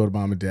 I might go to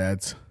mom and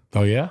dad's.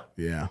 Oh yeah.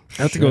 Yeah.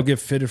 I have to go get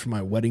fitted for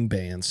my wedding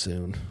band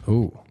soon.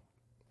 Ooh.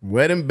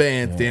 Wedding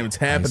bands. Damn, it's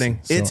happening.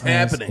 So it's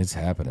happening. It's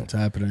happening. It's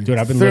happening. Dude,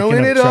 I've been Throwing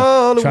looking it up,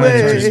 all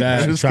away.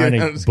 I'm just trying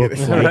kidding, I'm to just book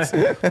kidding.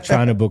 flights,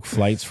 trying to book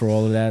flights for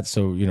all of that.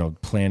 So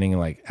planning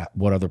like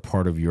what other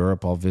part of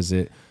Europe I'll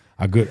visit.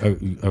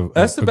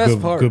 That's the best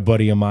part. Good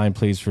buddy of mine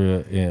plays for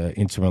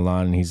Inter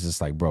Milan, and he's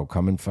just like, bro,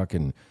 come and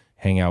fucking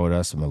hang out with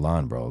us in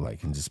Milan, bro,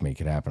 like, and just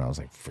make it happen. I was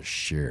like, for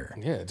sure.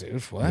 Yeah,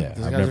 dude. What? Yeah,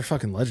 These I've guys never- are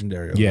fucking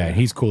legendary. Over Yeah, there. and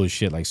he's cool as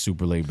shit, like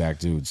super laid back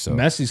dude. So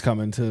Messi's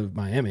coming to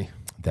Miami.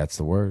 that's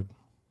the word.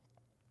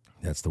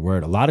 That's the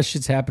word. A lot of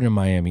shit's happening in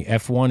Miami.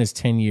 F1 is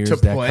 10 years. To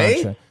that play?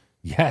 contract.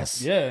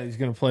 Yes. Yeah, he's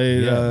gonna play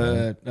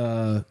Yeah,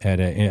 at At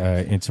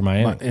Inter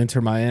Miami. Inter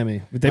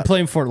Miami. But they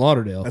play in Fort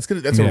Lauderdale. That's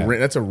Yeah.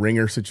 that's a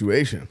ringer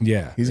situation.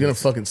 Yeah. He's gonna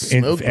fucking And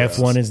smoke.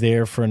 F1 us. is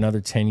there for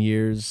another 10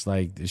 years.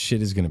 Like, this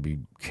shit is going to be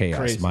chaos.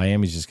 Crazy.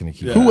 Miami's just going to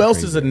keep Who going else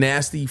crazy. is a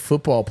nasty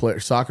football player,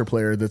 soccer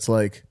player that's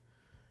like?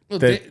 Well,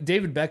 that-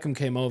 David Beckham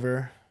came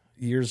over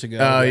years ago.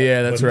 Oh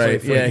yeah, that's But he right.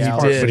 played for Yeah, the he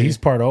Galaxy. did. But he's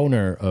part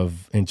owner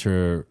of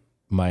Inter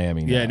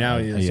Miami now. Yeah, now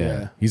he is,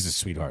 yeah. He's a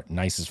sweetheart.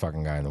 Nicest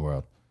fucking guy in the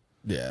world.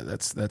 Yeah,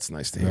 that's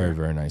nice to Very, hear.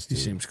 very nice He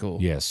dude. seems cool.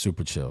 Yeah,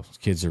 super chill.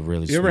 Kids are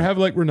really You ever sweet. have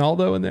like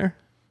Ronaldo in there?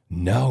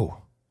 No,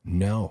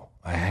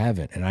 I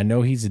haven't. And I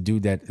know he's a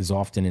dude that is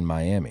often in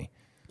Miami.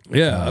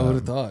 Yeah, I would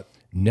have thought.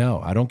 No,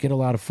 I don't get a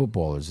lot of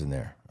footballers in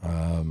there.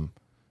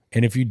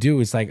 And if you do,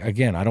 it's like,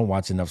 again, I don't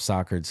watch enough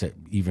soccer to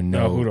even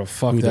know who the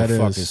fuck that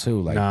is. is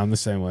who. Like, nah, I'm the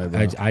same way.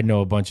 Though. I know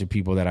a bunch of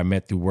people that I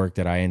met through work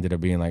that I ended up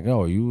being like,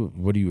 oh,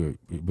 what do you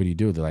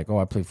do? They're like, oh,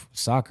 I play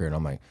soccer. And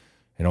I'm like,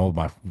 and all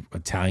my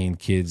Italian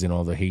kids and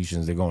all the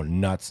Haitians, they're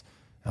going nuts.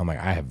 I'm like,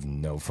 I have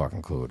no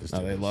fucking clue what this No,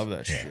 dude they is. love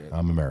that shit.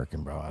 I'm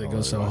American, bro. They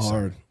go so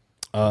hard.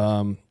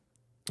 All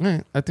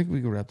right, I think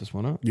we can wrap this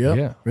one up.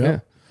 Yep. Yeah.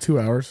 2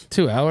 hours.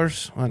 2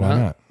 hours. Why Why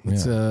not?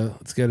 not?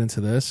 Let's get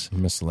into this.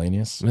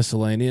 Miscellaneous.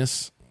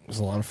 Miscellaneous. It was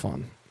a lot of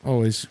fun.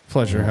 Always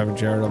pleasure having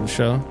Jared on the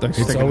show. Thanks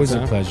for It's taking always the a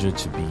time. pleasure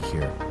to be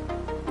here.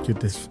 Get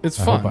this. It's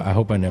I fun.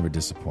 hope I never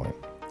disappoint.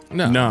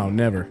 No,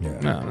 never. Yeah.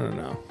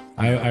 No.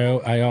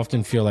 I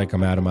often feel like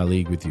I'm out of my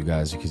league with you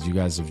guys because you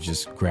guys have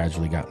just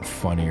gradually gotten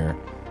funnier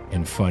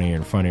and funnier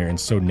and funnier and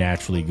so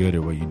naturally good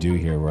at what you do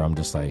here. Where I'm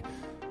just like,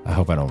 I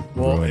hope I don't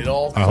Well, ruin. it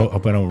all- I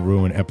hope I don't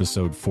ruin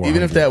episode 400.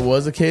 Even if that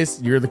was the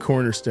case, you're the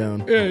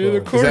cornerstone. Yeah, you're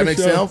the Does that make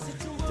sense?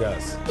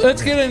 does.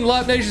 Let's get in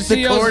Live Nation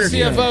CEOs and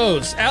cornerstone.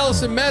 CFOs.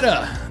 Allison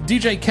Meta,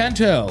 DJ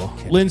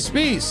Kento, Lynn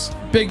Spees,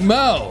 Big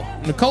Mo,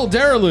 Nicole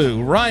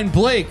Derelou, Ryan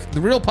Blake, The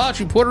Real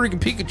Pachu, Puerto Rican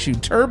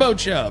Pikachu, Turbo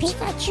Chubbs,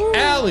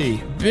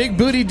 Allie, Big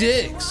Booty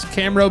Diggs,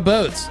 Camro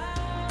Boats,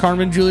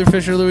 Carmen, Julia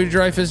Fisher, Louis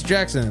Dreyfus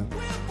Jackson,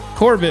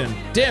 Corbin,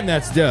 Damn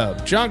That's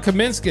Dub, John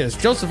Kaminskis,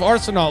 Joseph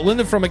Arsenault,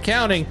 Linda from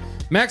Accounting,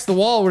 Max the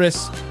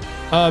Walrus,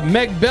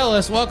 Meg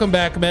Bellis, welcome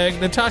back, Meg,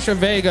 Natasha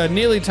Vega,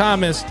 Neely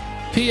Thomas,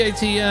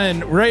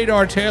 PATN,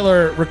 Radar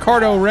Taylor,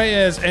 Ricardo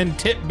Reyes, and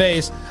Tip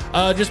Base.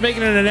 Just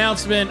making an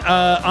announcement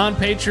on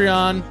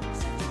Patreon.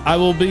 I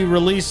will be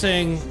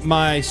releasing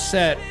my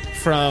set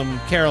from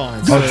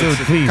Caroline. Oh, it's dude,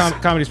 a please.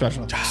 comedy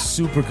special.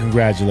 Super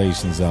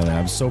congratulations on that.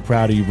 I'm so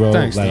proud of you, bro.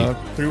 Thanks, like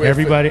dog.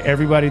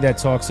 everybody that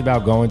talks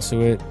about going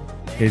to it,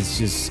 it's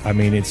just, I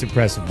mean, it's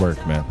impressive work,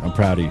 man. I'm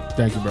proud of you.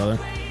 Thank you, brother.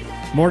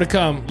 More to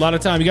come. A lot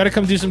of time. You got to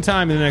come do some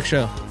time in the next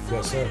show.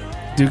 Yes, sir.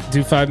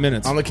 Do 5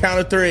 minutes. On the count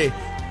of 3.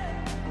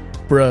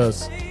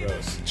 Bros.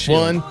 Chill.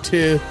 1,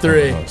 2,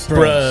 3. Bros.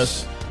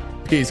 Bros.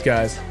 Peace,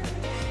 guys.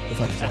 Go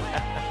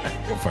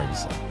fuck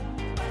yourself.